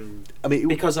even. I mean,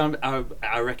 because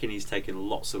I reckon he's taken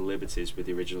lots of liberties with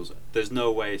the originals. There's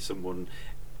no way someone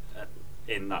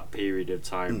in that period of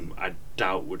time, I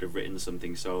doubt, would have written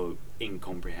something so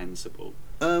incomprehensible.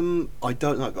 I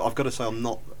don't know. I've got to say, I'm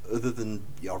not. Other than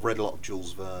I've read a lot of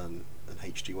Jules Verne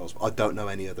H.G. Wells. I don't know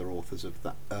any other authors of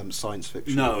that science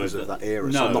fiction authors of that era,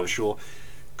 no. so I'm not sure.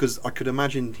 Because I could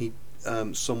imagine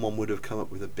someone would have come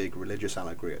up with a big religious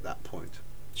allegory at that point.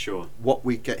 Sure. What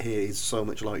we get here is so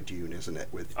much like Dune, isn't it?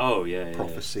 With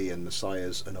prophecy and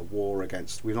messiahs and a war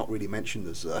against. We've not really mentioned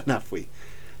the Zerg, have we?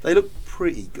 They look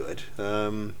pretty good.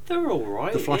 They're all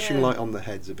right. The flashing light on the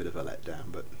head's a bit of a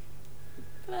letdown, but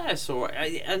that's all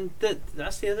right. And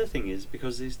that's the other thing is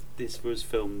because this was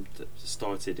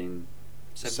started in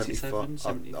 77,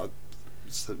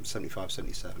 75,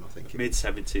 77, I think. Mid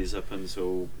 70s up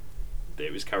until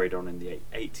it was carried on in the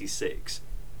 86.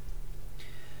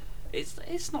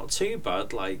 It's not too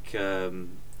bad. Like the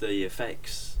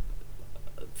effects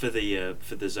for the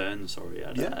Zern. Sorry,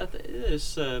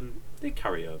 they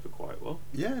carry over quite well.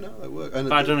 Yeah, no, they work.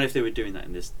 But I don't know if they were doing that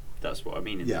in this. That's what I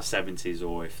mean in the 70s,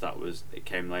 or if it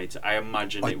came later. I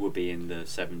imagine it would be in the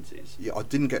 70s. Yeah, I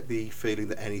didn't get the feeling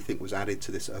that anything was added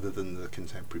to this other than the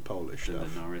contemporary Polish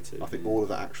stuff. The narrative. I think all of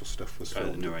the actual stuff was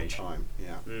filmed at the time.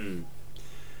 Yeah.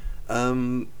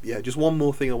 Just one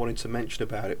more thing I wanted to mention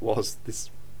about it was this.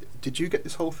 Did you get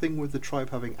this whole thing with the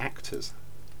tribe having actors?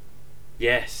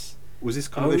 Yes. Was this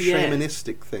kind of a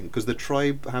shamanistic thing? Because the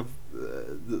tribe have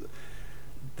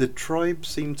the tribe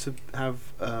seem to have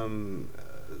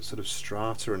sort of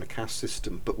strata and a caste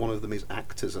system, but one of them is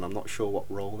actors, and I'm not sure what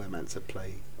role they're meant to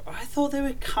play. I thought they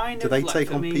were kind of. Do they like,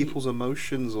 take on people's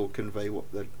emotions or convey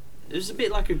what they're? It was a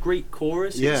bit like a Greek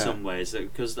chorus in some ways,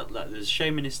 because there's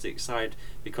shamanistic side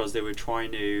because they were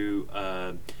trying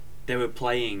to they were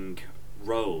playing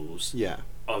roles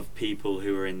of people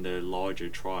who were in the larger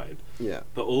tribe. Yeah.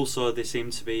 But also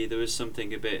there was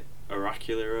something a bit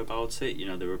oracular about it. You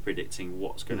know, they were predicting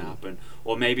what's going to happen,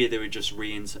 or maybe they were just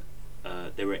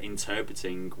they were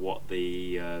interpreting what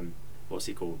the what's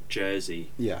he called,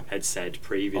 Jersey had said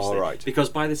previously. Oh, right. Because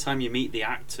by the time you meet the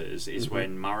actors is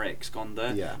when Marek's gone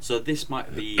there. Yeah. So this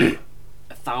might be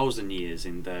 1,000 years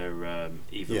in their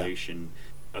evolution,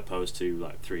 opposed to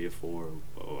like 3 or 4.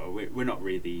 Or we're not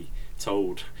really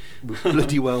told. We're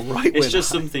bloody well right. It's just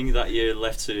something that you're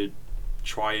left to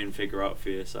try and figure out for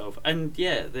yourself. And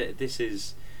this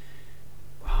is.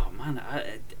 Oh man,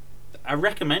 I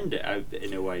recommend it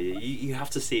in a way. You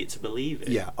have to see it to believe it.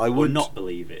 Yeah, I would not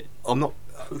believe it. I'm not.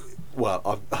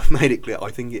 Well, I've made it clear. I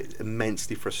think it's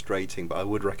immensely frustrating, but I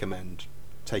would recommend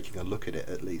taking a look at it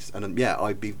at least. And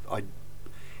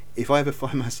if I ever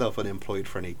find myself unemployed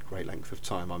for any great length of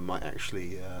time, I might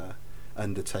actually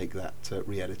undertake that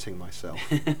re-editing myself.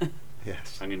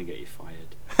 Yes. I'm going to get you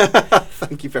fired.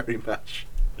 Thank you very much.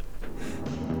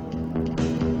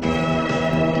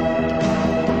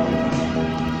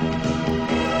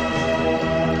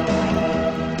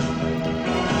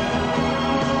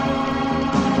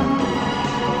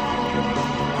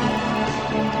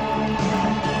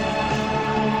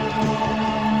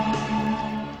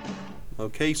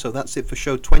 Okay, so that's it for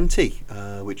show 20,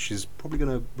 which is probably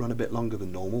going to run a bit longer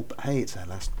than normal, but hey, it's our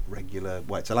last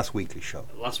it's our last weekly show.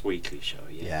 Last weekly show,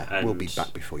 yeah. Yeah, we'll be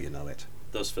back before you know it.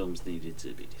 Those films needed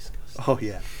to be discussed. Oh,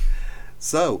 yeah.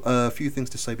 So, a few things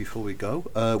to say before we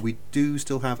go. We do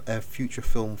still have a future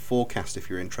film forecast if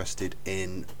you're interested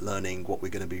in learning what we're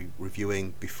going to be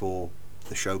reviewing before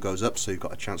the show goes up, so you've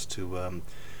got a chance to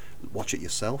watch it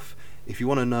yourself. If you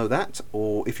want to know that,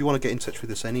 or if you want to get in touch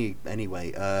with us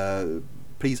anyway,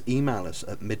 please email us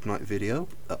at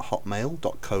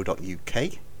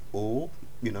midnightvideo@hotmail.co.uk, or,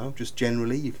 just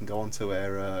generally you can go onto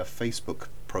our Facebook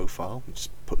profile, just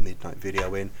put Midnight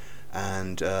Video in,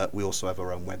 and we also have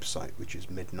our own website, which is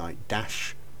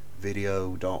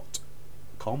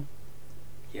midnight-video.com.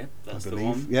 Yeah, that's the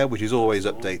one. Yeah, which is always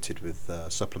updated with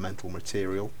supplemental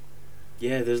material.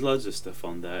 Yeah, there's loads of stuff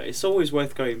on there. It's always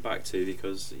worth going back to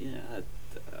because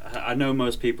I know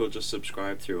most people just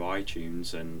subscribe through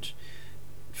iTunes and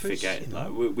forget.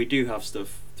 We do have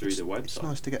stuff through the website. It's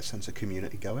nice to get a sense of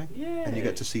community going. Yeah. And you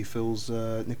get to see Phil's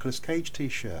Nicolas Cage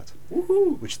T-shirt.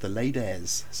 Woohoo! Which the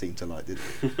ladies seem to like,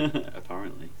 didn't they?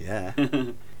 Apparently. Yeah.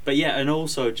 But yeah, and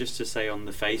also just to say on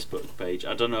the Facebook page,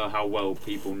 I don't know how well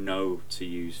people know to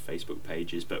use Facebook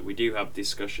pages, but we do have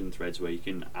discussion threads where you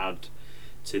can add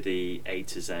to the A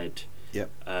to Z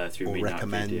through or Midnight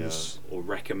Video, or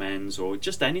recommends, or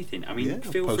just anything. I mean,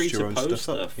 feel free to post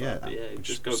stuff.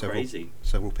 Just go crazy.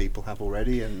 Several people have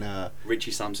already, and Richie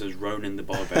Sampson's Ronan the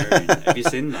Barbarian. Have you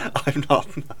seen that? I've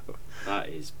not. No. That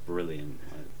is brilliant.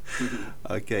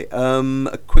 Okay,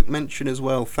 a quick mention as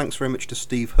well. Thanks very much to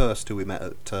Steve Hurst, who we met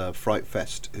at Fright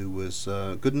Fest, who was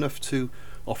good enough to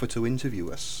offer to interview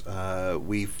us.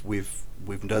 We've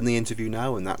done the interview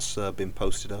now, and that's been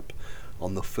posted up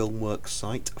on the Filmwork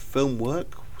site.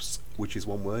 Filmwork, Filmwerks, which is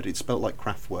one word. It's spelt like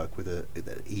Kraftwerk with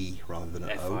an E rather than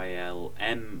an O.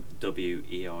 filmwerk.co.uk.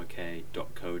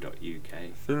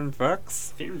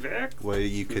 Filmwerks. Filmwerk. Where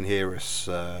you can hear us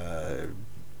trying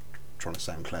to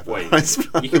sound clever. Wait, I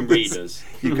suppose. you can read us.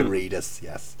 You can read us,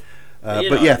 yes. But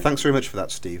But yeah, thanks very much for that,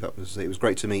 Steve. It was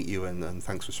great to meet you, and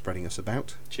thanks for spreading us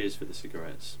about. Cheers for the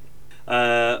cigarettes.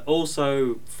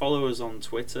 Also, follow us on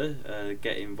Twitter.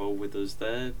 Get involved with us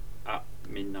there at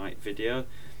Midnight Video.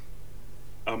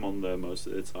 I'm on there most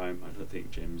of the time. I don't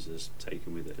think Jim's as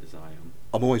taken with it as I am.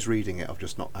 I'm always reading it. I've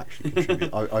just not actually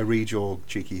contributed. I read your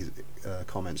cheeky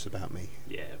comments about me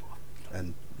Yeah.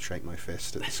 and shake my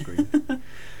fist at the screen.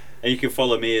 And you can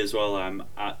follow me as well. I'm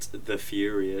at The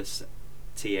Furious,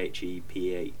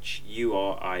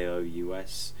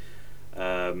 ThePhurious.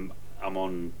 I'm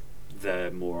on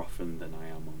there more often than I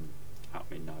am on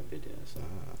at Midnight Video. So.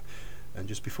 And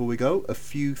just before we go, a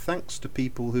few thanks to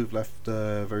people who've left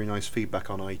very nice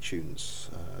feedback on iTunes.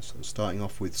 So starting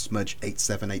off with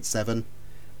Smudge8787.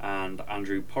 And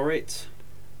Andrew Porritt.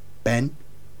 Ben.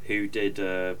 Who did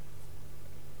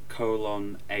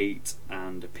 :8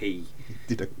 and a P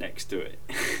next to it.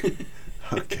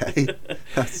 Okay.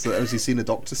 Has he seen a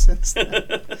doctor since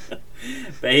then?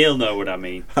 But he'll know what I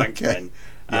mean. Thanks, Okay. Ben.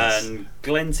 Yes. And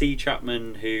Glenn T.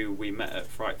 Chapman, who we met at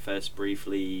Fright Fest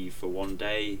briefly for one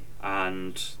day,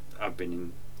 and I've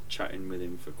been chatting with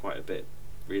him for quite a bit.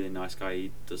 Really nice guy.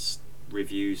 He does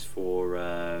reviews for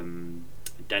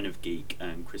Den of Geek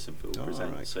and Chris and Phil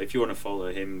Present. Right. So if you want to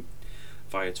follow him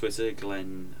via Twitter,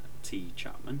 Glenn T.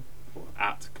 Chapman, or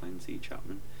at Glenn T.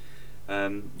 Chapman.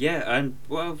 Yeah, and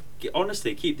well,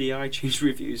 honestly, keep the iTunes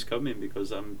reviews coming,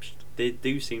 because they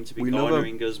do seem to be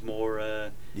garnering us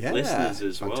more listeners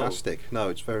as well. Fantastic. No,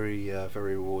 it's very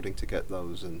very rewarding to get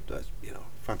those, and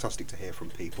fantastic to hear from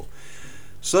people.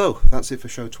 So that's it for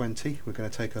show 20. We're going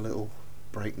to take a little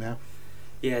break now.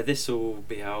 Yeah, this will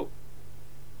be out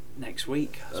next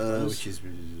week, I suppose. Which is,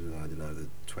 I don't know, the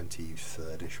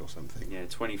 23rd-ish or something. Yeah,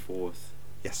 24th.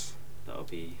 Yes. That'll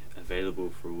be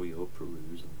available for all your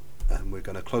perusal. And we're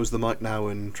going to close the mic now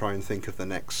and try and think of the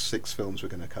next 6 films we're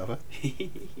going to cover.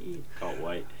 Can't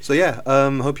wait. So yeah,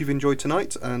 hope you've enjoyed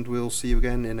tonight, and we'll see you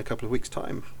again in a couple of weeks'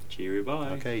 time. Cheery bye.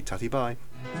 Okay, tatty bye.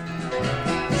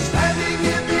 Standing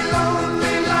in the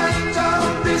lonely light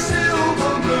of the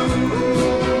silver moon,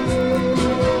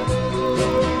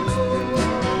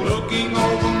 looking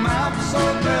over maps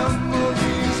of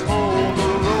memories on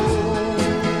the road.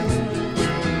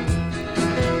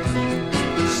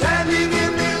 Standing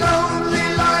in the lonely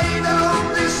light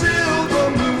of the silver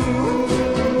moon.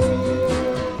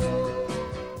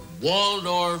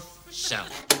 Waldorf Cellar.